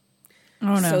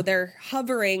 Oh, no. So they're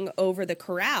hovering over the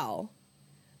corral,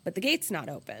 but the gate's not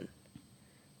open.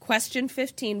 Question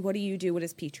 15, what do you do? What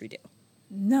does Petrie do?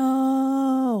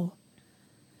 No.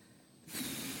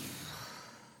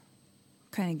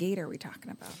 What kind of gate are we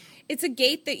talking about? It's a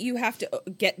gate that you have to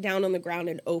get down on the ground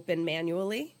and open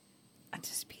manually.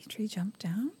 Does Petrie jump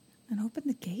down and open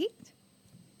the gate?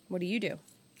 What do you do?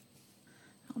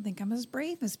 I don't think I'm as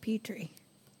brave as Petrie.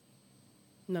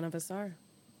 None of us are.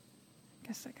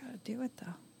 Guess I gotta do it,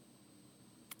 though.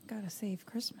 Gotta save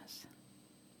Christmas.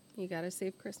 You gotta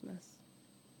save Christmas.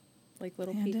 Like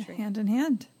little Petrie. Hand in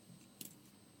hand.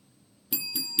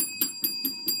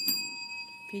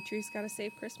 Petrie's gotta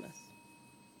save Christmas.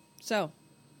 So,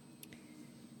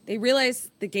 they realize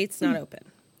the gate's not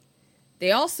open.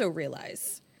 They also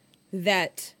realize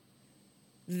that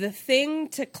the thing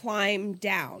to climb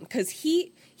down, because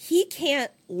he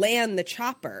can't land the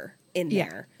chopper in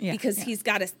there because he's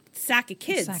got a sack of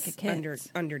kids,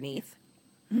 underneath.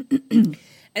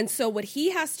 And so what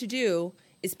he has to do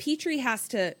is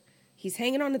he's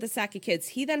hanging onto the sack of kids.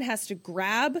 He then has to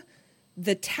grab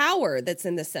the tower that's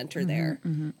in the center there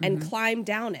and climb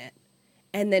down it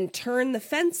and then turn the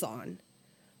fence on.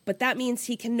 But that means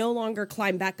he can no longer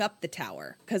climb back up the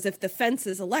tower, because if the fence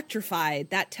is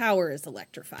electrified, that tower is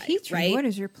electrified. Petrie, right? What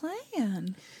is your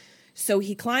plan? So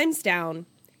he climbs down,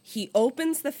 he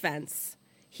opens the fence,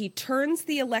 he turns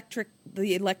the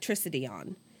electricity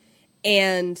on,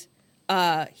 and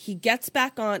he gets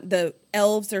back on. The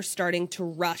elves are starting to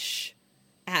rush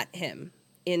at him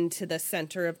into the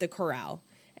center of the corral,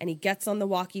 and he gets on the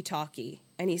walkie-talkie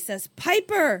and he says,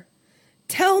 "Piper,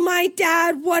 tell my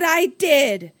dad what I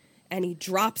did." And he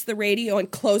drops the radio and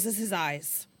closes his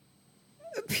eyes.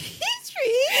 Petrie!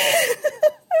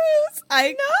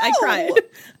 I cried.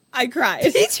 I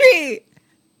cried. Petrie!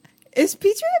 Is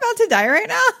Petrie about to die right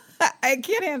now? I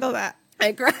can't handle that.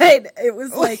 I cried. It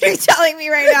was like... What are you telling me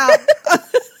right now?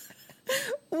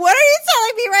 What are you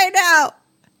telling me right now?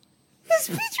 Is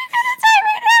Petrie gonna die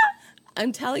right now?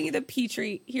 I'm telling you that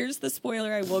Petrie... Here's the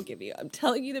spoiler I will give you. I'm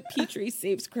telling you that Petrie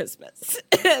saves Christmas.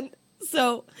 And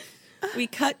so we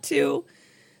cut to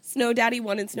Snow Daddy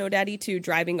 1 and Snow Daddy 2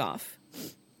 driving off.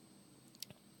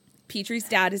 Petrie's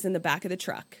dad is in the back of the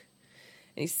truck.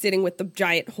 And he's sitting with the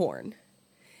giant horn.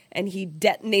 And he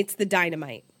detonates the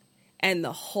dynamite. And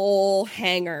the whole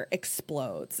hangar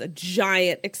explodes. A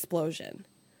giant explosion.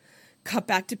 Cut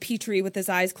back to Petrie with his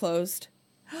eyes closed.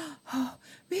 Oh,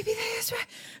 maybe they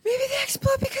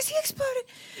explode because he exploded.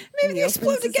 Maybe they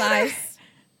explode together.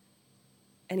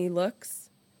 And he looks,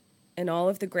 and all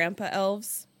of the grandpa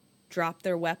elves drop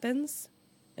their weapons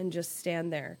and just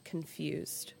stand there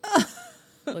confused,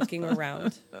 looking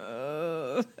around.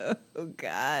 Oh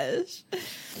gosh.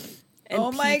 And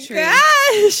oh my Petrie,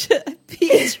 gosh.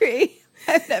 Petrie.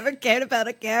 I've never cared about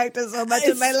a character so much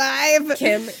in my life.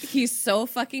 Kim, he's so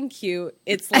fucking cute.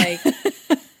 It's like...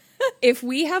 If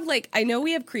we have like, I know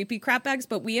we have creepy crap bags,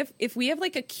 but if we have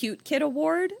like a cute kid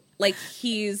award, like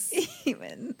he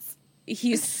wins.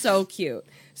 He's so cute.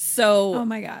 So, oh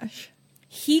my gosh,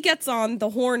 he gets on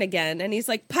the horn again, and he's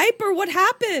like, Piper, what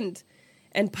happened?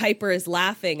 And Piper is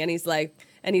laughing, and he's like,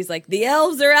 the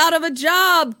elves are out of a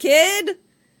job, kid.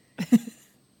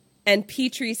 And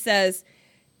Petrie says,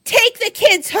 take the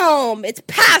kids home. It's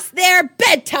past their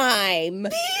bedtime.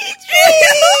 Petrie!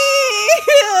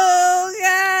 Oh,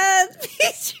 God.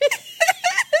 Petrie.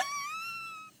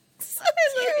 I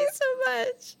love you so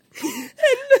much. Oh,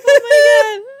 my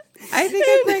God. I think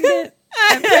I'm pregnant.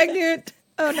 I'm pregnant.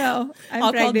 Oh, no.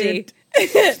 I'll pregnant. call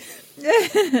D.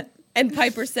 And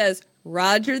Piper says,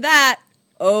 Roger that.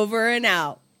 Over and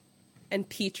out. And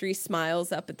Petrie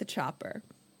smiles up at the chopper.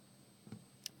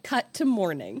 Cut to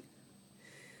morning.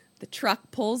 The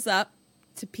truck pulls up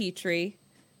to Petrie,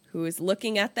 who is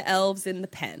looking at the elves in the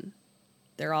pen.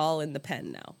 They're all in the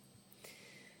pen now.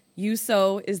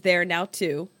 Yuso is there now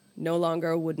too, no longer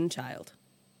a wooden child.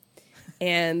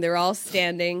 And they're all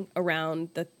standing around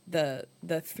the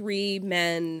three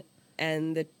men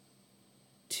and the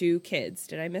two kids.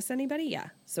 Did I miss anybody? Yeah.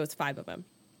 So it's 5 of them.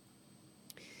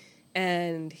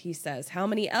 And he says, how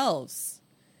many elves?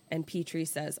 And Petrie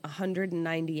says,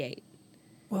 198.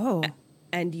 Whoa.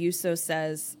 And Yuso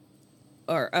says,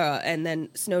 and then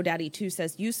Snow Daddy 2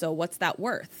 says, Yuso, what's that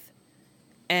worth?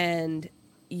 And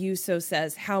Yuso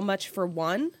says, how much for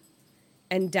one?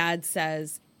 And Dad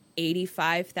says,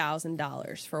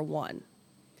 $85,000 for one.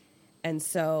 And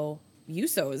so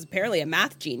Yuso is apparently a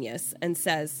math genius and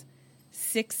says,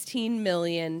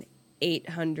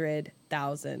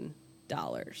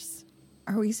 $16,800,000.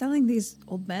 Are we selling these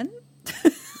old men?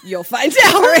 You'll find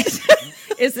out.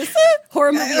 Is this a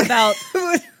horror movie about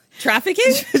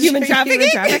trafficking? Human trafficking?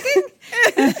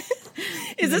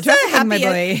 Is this a happy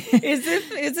is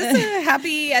this a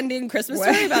happy ending Christmas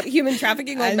story about human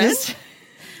trafficking old men?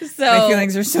 So my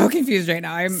feelings are so confused right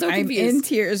now. I'm confused. in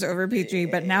tears over Petrie,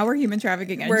 but now we're human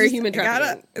trafficking. We're human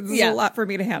trafficking. It's a lot for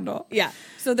me to handle. Yeah.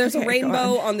 So there's a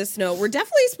rainbow on the snow. We're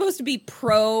definitely supposed to be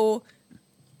pro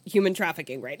human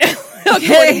trafficking right now,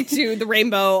 according to the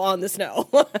rainbow on the snow.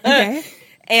 Okay.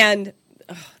 And,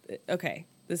 okay,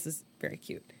 this is very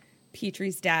cute.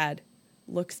 Petrie's dad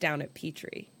looks down at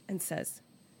Petrie and says,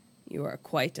 you are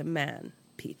quite a man,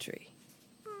 Petrie.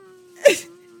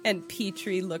 And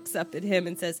Petrie looks up at him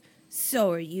and says,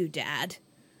 so are you, Dad.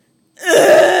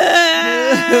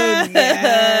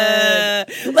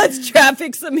 Let's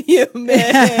traffic some humans.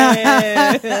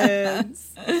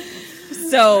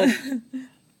 So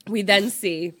we then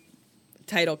see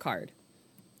title card,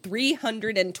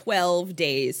 312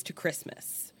 days to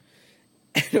Christmas.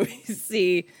 And we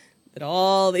see that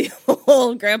all the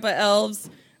old grandpa elves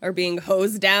are being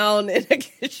hosed down in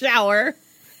a shower.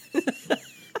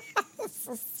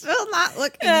 Still not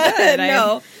looking good.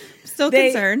 No. I'm still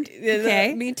concerned.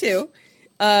 Okay. Me too.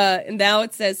 And now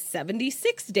it says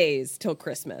 76 days till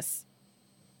Christmas.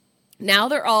 Now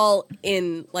they're all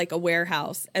in like a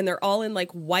warehouse, and they're all in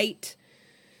like white,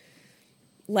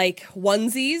 like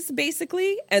onesies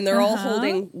basically, and they're all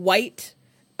holding white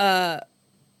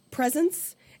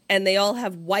presents, and they all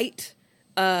have white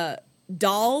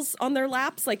dolls on their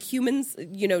laps, like humans,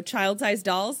 child-sized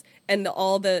dolls, and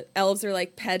all the elves are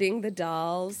like petting the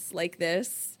dolls like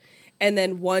this, and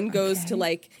then one goes to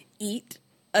like eat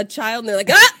a child, and they're like,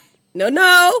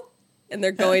 no, and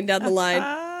they're going down the line.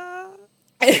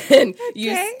 And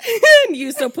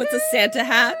Yuso puts a Santa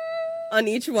hat on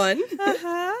each one.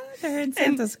 They're in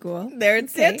Santa school. They're in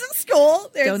Santa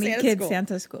school. Don't eat kids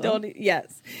Santa school.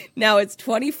 Yes. Now it's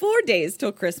 24 days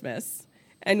till Christmas,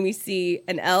 and we see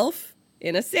an elf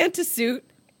in a Santa suit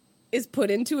is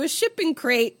put into a shipping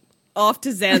crate off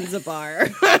to Zanzibar.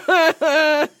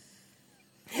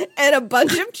 And a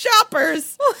bunch of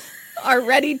choppers are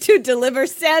ready to deliver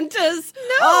Santas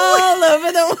all over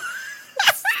the world.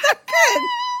 It's not good.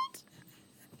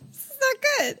 It's not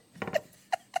good.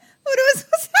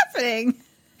 What's happening?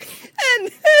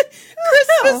 And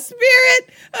Christmas spirit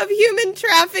of human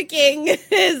trafficking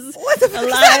is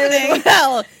alive and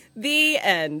well. The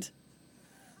end.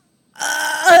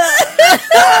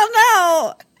 Oh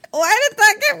no! Why did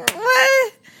that get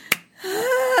what?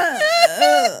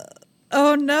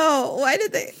 Oh no! Why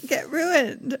did they get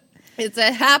ruined? It's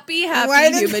a happy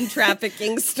human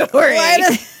trafficking story. Why did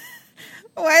the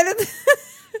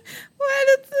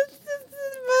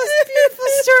most beautiful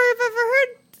story I've ever heard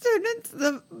turn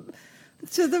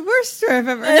into the worst story I've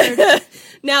ever heard?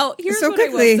 Now, here's so what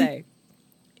quickly. I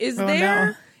will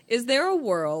say: is there a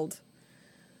world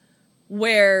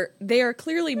where they are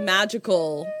clearly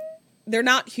magical? They're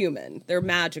not human; they're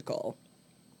magical.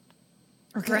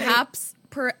 Okay. Perhaps.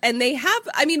 And they have,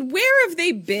 I mean, where have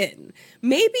they been?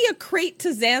 Maybe a crate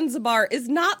to Zanzibar is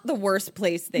not the worst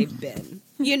place they've been.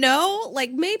 You know?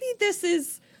 Like, maybe this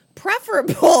is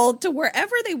preferable to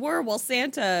wherever they were while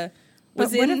Santa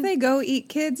was But what if they go eat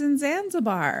kids in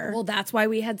Zanzibar? Well, that's why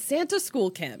we had Santa school,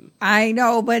 Kim. I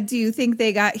know, but do you think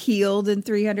they got healed in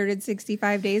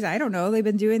 365 days? I don't know. They've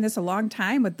been doing this a long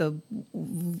time with the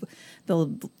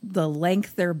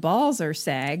length their balls are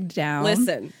sagged down.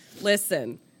 Listen.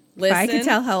 If I could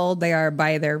tell how old they are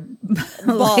by their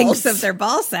lengths of their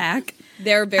ball sack,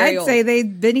 they're very old. I'd say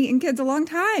they've been eating kids a long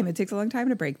time. It takes a long time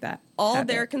to break that. All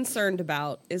they're concerned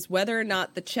about is whether or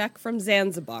not the check from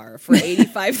Zanzibar for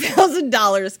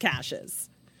 $85,000 cashes.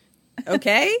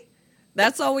 Okay?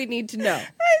 That's all we need to know.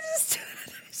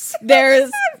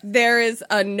 There is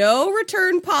a no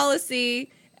return policy,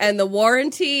 and the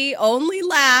warranty only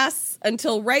lasts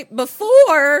until right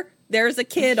before there's a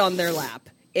kid on their lap.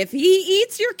 If he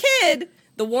eats your kid,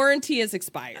 the warranty is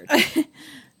expired.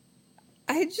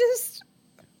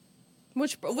 What's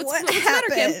what's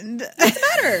happened? Matter, Kim? What's the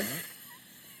matter?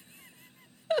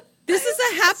 This is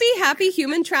a happy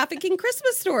human trafficking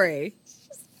Christmas story.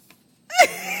 I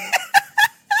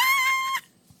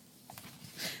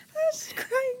was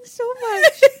crying so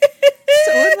much.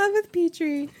 So in love with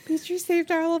Petrie. Petrie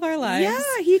saved all of our lives.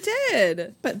 Yeah, he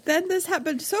did. But then this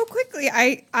happened so quickly.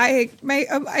 I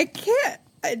can't.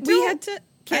 We had to.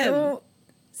 Kim,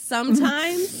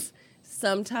 sometimes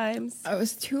I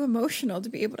was too emotional to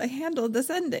be able to handle this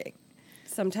ending.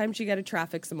 Sometimes you got to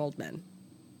traffic some old men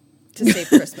to save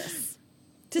Christmas.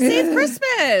 To save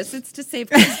Christmas. It's to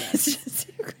save Christmas.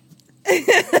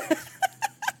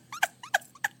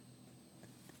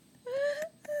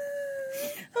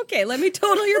 Okay, let me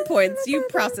total your points. You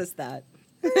process that.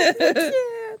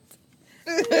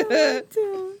 I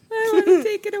want to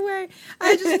take it away.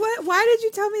 Why did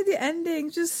you tell me the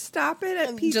ending? Just stop it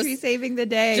at Petrie saving the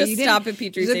day. Just stop at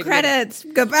Petrie saving the credits.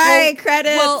 Goodbye,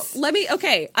 credits. Well, let me, I'm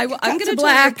going to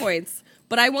total your points,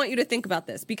 but I want you to think about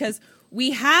this because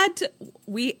we have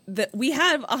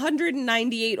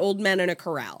 198 old men in a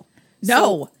corral.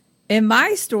 No. In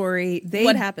my story,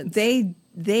 what happens?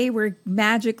 They were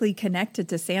magically connected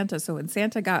to Santa. So when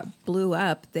Santa blew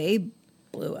up, they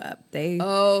blew up. They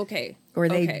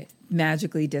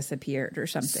magically disappeared or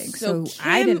something. So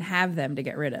I didn't have them to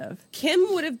get rid of. Kim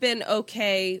would have been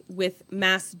okay with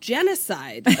mass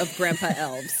genocide of grandpa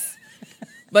elves.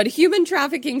 But human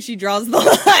trafficking, she draws the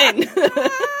line.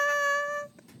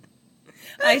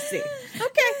 I see.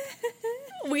 Okay.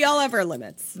 We all have our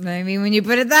limits. I mean, when you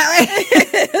put it that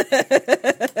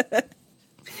way.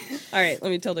 All right, let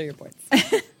me total your points.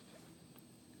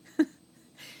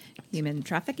 Human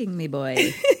trafficking me,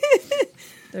 boy.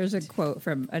 There's a quote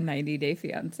from a 90 Day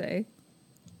Fiancé.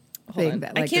 Hold on.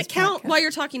 That, I can't count while you're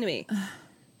talking to me.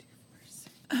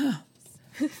 Stop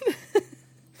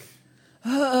it!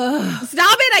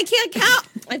 I can't count.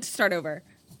 I have to start over.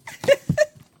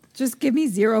 Just give me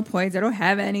 0 points. I don't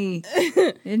have any.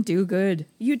 Didn't do good.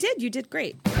 You did. You did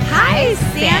great. Hi,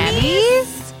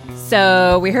 Sammys.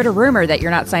 So we heard a rumor that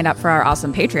you're not signed up for our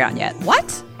awesome Patreon yet. What?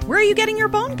 Where are you getting your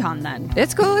BoneCon then?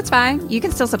 It's cool. It's fine. You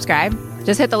can still subscribe.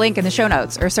 Just hit the link in the show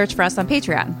notes or search for us on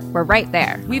Patreon. We're right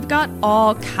there. We've got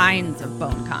all kinds of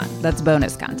BoneCon. That's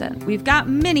bonus content. We've got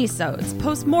mini-sodes,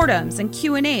 postmortems, and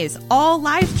Q&As, all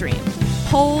live streamed.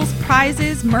 Polls,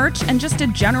 prizes, merch, and just a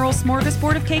general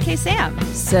smorgasbord of KK Sam.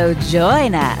 So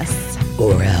join us.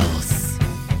 Or else.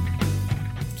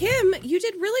 Kim, you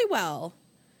did really really well.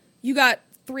 You got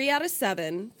 3 out of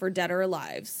 7 for Dead or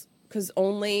Alives, because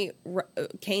only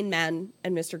Kane Men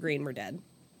and Mr. Green were dead.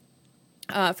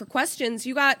 For questions,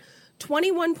 you got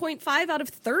 21.5 out of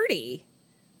 30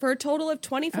 for a total of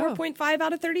 24.5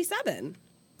 out of 37.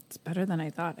 It's better than I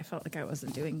thought. I felt like I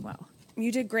wasn't doing well.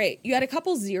 You did great. You had a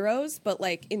couple zeros, but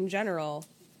like in general,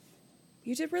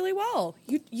 you did really well.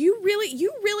 You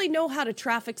really know how to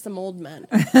traffic some old men.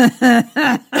 So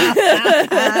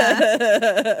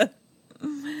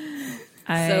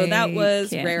that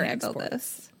was rare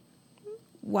exports.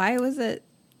 Why was it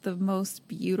the most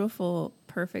beautiful,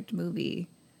 perfect movie?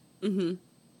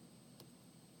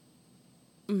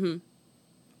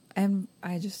 And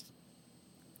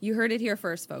You heard it here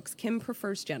first, folks. Kim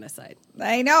prefers genocide.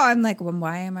 I know. I'm like, well,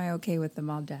 why am I okay with them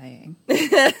all dying?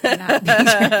 Not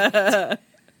being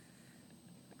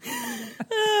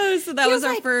so that was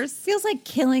our first. Feels like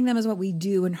killing them is what we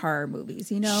do in horror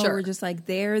movies. You know, Sure. we're just like,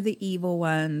 they're the evil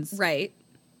ones. Right.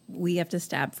 We have to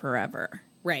stab forever.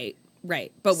 Right.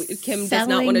 But Kim does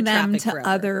not want to them traffic to forever.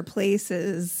 other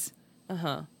places.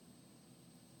 You're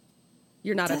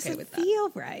not okay with that. Doesn't feel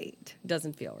right.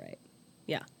 Doesn't feel right.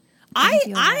 Yeah.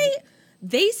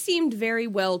 They seemed very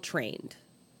well trained.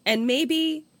 And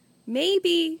maybe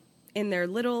in their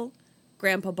little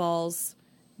grandpa balls,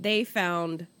 they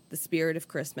found the spirit of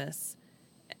Christmas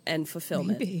and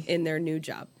fulfillment in their new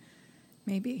job.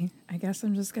 Maybe. I guess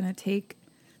I'm just going to take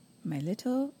my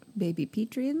little baby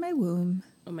Petrie in my womb.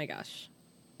 Oh my gosh.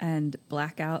 And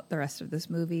black out the rest of this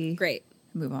movie. Great.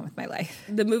 Move on with my life.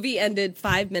 The movie ended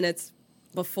 5 minutes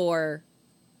before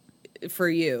for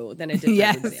you than it did for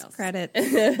everybody else. Credit.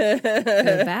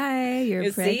 Goodbye.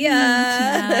 You're pregnant See ya.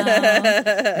 now.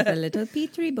 With a little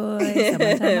Petrie boy.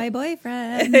 Someone tell my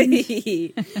boyfriend.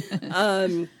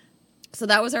 So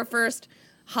that was our first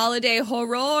holiday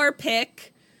horror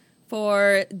pick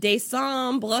for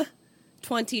Décembre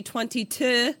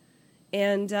 2022.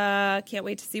 And can't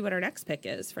wait to see what our next pick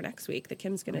is for next week that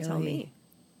Kim's going to tell me.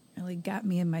 Really got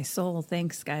me in my soul.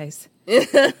 Thanks, guys.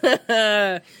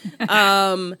 So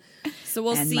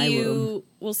we'll see you.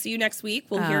 We'll see you next week.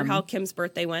 We'll hear how Kim's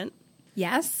birthday went.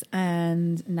 Yes,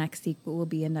 and next week will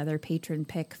be another patron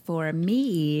pick for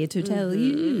me to tell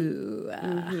you.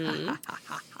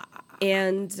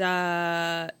 And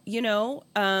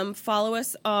follow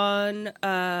us on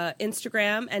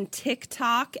Instagram and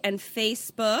TikTok and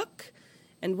Facebook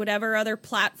and whatever other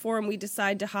platform we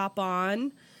decide to hop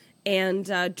on.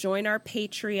 And join our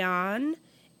Patreon.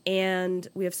 And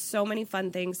we have so many fun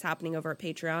things happening over at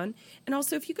Patreon. And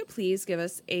also, if you could please give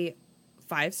us a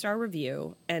 5-star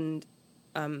review and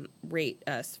rate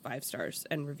us 5 stars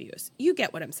and review us. You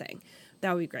get what I'm saying.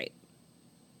 That would be great.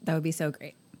 That would be so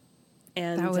great.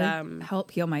 And that would help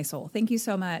heal my soul. Thank you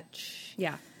so much.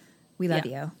 Yeah. We love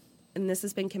you. And this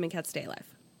has been Kim and Kat Stay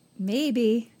Alive.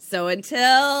 Maybe. So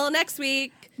until next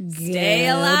week, stay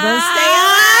Gilbo, alive.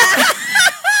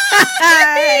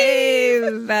 stay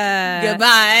alive.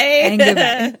 Goodbye. And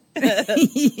goodbye.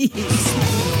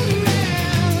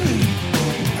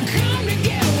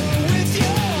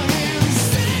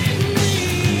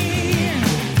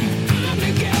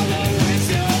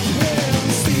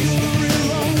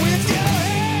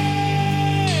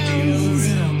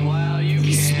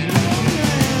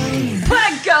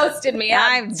 Ghosted me.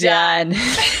 I'm done.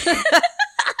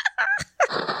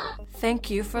 Thank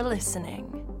you for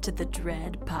listening to the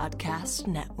Dread Podcast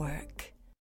Network.